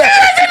couldn't do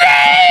that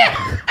today.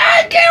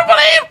 I can't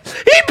believe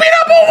he beat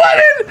up a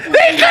woman.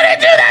 They couldn't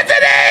do that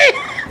today.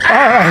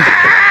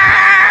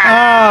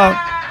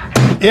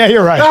 Yeah,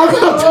 you're right. I'm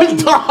about to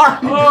die.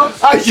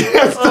 I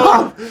can't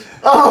stop.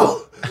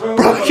 Oh.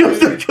 Brian goes,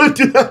 they couldn't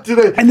do that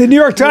today. And the New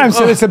York Times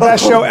said it's the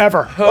best show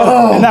ever.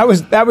 And that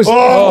was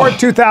before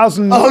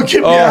 2000. Oh,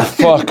 give me Oh, out.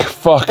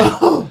 fuck.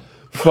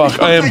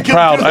 I am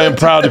proud. I am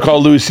proud to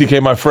call Louis C.K.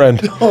 my friend.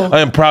 I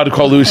am proud to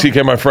call Louis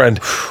C.K. my friend.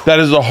 That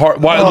is a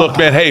hard. Why? Look,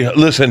 man. Hey,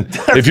 listen.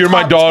 If you're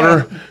my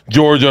daughter,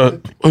 Georgia,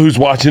 who's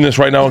watching this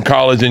right now in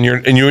college, and you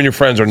and your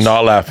friends are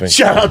not laughing.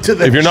 Shout out to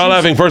them. If you're not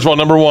laughing, first of all,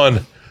 number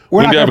one,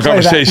 we not need to have a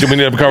gonna play that. conversation. We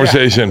need to have a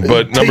conversation.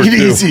 But number Take it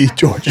two, easy,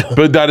 Georgia.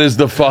 but that is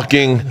the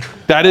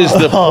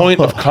point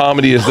of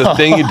comedy, is the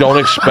thing you don't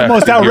expect.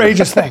 Most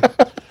outrageous thing.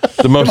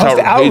 The most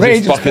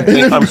outrageous fucking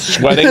thing. I'm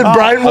sweating. And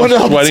Brian I'm went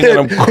up sweating to-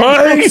 and I'm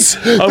crying.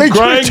 They I'm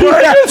crying. couldn't do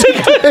that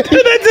Do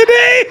that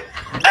today.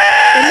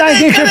 In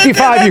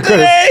 1955, you could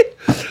have.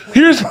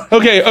 Here's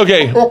okay.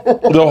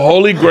 The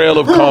holy grail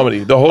of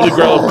comedy. The holy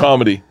grail of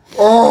comedy.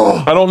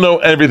 I don't know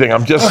everything.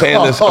 I'm just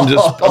saying this. I'm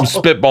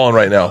spitballing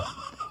right now.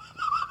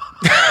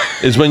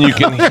 Is when you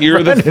can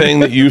hear the thing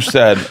that you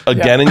said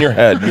again in your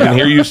head. You can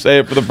hear you say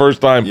it for the first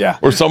time. Yeah.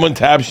 Or someone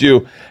taps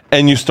you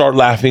and you start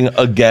laughing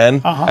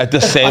again at the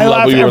same I laugh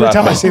level you were every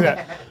laughing. time I see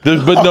that.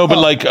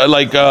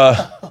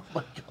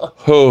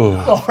 Oh,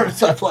 heart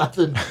attack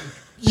lasted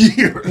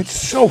years. It's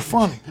so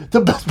funny.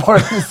 The best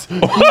part is Why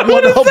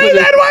would it say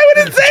that? Why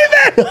would it say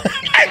that?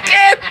 I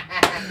can't.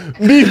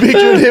 Me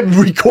picturing him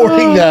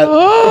recording that.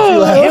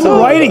 Him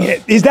writing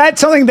it. Is that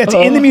something that's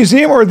in the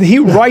museum, or did he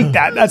write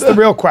that? That's the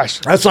real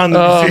question. That's on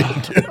the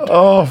museum, dude.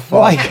 Oh, fuck,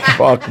 Like,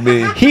 fuck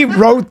me. he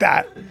wrote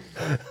that.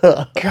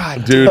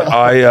 God, Dude,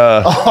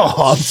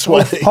 I'm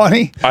sweating.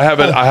 funny. I have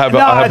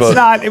No, it's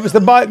not. It was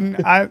the button.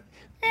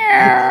 I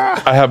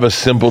have a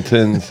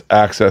simpleton's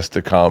access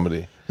to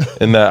comedy,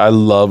 in that I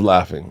love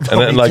laughing,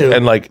 and Me too.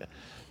 like,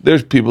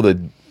 there's people that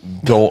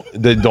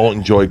don't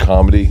enjoy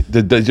comedy.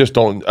 They just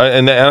don't,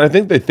 and I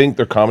think they think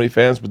they're comedy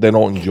fans, but they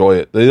don't enjoy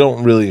it. They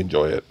don't really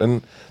enjoy it.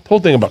 And the whole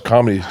thing about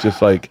comedy is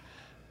just like,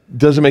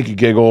 does it make you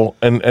giggle?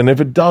 And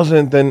if it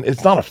doesn't, then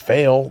it's not a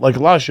fail. Like, a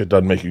lot of shit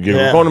doesn't make you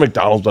giggle. Yeah. Going to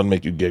McDonald's doesn't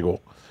make you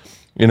giggle,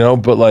 you know.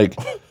 But like,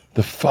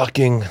 the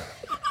fucking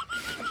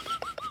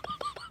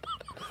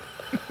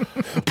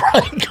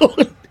Brian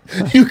going,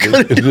 you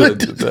couldn't do it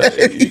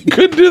today. you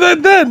couldn't do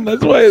that then.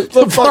 That's why it's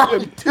so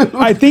fucking.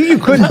 I think you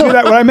couldn't do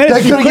that. What I meant is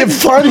That you couldn't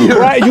get couldn't. funnier.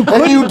 Right, you And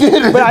couldn't. you did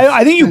it. But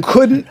I think you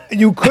couldn't.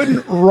 You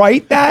couldn't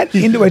write that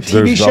into a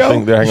TV There's show.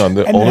 nothing. Hang on.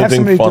 The and only have thing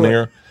somebody do it.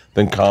 funnier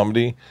than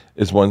comedy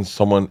is when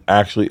someone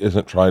actually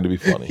isn't trying to be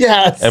funny.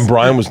 Yes. And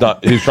Brian was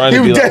not. He was trying to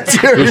He be. was Like, dead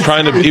serious. he was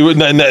trying to. He was.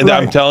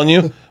 I'm telling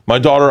you, my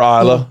daughter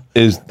Isla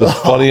is the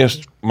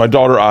funniest. My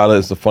daughter Isla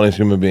is the funniest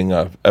human being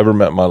I've ever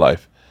met in my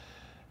life.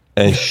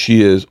 And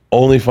she is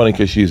only funny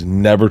because she's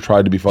never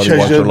tried to be funny She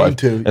once in her doesn't life. need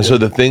to, And yeah. so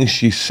the things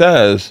she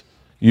says,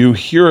 you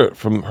hear it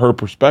from her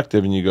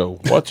perspective, and you go,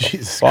 "What the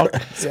Jesus fuck?"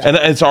 Christ. And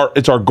it's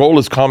our goal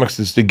as comics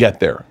is to get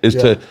there. Is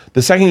to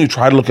the second you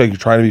try to look like you're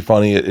trying to be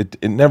funny, it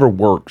never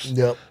works.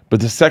 Yep. But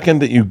the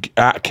second that you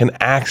can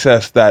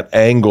access that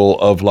angle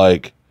of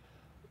like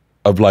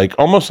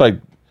almost like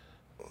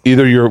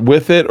either you're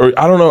with it or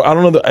I don't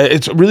know.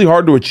 It's really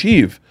hard to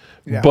achieve.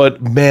 Yeah. But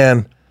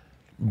man,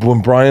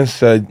 when Brian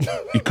said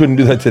you couldn't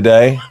do that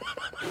today,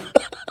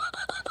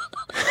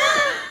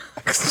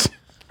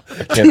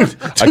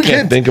 I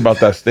can't think about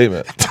that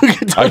statement.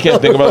 I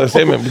can't think about that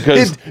statement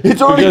because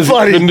It's already because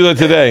funny. You couldn't do that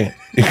today.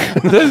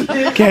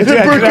 Can't do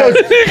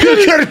that.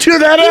 You couldn't do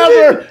that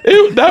ever.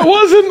 That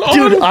wasn't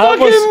Dude, on I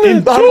almost- fucking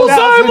in Full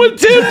Time with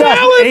Tim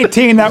Allen.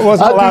 18, that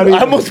wasn't allowed. I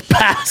either. almost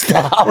passed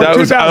out. I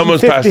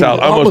almost passed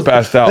out. I almost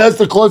passed out. That's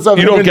the closest I've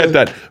You ever don't been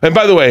get to- that. And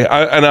by the way,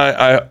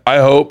 I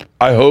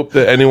hope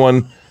that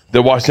anyone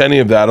that watched any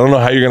of that, I don't know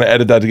how you're going to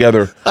edit that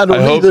together. I don't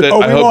hope either. that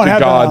Oh, I we hope won't to have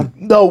that God. on.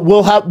 No,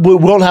 we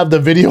won't have the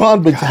video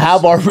on, but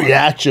have our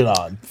reaction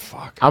on.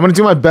 I'm gonna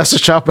do my best to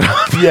chop it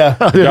up. Yeah.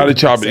 You got to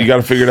chop it. You got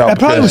to figure it out. That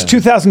probably was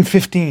because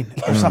 2015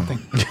 or something.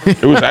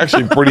 It was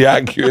actually pretty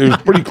accurate. It was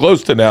pretty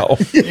close to now.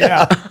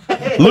 Yeah.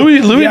 Louis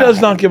Yeah. does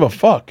not give a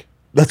fuck.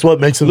 That's what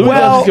makes it. Louis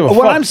Well, doesn't give a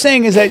what fuck. I'm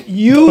saying is that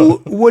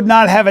you would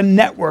not have a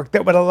network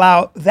that would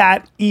allow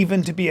that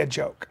even to be a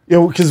joke.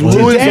 Yeah, because Well,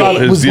 Louis his on,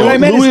 deal- was his deal- What I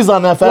meant Louis is,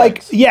 on FX.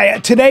 Like, yeah,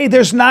 today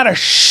there's not a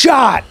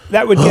shot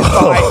that would get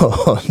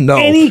by no,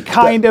 any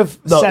kind of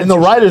no, in the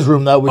censorship. writers'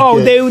 room that would. Oh,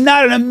 get, they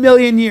not in a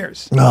million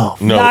years. no,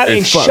 Not a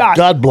it's- shot.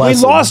 God bless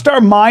We them. lost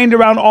our mind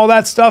around all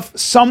that stuff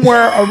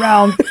somewhere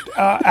around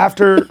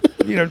after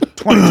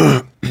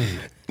 22.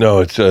 No,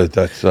 it's I'm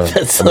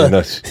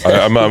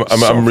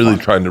really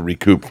trying to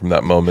recoup from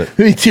that moment.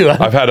 Me too.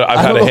 I've had a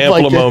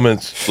handful of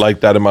moments like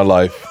that in my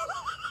life,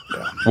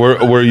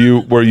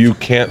 where you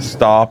can't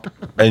stop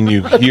and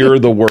you hear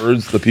the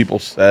words the people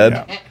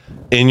said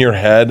in your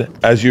head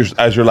as you're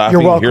laughing.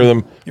 You're you welcome. hear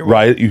them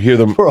right. You hear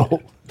them.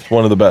 Bro. It's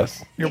one of the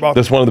best. You're welcome.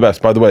 That's one of the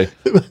best. By the way,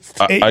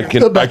 I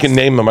can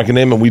name them. I can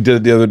name them. We did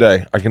it the other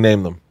day. I can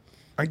name them.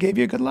 I gave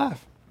you a good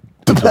laugh.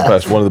 The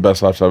best. One of the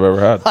best laughs I've ever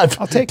had.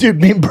 I'll take Dude,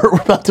 me and Bert were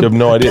about to. You have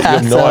no idea. You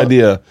have pass no out.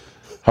 idea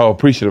how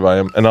appreciative I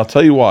am, and I'll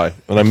tell you why.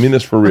 And I mean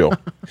this for real.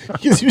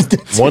 Because he was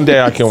dead One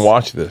day I can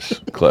watch this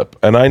clip,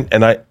 and I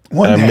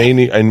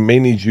may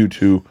need you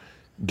to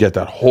get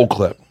that whole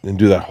clip and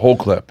do that whole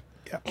clip.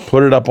 Yeah.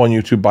 Put it up on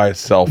YouTube by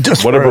itself,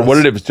 Just for whatever us. what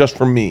it is, just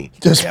for me.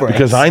 Just for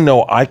because us. I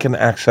know I can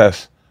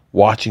access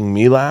watching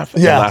me laugh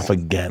and Yeah. laugh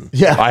again.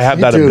 Yeah, I have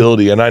me that too.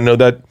 ability, and I know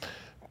that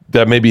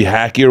may be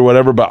hacky or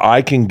whatever, but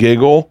I can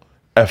giggle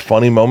at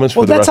funny moments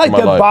Well, for the that's rest like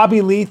of the my life.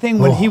 Bobby Lee thing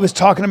when he was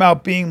talking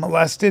about being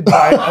molested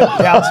by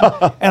a Down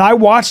syndrome. And I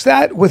watched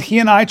that with he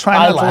and I trying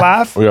I not to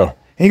laugh. Yeah. And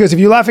he goes, if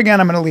you laugh again,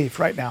 I'm going to leave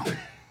right now. Oh,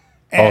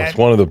 And it's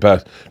one of the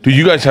best. Dude,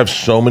 you guys have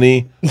so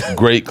many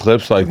great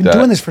clips like I've that. been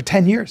doing this for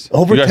 10 years.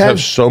 Over You guys 10 have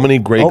so many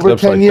great over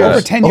clips 10 like years. that.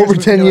 Over 10 years. Over we've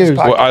been 10 doing this years.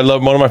 podcast. Well, I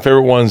love one of my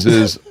favorite ones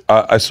is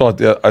I saw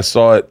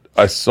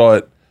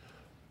it.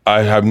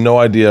 I have no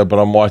idea, but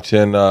I'm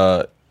watching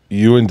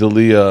you and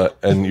Dalia,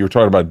 and you were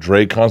talking about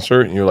Dre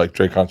concert, and you're like,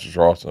 Dre concerts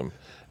are awesome,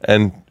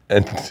 and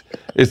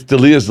it's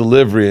Dalia's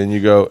delivery, and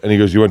he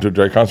goes, you went to a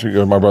Dre concert? You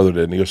go, my brother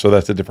did, and he goes, so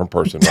that's a different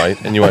person, right?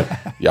 And you went,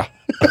 yeah.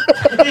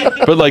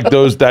 But like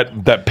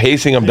that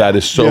pacing of that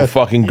is so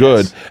fucking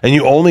good, and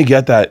you only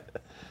get that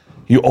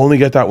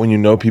when you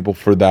know people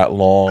for that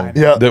long.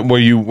 Yeah. That where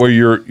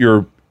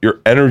your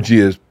energy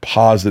is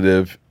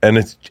positive,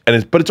 and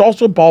but it's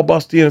also ball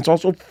busty, and it's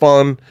also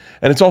fun,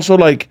 and it's also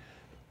like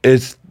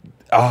it's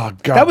God.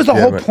 That was the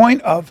damn whole it.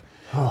 point of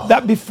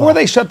that before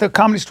they shut the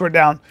Comedy Store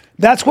down.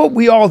 That's what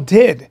we all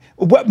did.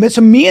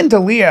 So me and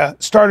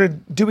Dalia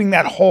started doing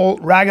that whole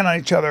ragging on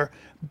each other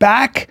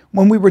back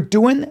when we were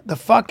doing the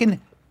fucking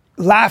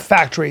Laugh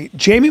Factory.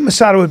 Jamie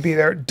Masada would be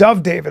there,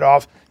 Dove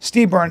Davidoff,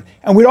 Steve Byrne,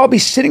 and we'd all be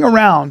sitting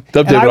around.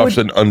 Dove Davidoff's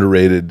an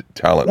underrated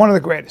talent. One of the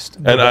greatest.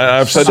 And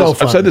I've said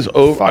this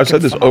over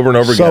and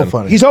over So again.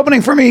 funny. He's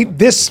opening for me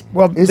this.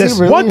 Well, Is he this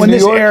really? when New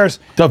this York? airs.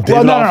 Dove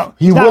Well, no, Davidoff? no.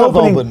 He It's not will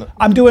opening. open.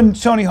 I'm doing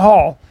Sony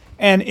Hall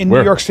and in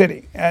Where? New York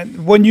City.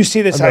 And when you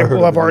see this, I've I never heard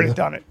will of have it already either.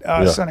 done it.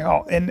 Sony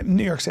Hall in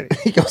New York City.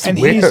 He goes, and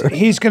 "Where?"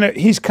 he's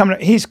coming.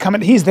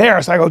 He's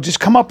there. So I go, just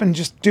come up and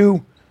just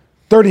do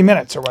 30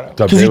 minutes or whatever.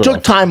 Dove Because he Davidoff.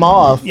 took time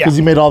off because Yeah.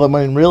 he made all that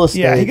money in real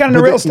estate. Yeah, he got into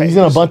But real estate. He's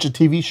in a bunch of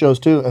TV shows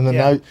too, and then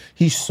Yeah. now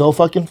he's so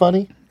fucking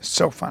funny.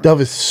 So funny.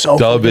 Dove is so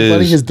Dove fucking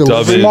funny. is His Dove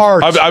delivery. is.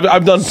 Smart.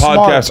 I've done Smart.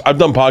 podcasts. I've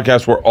done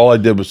podcasts where all I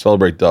did was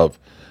celebrate Dove.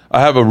 I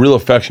have a real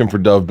affection for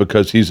Dove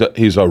because he's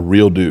a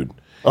real dude.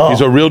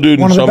 He's a real dude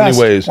One in of the so many best.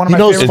 ways. One of He my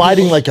knows favorite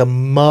fighting people. like a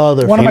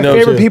mother. One of my knows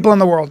favorite it. people in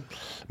the world.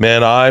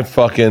 Man, I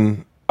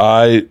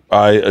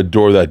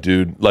adore that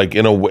dude. Like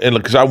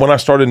because when I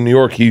started in New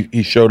York,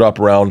 he showed up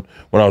around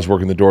when I was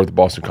working the door at the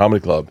Boston Comedy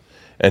Club,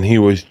 and he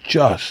was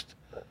just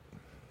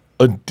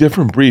a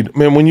different breed.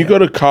 Man, when you go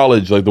to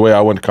college, like the way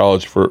I went to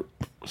college for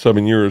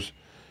 7 years,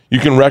 you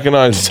can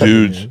recognize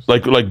dudes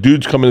like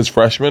dudes come in as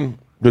freshmen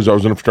because I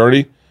was in a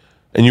fraternity,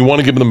 and you want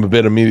to give them a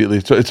bit immediately.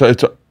 So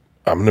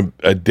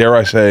dare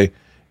I say,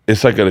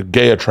 it's like a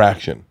gay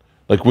attraction.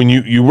 Like when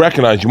you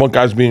recognize you want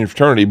guys to be in your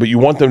fraternity, but you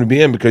want them to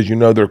be in because you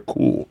know they're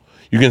cool.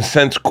 You can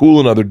sense cool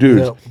in other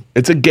dudes. Yep.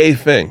 It's a gay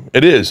thing.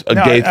 It is a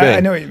No, gay thing. I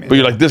know what you mean. But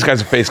you're like, this guy's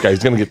a face guy.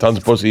 He's going to get tons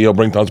of pussy. He'll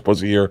bring tons of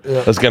pussy here.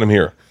 Let's get him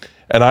here.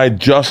 And I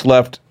just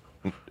left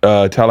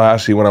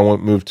Tallahassee when I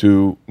moved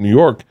to New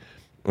York.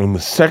 And the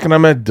second I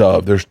met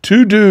Dove, there's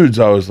two dudes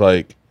I was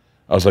like,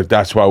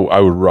 that's why I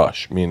would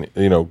rush. I mean,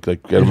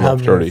 like get him in a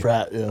fraternity.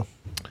 Frat, yeah.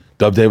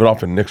 Dove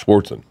Davidoff and Nick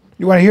Swartzen.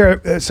 You want to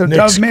hear it? So Nick's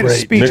Dove made a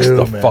great, speech. Nick's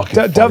dude, the man.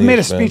 fucking Dove made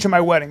a funniest, man. speech at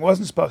my wedding.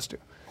 Wasn't supposed to.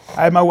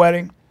 I had my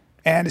wedding,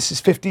 and this is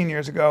 15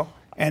 years ago,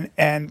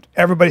 and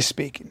everybody's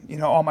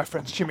speaking. All my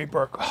friends. Jimmy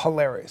Burke,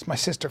 hilarious. My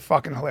sister,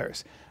 fucking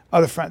hilarious.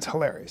 Other friends,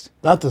 hilarious.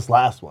 Not this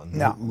last one.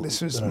 No,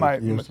 this was Years my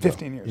ago.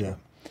 15 years Yeah. ago.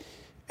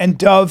 And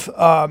Dove,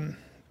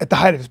 at the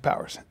height of his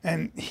powers,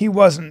 and he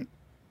wasn't.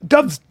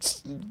 Dove's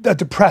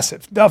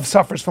depressive. Dove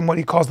suffers from what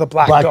he calls the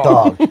black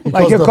dog. He Like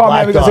calls he'll the call me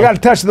black up, he goes, I dog. got to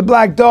touch the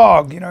black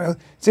dog.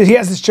 So he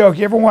has this joke.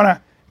 You ever want to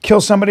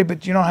kill somebody,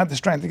 but you don't have the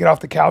strength to get off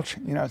the couch?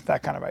 It's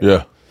that kind of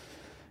idea.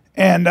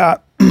 Yeah.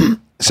 And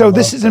so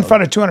this is in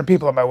front of 200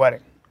 people at my wedding.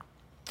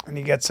 And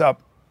he gets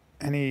up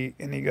and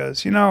he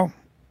goes,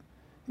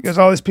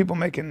 all these people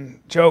making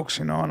jokes,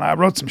 and I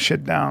wrote some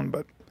shit down,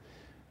 but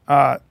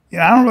I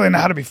don't really know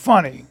how to be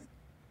funny,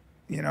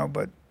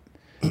 but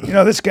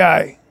this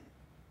guy,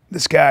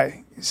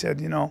 he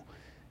said,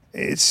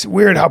 it's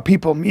weird how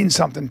people mean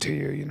something to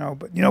you,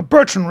 but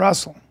Bertrand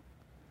Russell,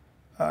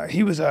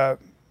 he was a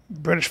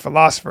British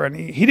philosopher, and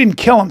he didn't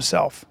kill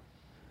himself.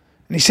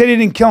 And he said he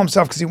didn't kill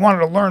himself because he wanted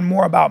to learn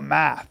more about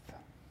math.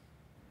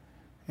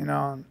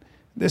 And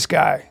this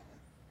guy,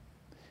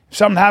 if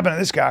something happened to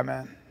this guy,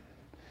 man,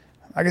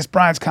 I guess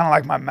Brian's kind of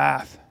like my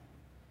math.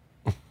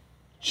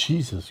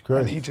 Jesus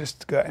And Christ.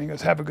 he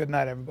goes, have a good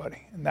night,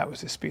 everybody. And that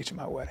was his speech at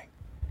my wedding.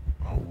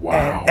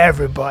 Wow. And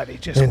everybody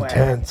just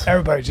Intense. went.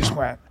 Everybody just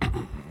went.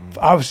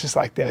 I was just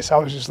like this. I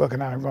was just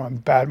looking at him going,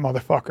 bad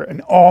motherfucker.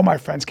 And all my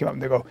friends came up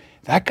and they go,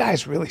 that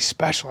guy's really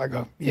special. I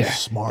go, yeah, He's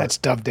smart. that's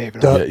Dove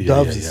David.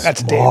 Dove's That's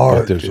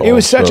smart. David. There's It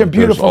was such a also-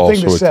 beautiful there's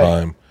thing to also say. a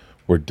time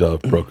where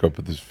Dove broke up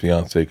with his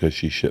fiance because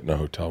she shit in a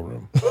hotel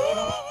room.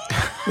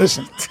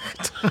 Listen,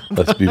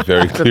 Let's be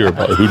very clear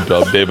about who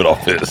Dove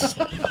Davidoff is.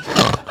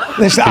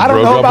 listen, I don't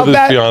Broke know up about with his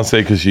that.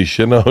 fiance because she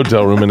shit in a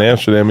hotel room in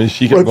Amsterdam, and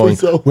she kept going,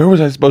 Rightfully so. where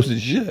was I supposed to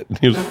shit? And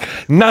he was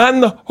like, not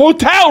in the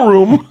hotel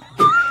room.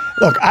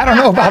 Look, I don't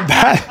know about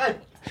that.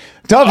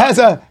 Dove has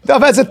a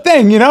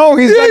thing, He's Yeah, like,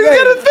 he's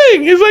got a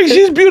thing. He's like,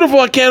 she's beautiful.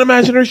 I can't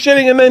imagine her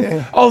shitting. And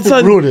then all of a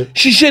Ruined sudden, it.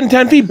 she's shitting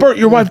 10 feet. Bert,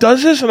 your wife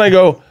does this? And I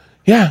go,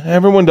 yeah,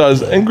 everyone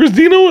does. And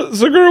Christina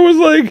Segura was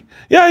like,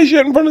 yeah, he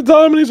shit in front of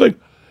Tom. And he's like,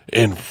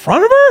 in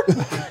front of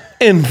her?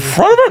 In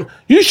front of her?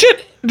 You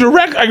shit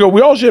direct? I go,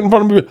 we all shit in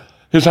front of me.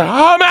 He's like,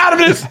 oh, I'm out of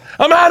this.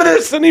 I'm out of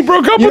this. And he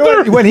broke up with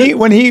her.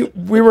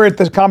 We were at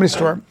the Comedy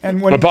Store, and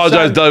when I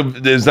apologize,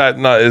 Doug. Is that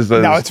not? Is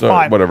that No, it's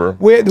fine. Whatever.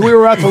 We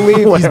were about to leave.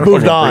 He's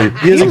moved on.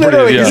 He He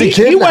literally, yeah. He's a he,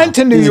 kid he now. went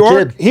to New He's a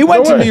York. kid. He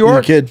went No to way. New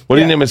York. He's a kid. What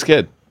do you name his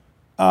kid?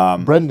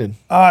 Brendan.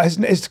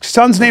 His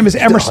son's name is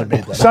Emerson.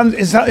 made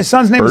that. His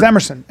son's name is Bert?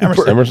 Emerson.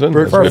 Emerson? For That's a good name.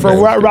 That's a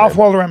good Ralph name.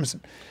 Waldo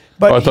Emerson.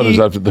 But Oh, I thought it was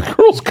after the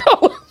girls'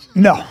 college.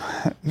 no.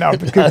 But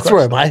good That's question.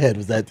 where my head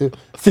was at, too.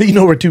 So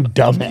we're two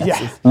dumbasses.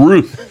 Yeah.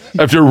 Ruth,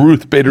 after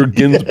Ruth Bader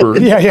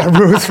Ginsburg. Yeah,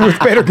 Ruth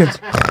Bader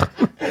Ginsburg.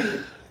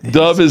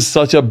 Dove is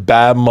such a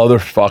bad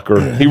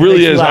motherfucker. He really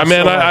Makes me is. laugh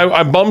so hard.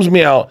 I bums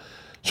me out.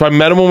 So I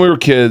met him when we were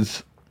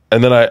kids,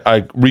 and then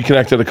I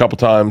reconnected a couple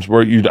times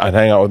where I'd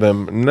hang out with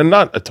him, and then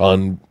not a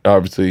ton,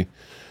 obviously,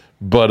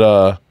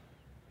 but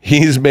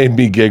he's made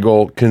me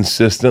giggle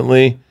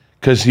consistently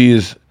because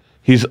he's.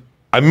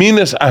 I mean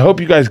this. I hope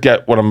you guys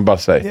get what I'm about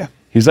to say. Yeah.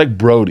 He's like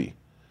Brody.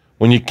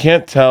 when you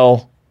can't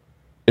tell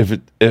if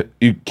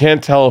you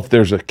can't tell if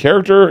there's a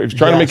character, if he's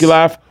trying to make you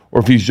laugh,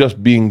 or if he's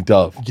just being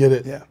Dove. Get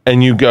it? Yeah.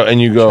 And you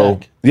go,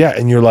 yeah,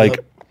 and you're like,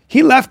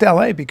 He left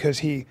L.A. because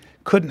he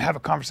couldn't have a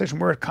conversation.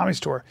 We're at a comedy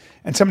store,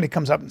 and somebody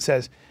comes up and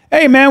says,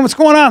 "Hey, man, what's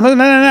going on?"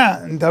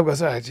 And Doug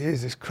goes, "Oh,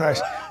 Jesus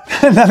Christ."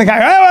 And the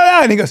guy,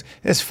 "Oh," and he goes,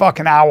 "This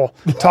fucking owl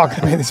talking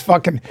to me, this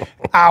fucking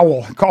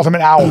owl." Called him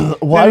an owl.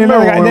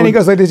 And then he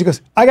goes like this, he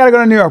goes, "I got to go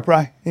to New York,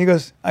 Bri." He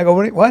goes, I go,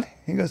 "What?"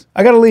 He goes,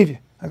 "I got to leave you."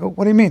 I go,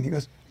 "What do you mean?" He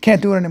goes,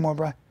 "Can't do it anymore,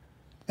 Bri."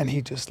 And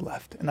he just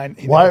left. And I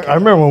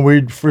remember when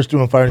we were first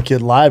doing Fire and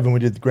Kid live and we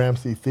did the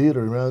Gramercy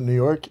Theater around New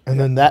York. And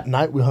then that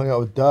night we hung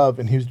out with Dove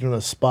and he was doing a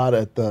spot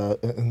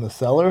in the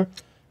cellar. And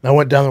I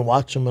went down and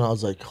watched him and I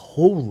was like,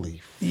 holy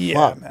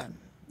fuck. Man.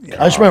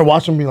 Yeah. I just remember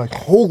watching him being like,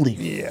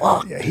 holy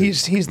fuck. Yeah,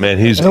 he's man,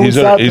 he's an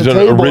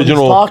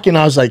original. Talking,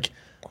 I was like,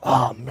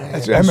 oh man,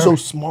 he's so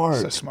smart.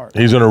 So smart.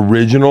 He's an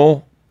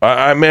original.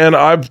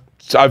 I've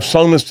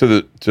sung this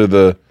to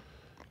the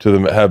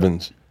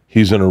heavens.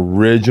 He's an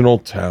original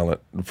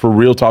talent, for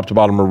real, top to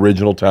bottom,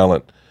 original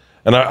talent.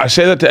 And I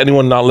say that to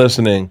anyone not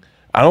listening.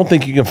 I don't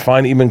think you can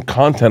find even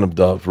content of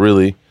Dove,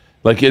 really.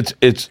 Like it's.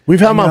 We've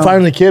had him on Fire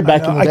in the Kid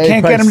back in the day. I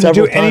can't get him to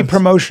do any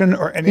promotion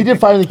or anything. He did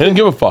Fire in the Kid. He didn't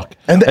give a fuck.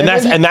 And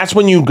that's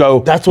when you go.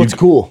 That's what's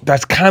cool.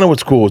 That's kind of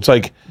what's cool. It's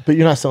like. But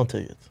you're not selling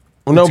tickets.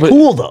 No, it's but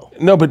cool though.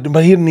 No, but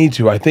he didn't need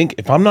to. I think,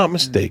 if I'm not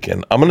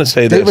mistaken, I'm going to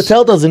say Dave this.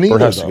 Attell doesn't either.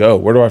 Where has to go?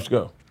 Where do I have to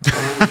go?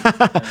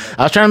 I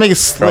was trying to make it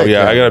slick. Oh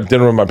yeah, I got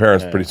dinner with my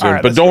parents pretty soon.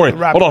 Right, but don't worry.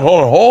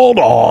 Hold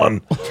on.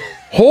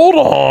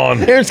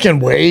 Parents can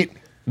wait.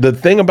 The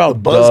thing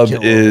about Dove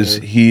is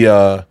he.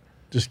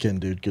 Just kidding,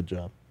 dude. Good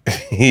job.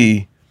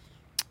 I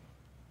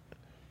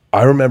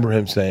remember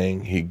him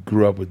saying he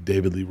grew up with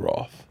David Lee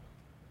Roth.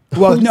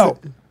 Well, no,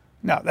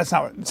 that's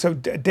not what. So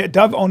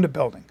Dove owned a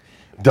building.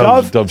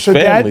 Dove's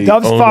family.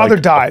 Dove's owned father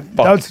like died.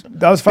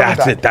 Dove's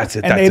father died. That's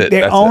it.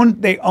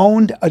 And they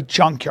owned a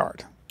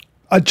junkyard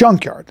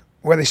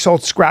where they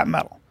sold scrap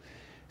metal.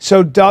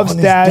 So Dove's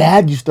His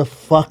dad used to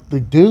fuck the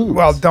dude.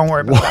 Well, don't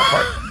worry about that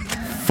part.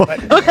 But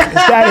his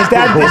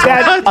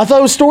dad. I thought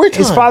it was story time.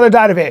 His father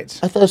died of AIDS.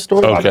 I thought it was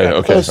story time.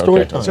 Okay.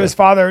 So his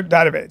father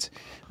died of AIDS.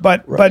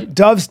 But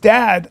Dove's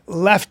dad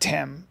left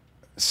him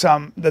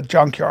the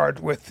junkyard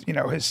with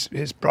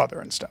his brother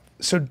and stuff.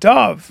 So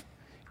Dove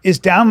is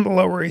down the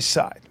Lower East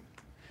Side.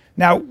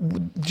 Now,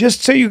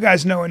 just so you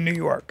guys know, in New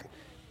York,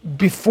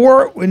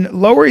 in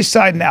Lower East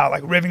Side now,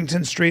 like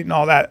Rivington Street and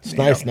all that. It's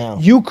nice now.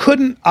 You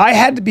couldn't. I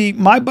had to be.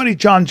 My buddy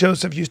John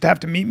Joseph used to have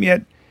to meet me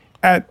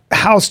at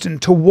Houston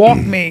to walk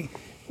me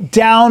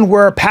down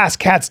where past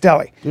Cat's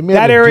Deli.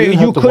 That area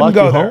you couldn't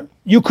go there.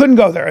 You couldn't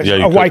go there as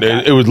a white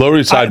guy. It was Lower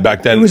East Side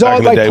back then. It was back all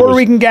in the like day, Puerto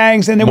Rican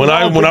gangs, and when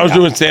I was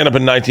doing stand up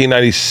in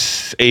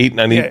 1998,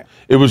 90,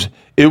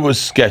 it was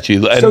sketchy.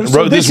 And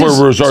this is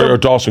where Rosario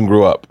Dawson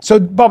grew up. So,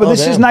 Bubba,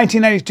 this is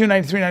 1992,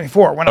 93,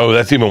 94.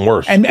 That's even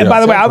worse. And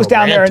by the way, I was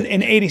down there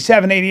in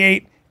 87,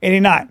 88,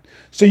 89.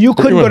 So you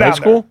couldn't go down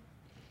there.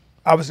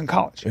 I was in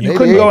college. You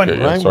couldn't go in.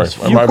 Sorry,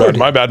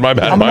 my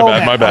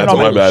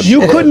bad.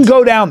 You couldn't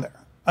go down there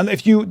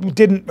if you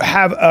didn't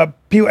have a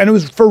people, and it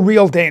was for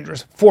real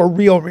dangerous,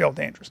 real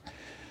dangerous.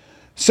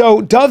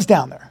 So Dove's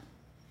down there,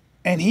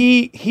 and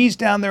he's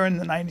down there in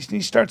the 90s, and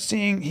he starts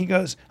seeing. He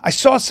goes, "I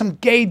saw some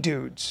gay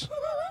dudes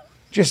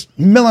just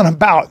milling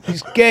about.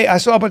 I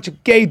saw a bunch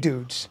of gay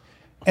dudes,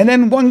 and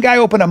then one guy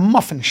opened a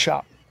muffin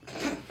shop."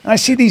 And I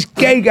see these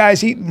gay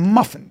guys eating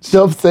muffins.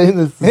 Dove saying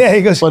this. Yeah,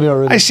 he goes, funny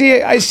already.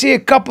 I see a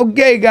couple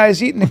gay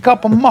guys eating a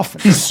couple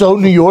muffins. He's so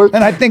New York.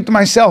 And I think to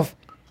myself,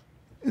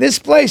 this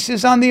place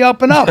is on the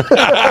up and up.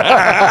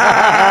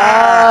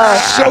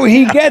 So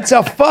he gets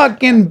a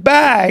fucking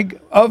bag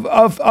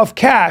of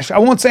cash. I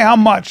won't say how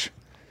much.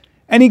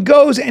 And he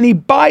goes and he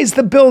buys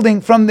the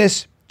building from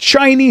this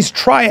Chinese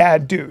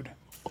triad dude.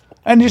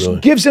 And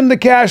just gives him the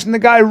cash, and the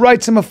guy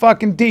writes him a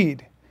fucking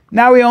deed.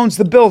 Now he owns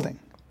the building.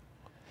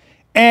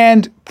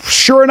 And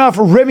sure enough,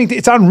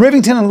 it's on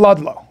Rivington and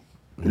Ludlow.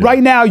 Yeah.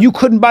 Right now, you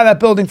couldn't buy that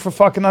building for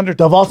fucking under.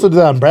 Dove also did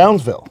that in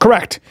Brownsville.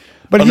 Correct.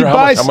 But he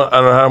buys. I don't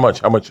know how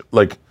much,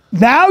 like.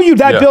 Now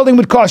that building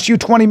would cost you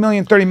 $20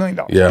 million, $30 million.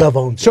 Yeah. Dove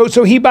owns it.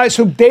 So he buys.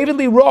 So David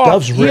Lee Roth.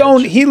 Dove's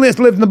rich. He lived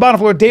in the bottom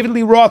floor. David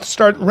Lee Roth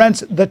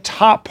rents the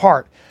top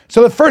part.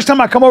 So the first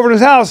time I come over to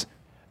his house,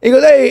 he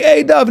goes,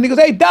 "Hey, Dove," and he goes,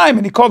 "Hey,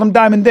 Diamond." He called him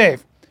Diamond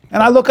Dave,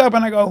 and I look up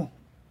and I go,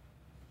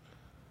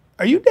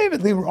 "Are you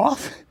David Lee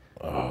Roth?"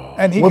 Oh.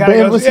 And he what kind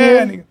band of goes, was he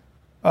in?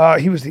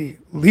 He was the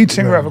lead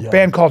singer of a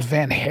band called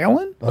Van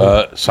Halen.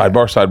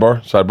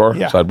 Sidebar.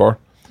 Yeah. Sidebar.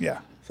 Yeah.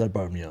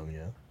 Sidebar, I'm young,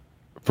 yeah.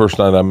 First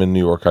night I'm in New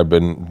York, I've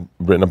been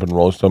written up in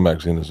Rolling Stone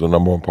magazine as the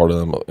 #1 part of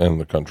them in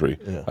the country.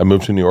 Yeah. I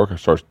moved to New York.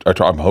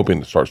 I'm hoping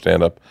to start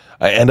stand up.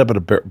 I end up at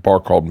a bar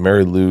called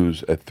Mary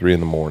Lou's at 3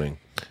 a.m,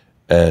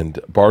 and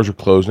bars are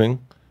closing,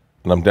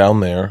 and I'm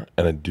down there,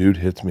 and a dude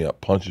hits me up,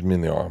 punches me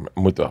in the arm.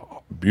 I'm with a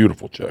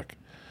beautiful chick,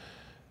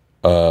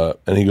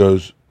 and he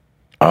goes,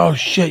 "Oh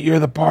shit, you're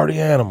the party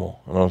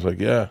animal." And I was like,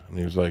 "Yeah." And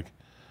he was like,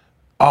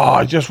 "Oh,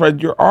 I just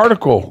read your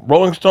article,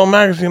 Rolling Stone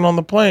magazine, on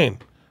the plane."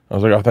 I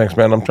was like, oh, thanks,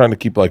 man. I'm trying to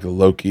keep like a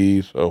low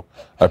key, so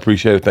I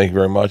appreciate it. Thank you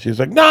very much. He's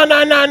like,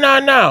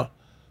 no.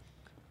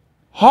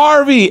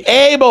 Harvey,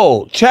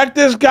 Abel, check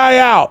this guy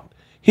out.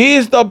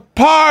 He's the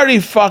party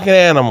fucking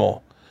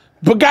animal.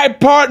 The guy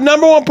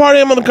number one party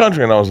animal in the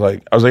country. And I was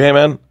like, hey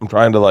man, I'm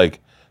trying to like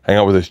hang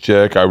out with this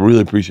chick. I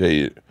really appreciate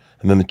you.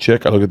 And then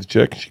I look at the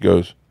chick, and she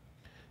goes,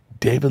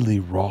 David Lee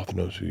Roth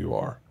knows who you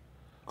are.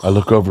 I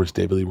look over, it's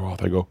David Lee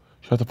Roth. I go,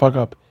 shut the fuck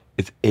up.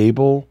 It's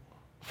Abel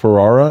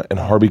Ferrara and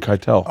Harvey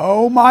Keitel.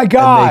 Oh my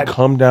God. And they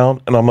come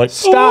down, and I'm like,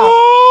 stop.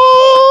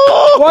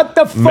 Oh! What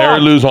the fuck? Mary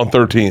Lou's on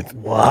 13th.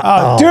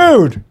 Wow.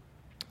 Dude.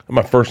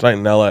 My first night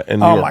in LA.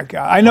 In New York. My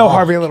God. I know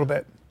Harvey a little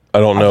bit. I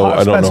don't know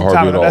Harvey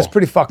at all. That's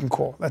pretty fucking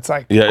cool. That's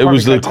like yeah, it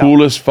was the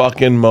coolest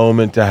fucking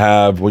moment to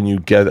have when you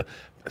get.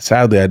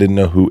 Sadly, I didn't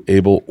know who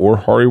Abel or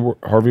Harvey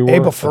were.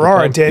 Abel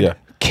Ferrara did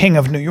King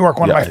of New York,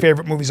 one of my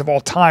favorite movies of all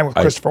time with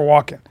Christopher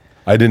Walken.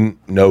 I didn't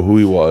know who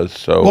he was,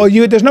 so. Well,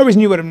 there's no reason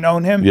you would have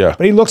known him. Yeah.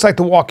 But he looks like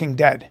The Walking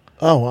Dead.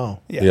 Oh wow.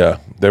 Yeah,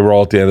 they were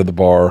all at the end of the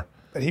bar.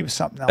 But he was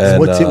something else. And,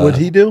 what'd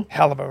he do?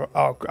 Hell of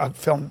a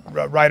film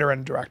writer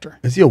and director.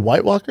 Is he a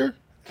White Walker?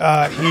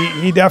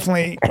 He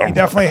definitely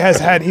has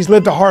had. He's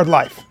lived a hard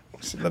life.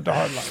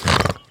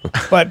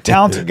 But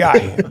talented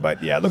guy.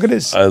 But yeah, look at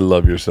his. I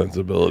love your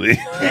sensibility.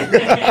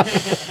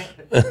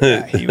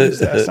 He was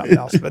something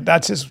else. But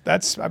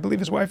that's I believe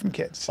his wife and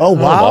kids. Oh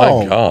wow! Oh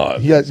my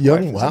God! He got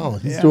young. Wow,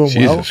 he's doing well.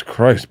 Jesus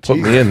Christ! Put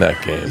me in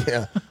that game.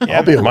 Yeah,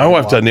 I'll be. My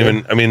wife doesn't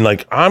even. I mean,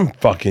 like I'm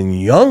fucking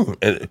young.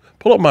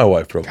 Pull up my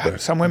wife real quick.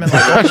 Some women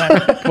like old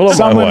men. Pull up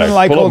Some my women wife.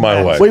 like Pull up old my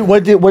men. wife. Wait,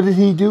 what did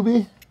he do?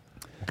 Be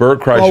Bert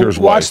Kreischer's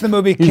wife. Watch the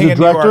movie He's King a of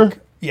New director? York.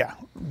 Yeah,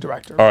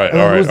 director. All right.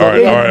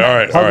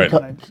 Harvey No,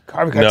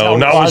 Keitel.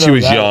 not when she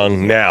was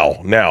young.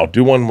 Now,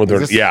 do one with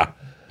her. Yeah.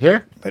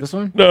 Here? This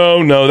one?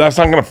 No, that's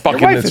not gonna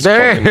fucking. wife is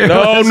fucking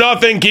no,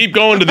 nothing. Keep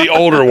going to the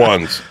older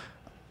ones.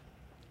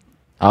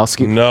 I'll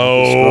skip.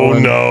 No.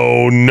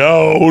 Been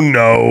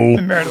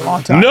married a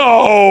long time.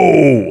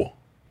 No.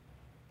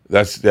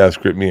 That's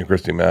me and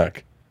Christy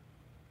Mack.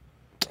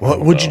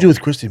 What'd you do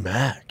with Christy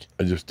Mack?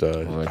 I just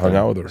hung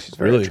out with her. She's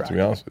very Really, attractive.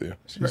 to be honest with you.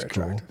 She's very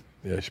attractive.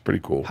 Yeah, she's pretty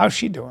cool. How's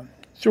she doing?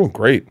 She's doing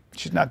great.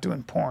 She's not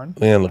doing porn.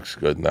 Leanne looks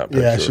good in that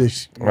picture. Yeah,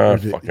 she's. I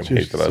fucking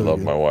hate that. I so love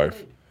good. my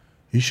wife.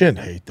 You shouldn't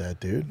hate that,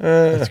 dude.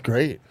 That's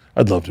great.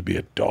 I'd love to be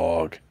a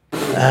dog.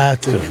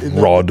 That's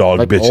Raw dog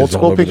Like bitches old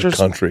school all over pictures? the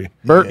country.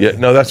 Bert? Yeah,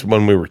 no, that's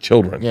when we were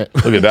children. Yeah.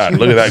 Look at that.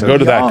 Look at that. so Go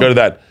to that. young. Go to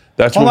that.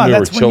 That's Hold when on, we were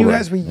that's when children. you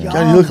guys were young.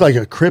 God, you look like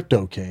a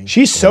crypto king.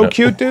 She's so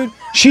cute, dude.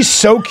 She's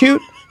so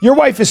cute. Your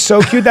wife is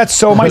so cute. That's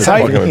so my That's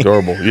type. fucking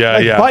adorable. Yeah,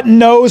 Like yeah. button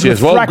nose Yes,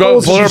 with well, go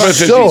freckles. pull her up at She's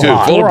 52. so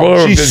hot. Pull her up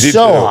at She's 52.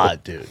 so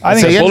hot, dude.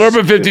 I think Pull her up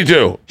at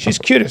 52. she's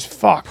cute as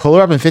fuck. Pull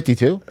her up in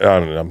 52.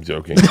 I'm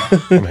joking.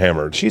 I'm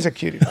hammered. She's a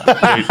cutie. All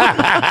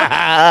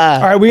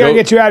right, we gotta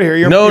get you out of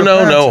here. No.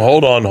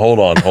 Hold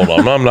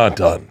on. I'm not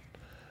done.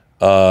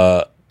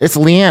 It's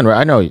Leanne,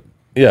 right? I know.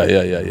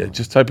 Yeah.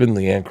 Just type in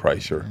Leanne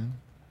Kreischer.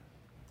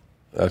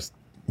 That's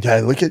Yeah,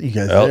 look at you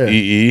guys there.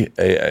 Leeaa.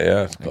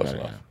 Yeah, it's close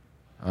enough.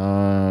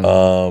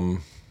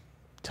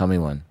 Tell me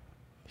when.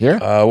 Here?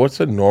 What's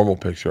a normal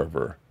picture of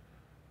her?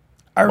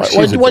 why'd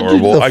She's you do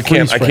adorable. the I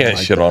can't freeze frame like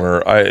shit on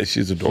her.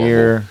 She's adorable.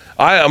 Here.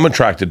 I'm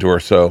attracted to her.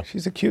 So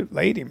She's a cute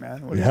lady,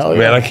 man. What do you Hell think?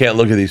 man, I can't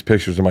look at these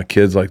pictures of my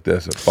kids like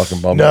this. It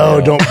fucking bums me No,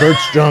 out. don't.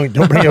 Bert's drunk.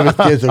 Don't bring up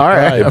his kids. All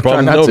right. It I'm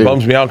trying not it to.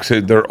 bums me out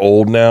because they're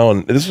old now,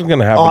 and this is going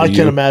to happen. Oh, I to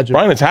can you. imagine.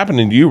 Brian, it's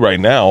happening to you right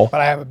now.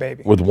 But I have a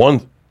baby. With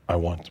one, I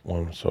want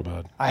one so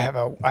bad. I have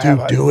a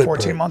do it,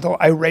 14-month-old.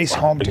 I race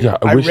home to. Yeah,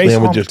 I wish race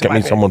Liam would home just to get my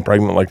me baby. someone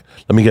pregnant. Like,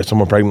 let me get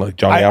someone pregnant like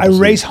Johnny I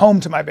Appleseed. race home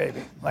to my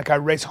baby. Like I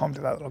race home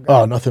to that little girl.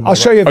 Oh, nothing. I'll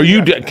show you. a Are you?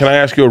 video. Can I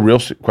ask you a real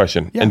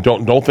question? Yeah. And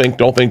don't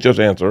think. Just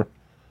answer.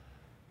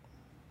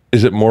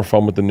 Is it more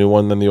fun with the new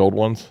one than the old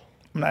ones?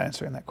 I'm not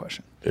answering that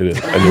question. It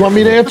is. You want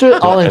me to answer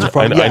it? I'll answer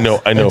for you. I know.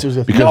 Answers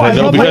it. Because No, I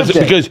know love because that.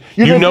 because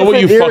You're you in a know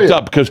what you different fucked area.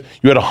 up because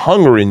you had a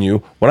hunger in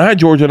you. When I had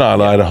Georgia and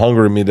I had a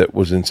hunger in me that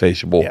was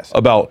insatiable Yes.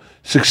 about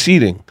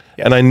succeeding.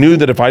 And I knew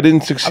that if I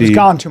didn't succeed,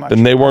 gone too much.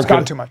 then they I was weren't gone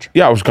gonna- too much.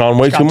 Yeah, I was gone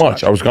way gone too too much.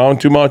 much. I was gone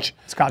too much.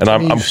 gone And too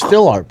I'm You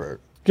still are, Bert.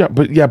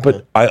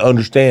 but I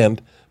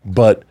understand.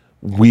 But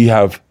we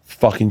have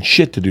fucking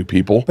shit to do,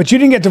 people. But you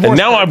didn't get divorced.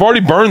 And now I've already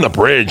burned the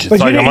bridge. It's But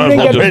like you I might as didn't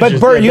well get. just.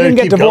 But Bert, you Yeah, didn't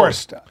get keep going.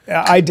 divorced.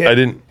 I did. I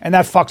didn't. And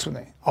that fucks with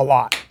me a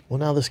lot. Well,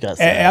 now this guy's.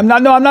 And I'm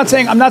not. No, I'm not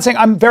saying.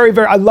 I'm very,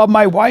 very. I love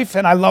my wife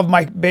and I love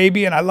my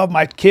baby and I love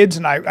my kids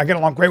and I get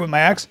along great with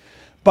my ex.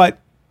 But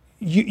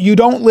you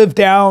don't live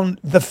down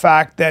the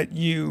fact that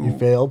You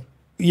failed.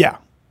 Yeah.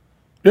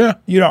 Yeah.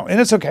 You don't,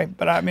 and it's okay.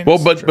 But I mean, Well,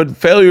 it's but true. but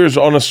failure's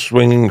on a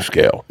swinging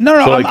scale. no.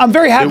 So, like, I'm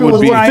very it happy would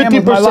with be- where I am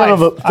with my 50% life.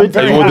 of a- I'm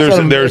very Well,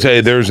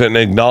 happy. there's an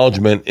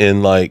acknowledgement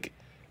in like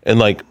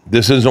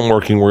this isn't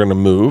working. We're gonna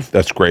move.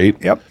 That's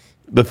great. Yep.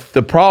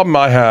 The problem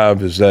I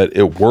have is that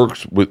it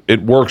works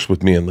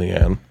with me and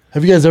Leanne.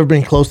 Have you guys ever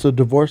been close to a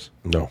divorce?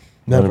 No,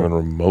 Never. not even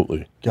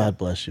remotely. God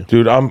bless you.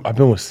 Dude, I've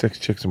been with 6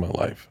 chicks in my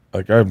life.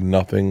 Like I have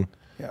nothing.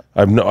 Yeah.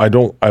 I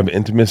have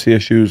intimacy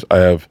issues. I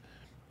have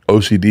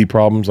OCD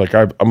problems. Like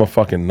I'm a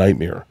fucking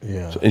nightmare.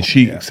 Yeah. And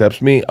she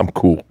accepts me. I'm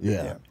cool.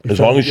 Yeah. As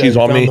long as she's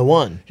on me. The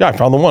one. Yeah, I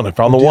found the one. I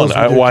found the deals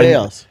one. with your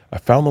chaos. I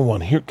found the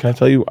one. Here, can I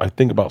tell you? I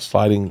think about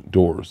Sliding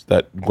Doors,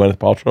 that Gwyneth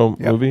Paltrow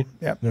movie.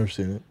 Yep. Never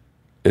seen it.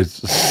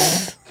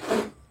 It's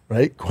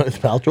Right? Gwyneth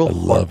Paltrow?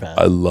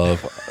 I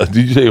love. Did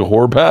you say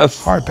whore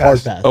pass? Hard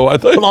pass. Oh, I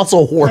thought But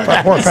also whore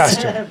pass. Hard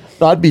pass too.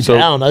 No, I'd be So-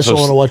 down. I just so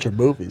want to watch her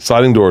movies.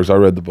 Sliding Doors. I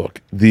read the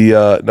book.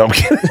 No, I'm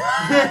kidding.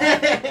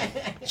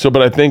 So,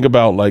 but I think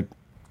about like,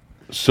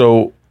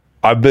 so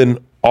I've been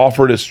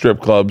offered at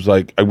strip clubs.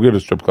 Like I go to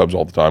strip clubs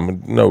all the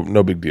time.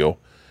 No big deal.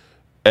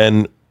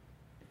 And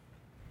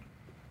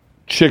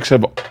chicks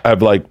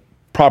have like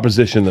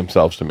propositioned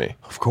themselves to me.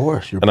 Of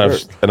course, you're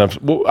And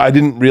I've well, I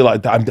didn't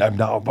realize that I've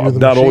not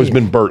always machine.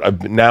 been Bert.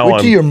 Wait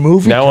till your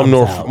movie now I'm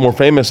comes out. more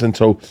famous, and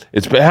so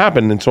it's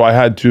happened, and so I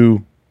had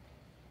to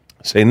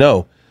say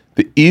no.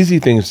 The easy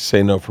thing is to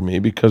say no for me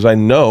because I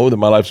know that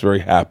my life's very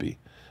happy.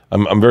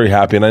 I'm very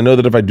happy, and I know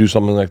that if I do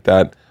something like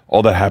that,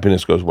 all that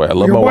happiness goes away. I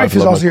love Your my wife I is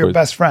love my also your kids.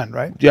 best friend,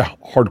 right? Yeah,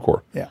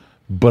 hardcore. Yeah.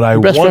 But I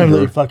Your best friend wonder.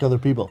 that fuck other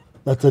people.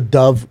 That's a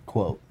Dove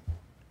quote.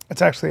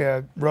 It's actually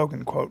a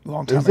Rogan quote a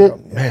long time Is it?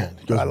 ago. Yeah. Man,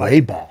 it goes I like way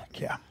it. back.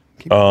 Yeah.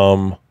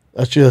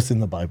 That's just in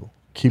the Bible.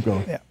 Keep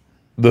going. Yeah.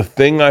 The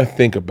thing I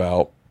think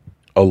about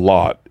a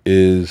lot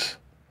is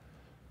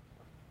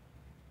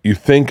you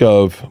think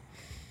of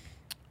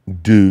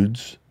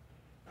dudes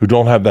who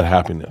don't have that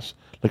happiness.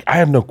 Like, I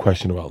have no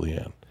question about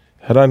Leanne.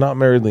 Had I not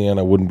married Leanne,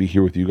 I wouldn't be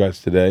here with you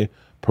guys today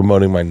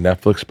promoting my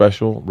Netflix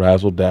special,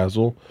 Razzle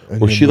Dazzle,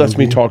 where she lets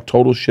me talk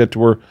total shit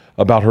to her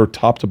about her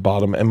top to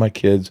bottom and my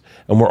kids.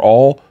 And we're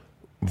all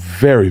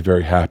very,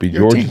 very happy.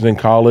 George is in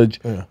college.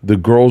 Yeah. The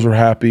girls are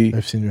happy.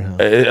 I've seen your house.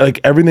 Like,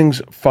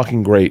 everything's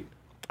fucking great.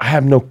 I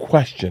have no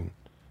question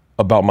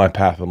about my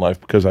path in life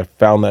because I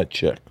found that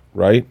chick,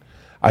 right?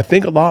 I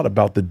think a lot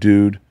about the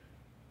dude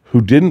who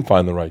didn't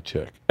find the right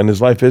chick and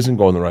his life isn't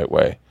going the right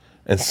way.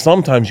 And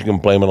sometimes you can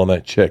blame it on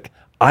that chick.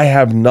 I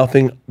have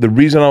nothing. The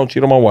reason I don't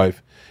cheat on my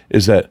wife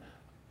is that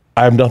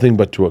I have nothing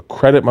but to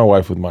accredit my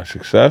wife with my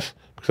success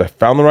because I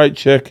found the right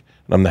chick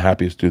and I'm the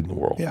happiest dude in the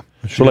world. Yeah.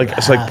 So like,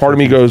 it's like part of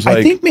me goes like,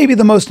 I think maybe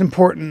the most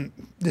important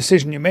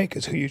decision you make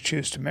is who you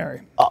choose to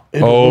marry.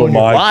 oh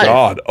my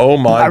God. Oh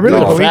my I really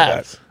God. believe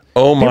that.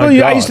 Oh my People,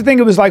 God. I used to think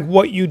it was like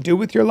what you do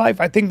with your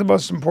life. I think the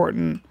most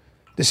important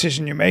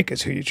decision you make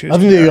is who you choose I to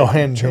think marry. they go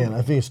hand in hand.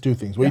 I think it's two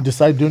things. What you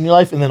decide to do in your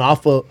life, and then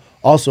also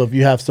if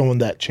you have someone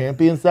that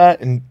champions that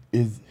and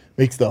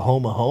makes the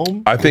home a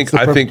home. I think it's the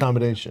I perfect think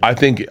combination. I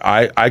think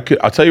I could.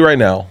 I'll tell you right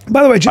now.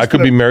 By the way, just I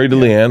could for be the- married to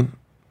Leanne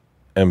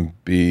and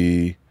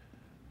be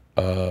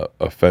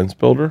a fence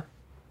builder.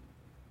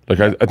 Like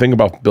I think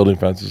about building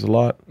fences a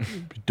lot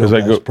because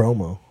I Dope-ass go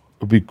promo.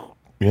 it'd be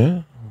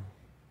yeah.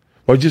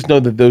 Well, I just know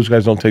that those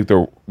guys don't take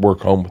their work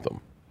home with them.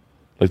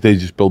 Like they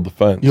just build the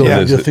fence. You're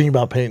And thinking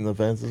about painting the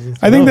fences. And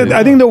stuff.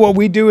 I think that what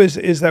we do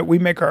is that we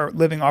make our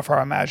living off our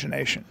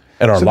imagination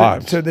And our so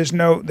lives. So there's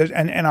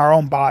and our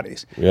own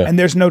bodies. Yeah. And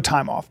there's no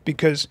time off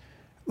because,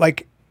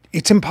 like,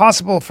 it's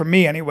impossible for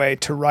me anyway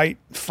to write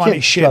funny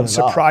Can't shit shut and it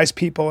off. surprise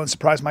people and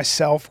surprise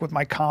myself with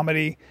my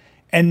comedy,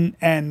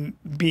 and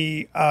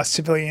be a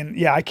civilian.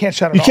 Yeah, I can't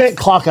shut it You off. can't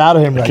clock out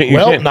of him. Like, you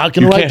well, can't- not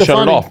going you to write can't the shut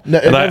funny. it off. No,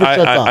 it And never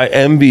shuts off. I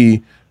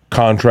envy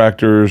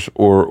contractors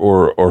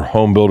or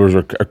home builders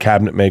or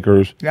cabinet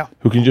makers Yeah.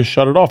 who can just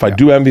shut it off. I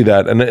do envy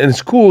that, and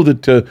it's cool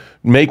to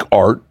make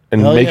art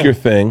and Hell make yeah. your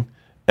thing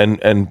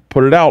and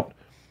put it out.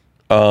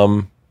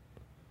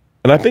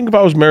 And I think if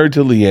I was married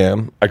to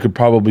Leanne, I could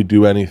probably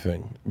do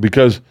anything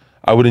because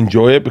I would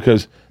enjoy it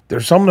because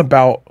there's something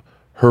about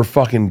her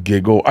fucking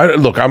giggle. I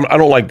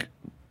don't like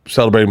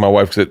celebrating my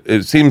wife because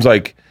it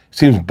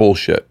seems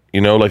bullshit. You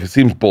know, like it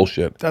seems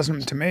bullshit.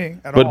 Doesn't to me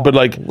at all. But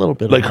like little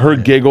bit like of her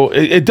it. giggle,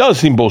 it does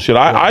seem bullshit.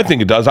 I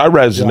think it does. I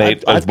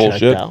resonate I've as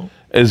bullshit. checked out.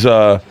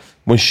 As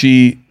when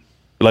she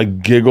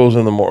like giggles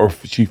in the morning, or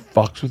if she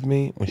fucks with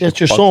me. When she It's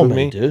your fucks with soulmate,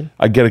 me, dude.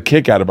 I get a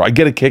kick out of her. I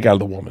get a kick out of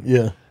the woman.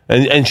 Yeah.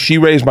 And she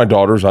raised my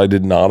daughters. I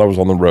did not. I was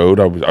on the road.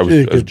 I was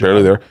did a good barely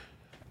job. there.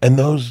 And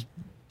those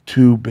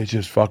two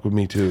bitches fuck with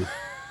me too.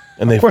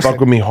 And they course fuck they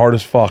with me hard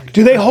as fuck.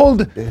 do they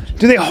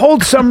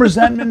hold some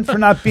resentment for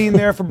not being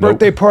there for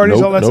birthday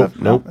parties, all that stuff?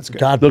 No, Nope. that's good.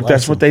 God Look, bless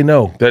that's him. what they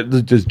know. Does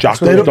they Jocko's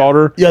don't-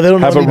 daughter yeah, they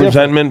don't know have a any different.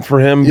 resentment for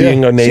him Yeah.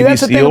 being a Navy See,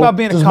 that's the SEAL? thing about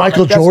being a Does comic.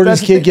 Michael That's Jordan's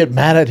the kid thing- get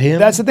mad at him?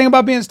 That's the thing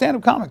about being a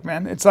stand-up comic,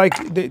 man. It's like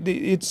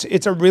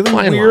it's a really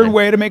Fine weird line.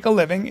 way to make a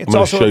living. It's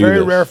gonna also show a you very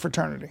this. rare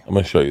fraternity. I'm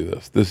gonna show you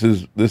this. This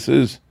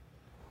is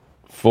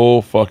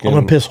full fucking. I'm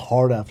going to piss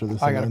hard after this.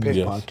 I and gotta end piss.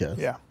 this Yes. podcast.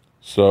 Yeah,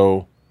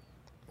 So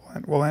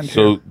we'll end here.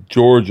 so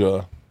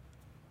Georgia.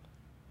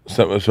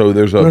 So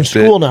there's a You're in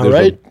school now, there's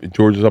right?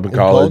 Georgia's up in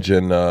college?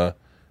 college,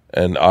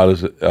 and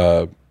Ada's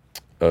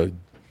a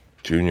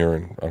junior,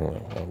 and I don't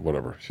know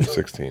whatever. She's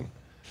 16.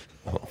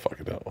 I don't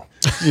fucking know.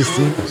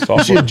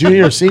 Is she a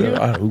junior or senior?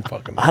 I don't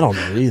fucking know. I don't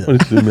know either.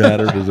 Does it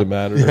matter? Does it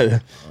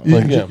matter?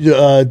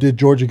 Did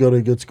Georgia go to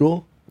a good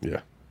school?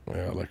 Yeah,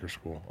 I like her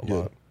school a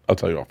lot. I'll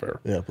tell you off air.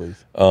 Yeah,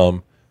 please.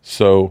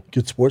 So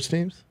Good sports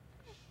teams?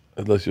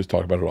 Let's just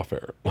talk about it off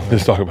air.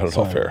 Let's talk about it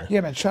off air.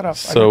 Yeah, man, shut up.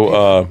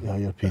 So, Yeah,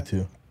 I got pee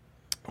too.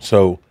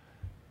 so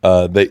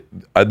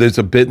there's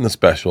a bit in the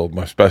special.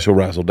 My special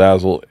Razzle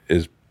Dazzle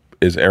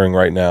is airing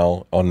right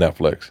now on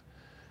Netflix,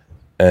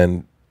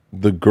 and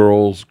the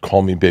girls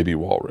call me Baby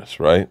Walrus,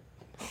 right?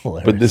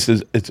 Hilarious. But this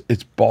is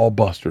it's ball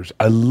busters.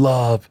 I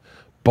love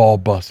ball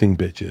busting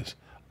bitches.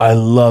 I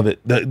love it.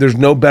 There's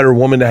no better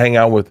woman to hang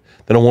out with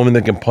than a woman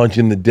that can punch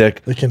in the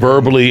dick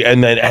verbally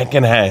and then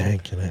can hang.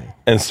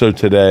 And so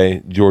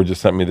today, Georgia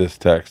sent me this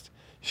text.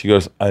 She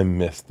goes, "I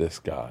miss this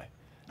guy,"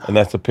 and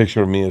that's a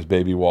picture of me as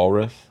Baby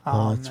Walrus.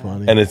 Oh, that's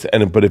funny.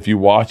 But if you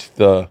watch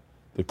the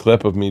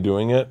clip of me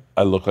doing it,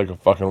 I look like a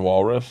fucking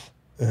walrus.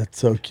 That's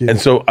so cute. And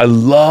so I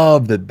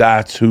love that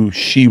that's who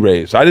she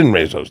raised. I didn't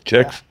raise those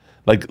chicks.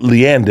 Like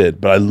Leanne did,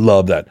 but I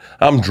love that.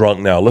 I'm drunk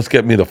now. Let's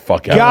get me the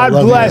fuck out. God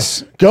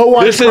bless. Go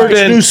watch This has Bert's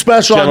been- new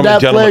special on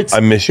Gentlemen, Netflix. I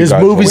miss you His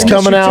guys a movie's lot.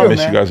 coming I out. miss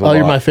you too, I miss you guys a Oh, lot.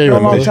 you're my favorite.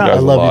 Been a long man. time. I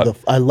love you.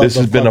 I love This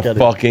has been a fuck out of you.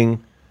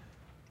 fucking.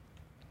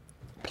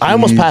 I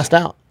almost please- passed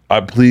out.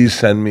 Please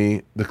send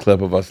me the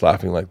clip of us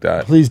laughing like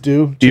that. Please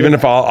do. Even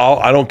if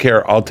I don't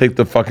care. I'll take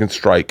the fucking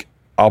strike.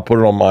 I'll put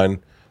it on mine.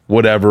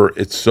 Whatever.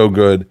 It's so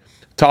good.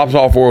 Tops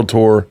Off World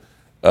Tour.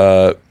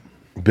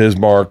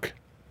 Bismarck.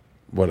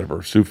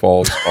 Whatever. Sioux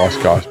Falls,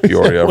 Oshkosh,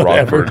 Peoria,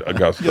 Rockford,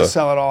 Augusta. Just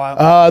sell it all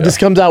out. This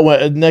comes out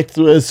next.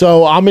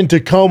 So I'm in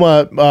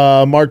Tacoma,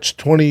 March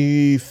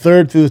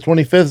 23rd through the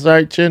 25th. Is that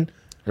right, Chin?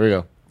 Here we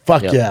go.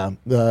 Fuck Yep. yeah.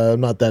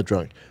 I'm not that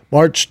drunk.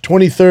 March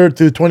 23rd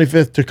through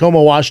 25th,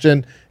 Tacoma,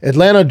 Washington.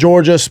 Atlanta,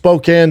 Georgia.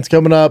 Spokane's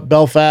coming up.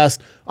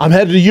 Belfast. I'm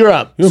headed to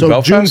Europe. You're in So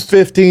Belfast? June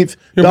 15th,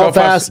 You're in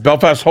Belfast.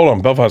 Belfast. Hold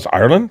on. Belfast,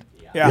 Ireland?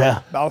 Yeah.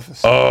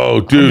 Belfast.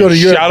 Oh, going dude. to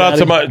Europe, Shout out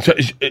to my.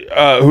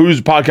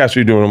 Whose podcast are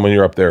you doing when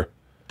you're up there?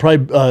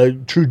 Probably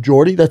True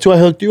Geordie. That's who I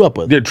hooked you up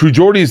with. Yeah, True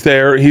Geordie's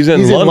there. He's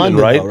in London,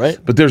 London, right? though, right?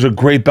 But there's a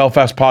great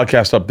Belfast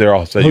podcast up there.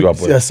 I'll set you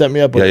up with. Yeah, set me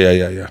up with.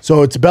 Yeah.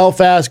 So it's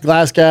Belfast,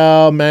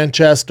 Glasgow,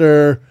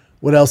 Manchester.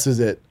 What else is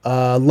it?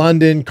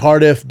 London,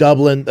 Cardiff,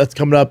 Dublin. That's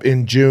coming up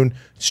in June.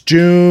 It's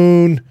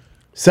June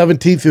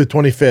 17th through the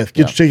 25th. Get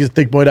your tickets at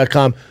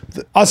thickboy.com.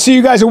 I'll see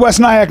you guys at West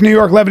Nyack, New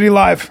York, Levity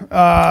Live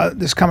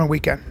this coming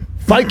weekend.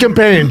 Fight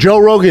Companion, Joe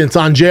Rogan. It's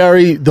on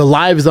Jerry. The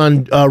live is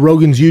on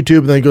Rogan's YouTube,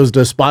 and then it goes to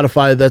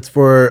Spotify. That's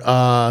for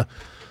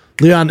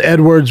Leon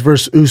Edwards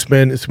versus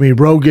Usman. It's me,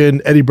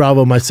 Rogan, Eddie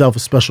Bravo, myself, a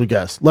special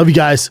guest. Love you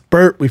guys.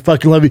 Bert, we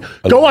fucking love you.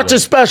 Go watch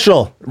this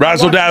special.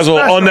 Razzle Dazzle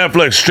on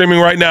Netflix, streaming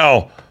right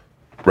now.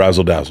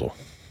 Razzle Dazzle.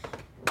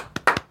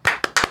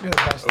 You're the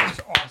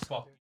best.